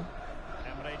bitch nigga?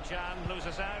 Emre Can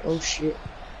loses out. Oh shit.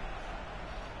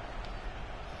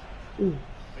 Ooh.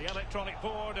 The electronic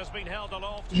board has been held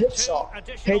aloft. Headshot. 2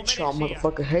 additional Headshot, minutes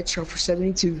here. motherfucker. Headshot for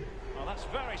 72. Well, that's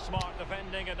very smart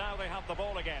defending, and now they have the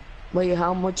ball again. Wait,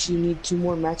 how much you need? 2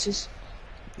 more matches?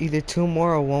 Either 2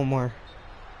 more or 1 more.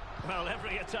 Well,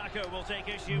 every attacker will take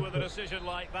issue with a decision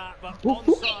like that, but Ooh, ooh.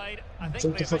 onside, I think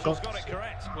Jump the the fuck officials up. got it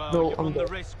correct. Well, No, you I'm run the dead.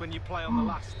 risk when you play on the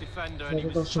last defender, and he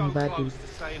Gotta go was so some bad close dude. to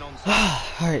staying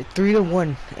onside. Alright,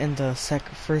 3-1 in the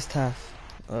first half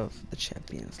of the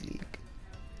Champions League.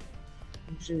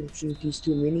 Shoot these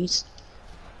 2 minis.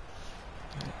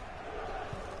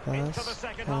 Into the Pass,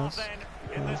 second half pass,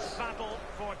 then, in this battle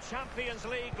for Champions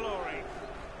League glory.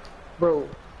 Bro,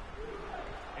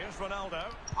 Here's Ronaldo.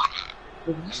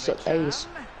 you suck ass.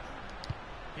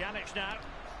 Pjanic now.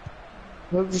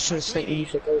 Whoever just should sent you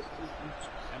suck ass.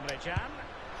 Emre Can.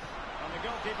 And the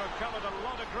goalkeeper covered a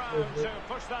lot of ground to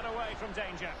push that away from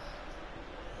danger.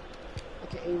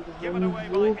 Okay, Given away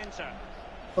by Inter.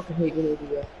 fucking hate when they do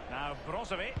that. Now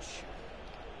Brozovic.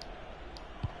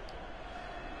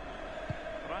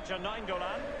 Raja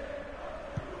Nainggolan.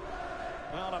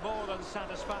 Well, a more than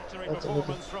satisfactory That's a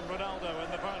performance from Ronaldo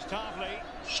in the first half, Lee.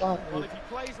 Shot Well, me. if he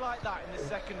plays like that in the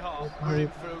second half, we're in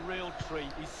for a real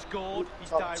treat. He's scored, he's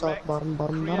Top, direct, bottom,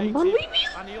 bottom, creative, bottom.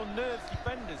 and he unnerves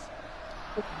defenders.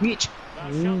 Bitch.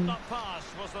 That shot not pass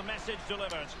was the message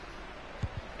delivered.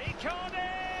 Icardi!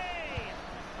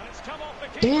 And it's come off the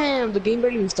keeper. Damn, the game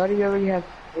barely even started. We already have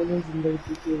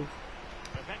 132 kills.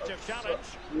 Effective challenge.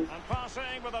 And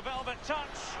passing with a velvet touch.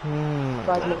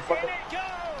 Five And in motherfucker. it goes!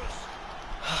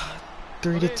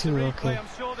 3-2, okay.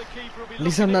 At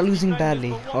least I'm not losing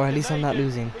badly, or at least I'm not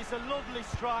losing. It's a lovely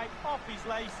strike off his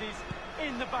laces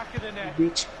in the back of the net.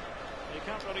 Bitch. You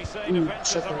can't really say Ooh,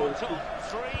 defences second are on one.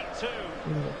 top. 3-2.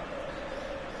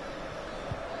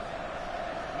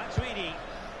 Matuidi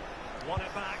won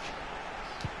it back.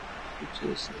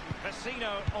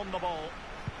 Vecino on the ball.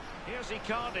 Here's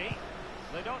Icardi.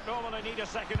 They don't normally need a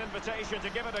second invitation to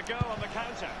give it a go on the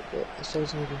counter. Yeah, I saw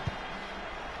something.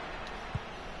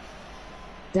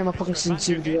 Damn, I fucking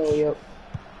sincere the alley up.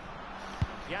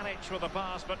 Pjanic with the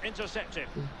pass, but intercepted.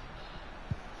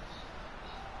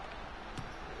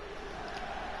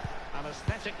 An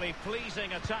aesthetically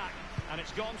pleasing attack, and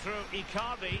it's gone through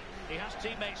Icardi. He has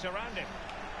teammates around him.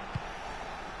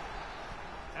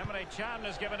 Emre Can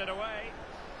has given it away.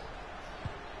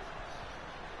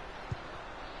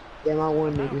 Damn, I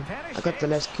won, nigga. I got the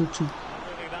last kill too.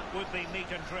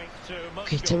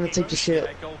 Okay, time to take the shit up.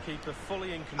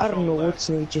 I don't know what's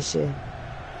name just said.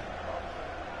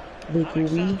 Make a wee.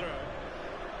 Make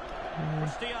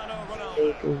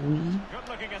a wee. Good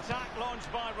looking attack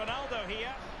launched by Ronaldo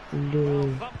here. No.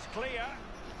 Well thumped clear.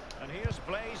 And here's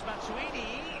Blaise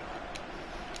Matuidi.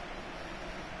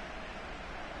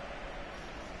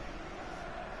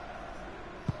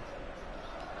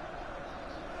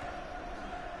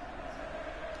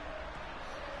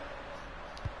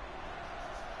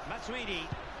 Matuidi.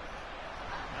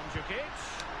 Mandzukic.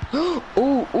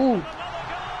 Ooh.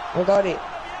 I got it.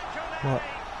 What?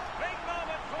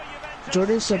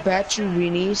 Jordan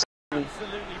Sabatini.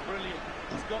 Absolutely brilliant.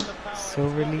 He's got the power.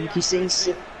 Silver League. He's saying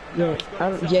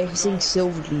he's saying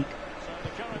Silver League.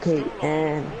 Okay,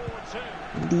 and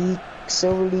League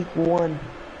Silver League 1.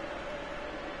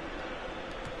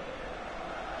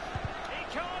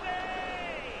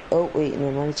 Oh wait,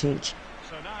 no, might change.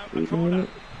 Wait a minute.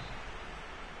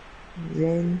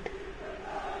 Then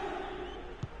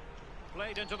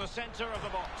Played into the center of the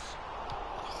box.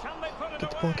 Can they put it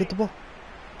Get the away? ball, get the ball.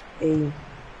 a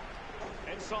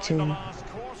Inside 10. the last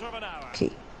quarter of an hour.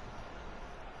 Okay.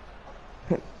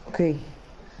 Okay.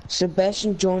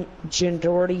 Sebastian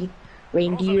Gendorti,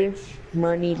 Reindeer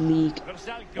Money League.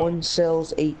 Versalco. 1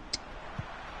 sells 8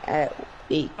 at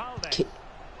 8. Balde.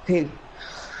 Okay.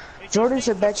 Jordan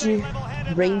Sebastian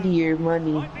Reindeer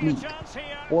Money League.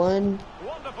 1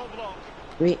 Wonderful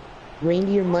block.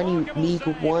 Reindeer Money League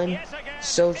 1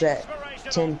 sells at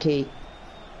 10K.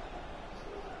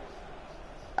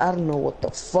 I don't know what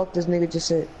the fuck this nigga just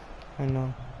said. I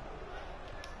know.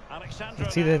 Alexandro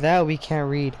It's either now. that or we can't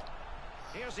read.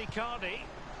 Here's Icardi.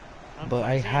 And But I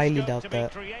plenty of highly scope doubt to be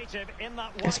that. creative in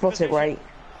that I wide spelled it position. right.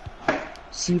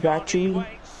 See Icardi battery.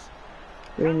 waits.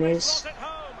 There Can it they is. slot it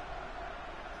home?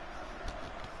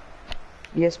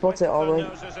 Yeah, spelled it all right.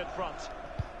 Noses in front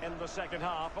in the second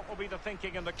half. What will be the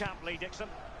thinking in the camp, Lee Dixon?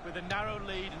 With a narrow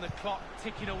lead and the clock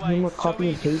ticking away, You it's wanna copy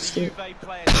and so easy paste for the it? Juve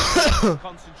players to lose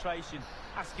concentration,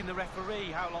 asking the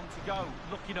referee how long to go,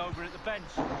 looking over at the bench,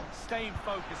 staying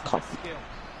focused is a Copy. skill.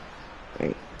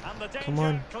 Right. And the danger Come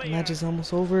on, the clear. match is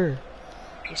almost over.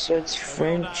 Okay, so it's They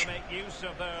will French now make use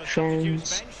of their French.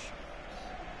 substitutes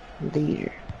bench.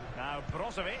 leader. Now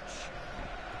Brozovic.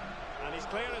 And he's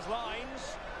clear as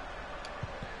lines.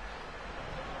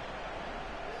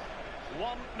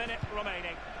 1 minute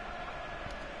remaining.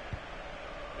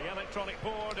 The electronic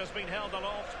board has been held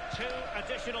aloft. 2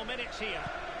 additional minutes here.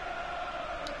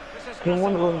 This is I don't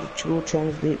want to go Asamoah. to Google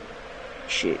Translate.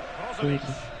 Shit. Brozovic.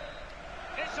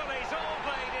 Italy's old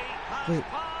lady has Wait.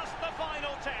 passed the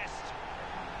final test.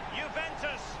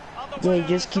 Juventus are the Yeah, winners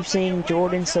just keep of the saying UEFA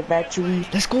Jordan Championship. Sabatini.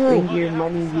 Let's go. Reindeer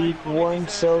Money League 1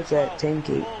 sells at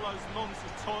 10K. All those months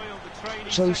of toil, the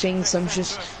training So he's saying some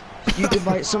sessions, just you can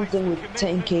buy something with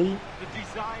 10K, the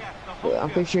desire, the but I'm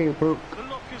hunger, pretty sure you're broke. the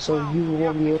look as So well, you the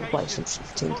won't be able to buy application, something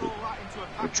for to 10K. put all that into a You're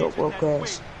package broke, and broke then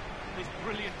ass. win this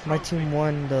brilliant My trophy. team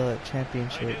won the They do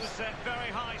championships. set very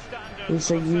high standards And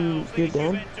so for you're themselves, these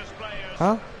done? Juventus players.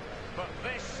 Huh? But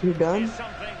this You're done? is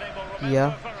something they will remember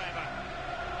Yeah. forever.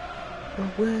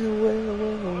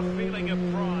 Well. A feeling of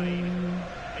pride.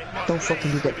 It must Don't be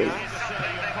fucking do that, baby. to say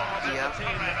you're part of a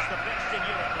team that's the best in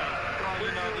Europe, Lee. Well,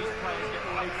 you know, these players get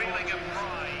paid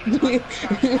for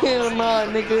it. Hell nah,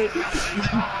 nigga.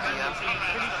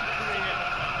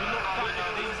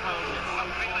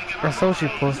 That's what you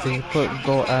posted. You put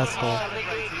go asshole.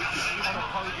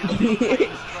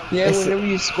 Yeah, It's- whenever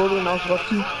you scored when I was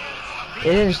lucky.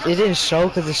 It didn't show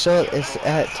because it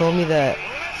told me that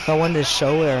if I wanted to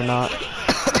show it or not. It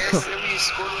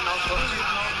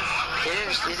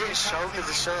didn't show because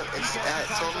it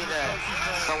told me that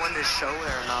if I wanted to show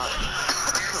it or not.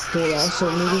 Okay, also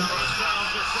nigga. It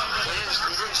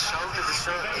didn't show because it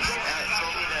told me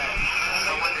that if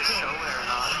I wanted to show it or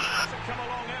not. To come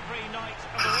along every night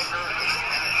of the week.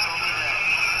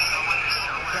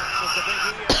 That was the big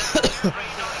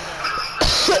year.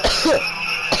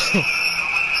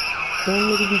 Don't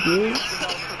really be good. You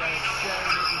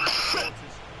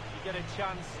get a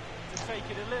chance to take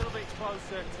it a little bit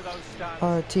closer to those stands.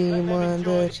 Our Let team them won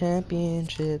enjoy the it.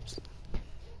 championships.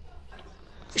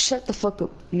 Shut the fuck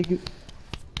up, nigga.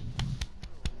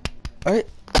 Alright.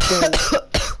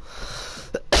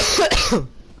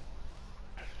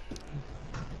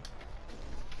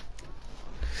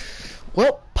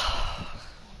 Well,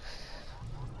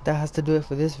 that has to do it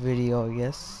for this video, I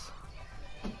guess.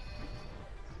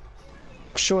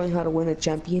 Showing how to win a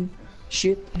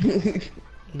championship.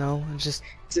 No, I'm just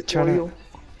trying Tutorial. to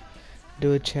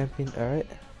do a champion. Alright.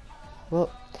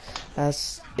 Well,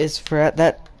 that's it's for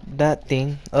that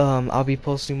thing. I'll be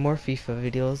posting more FIFA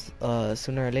videos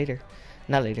sooner or later.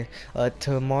 Not later.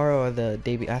 Tomorrow or the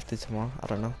day after tomorrow. I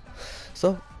don't know.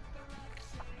 So,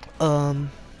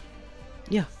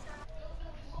 yeah.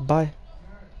 Bye.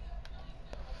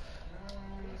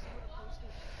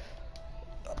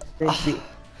 Thank you.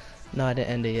 No, I didn't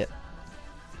end it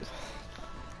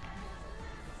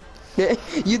Yeah,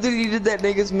 you deleted that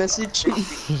nigga's message.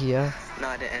 yet. Yeah. No,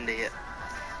 I didn't end it yet.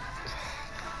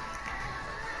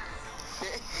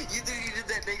 You deleted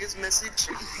that nigga's message.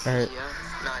 Alright.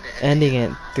 Ending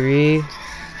in 3,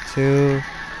 2,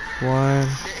 1,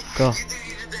 go. You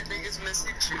deleted that nigga's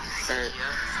message.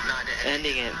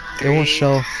 Ending in 3, it won't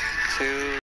show. 2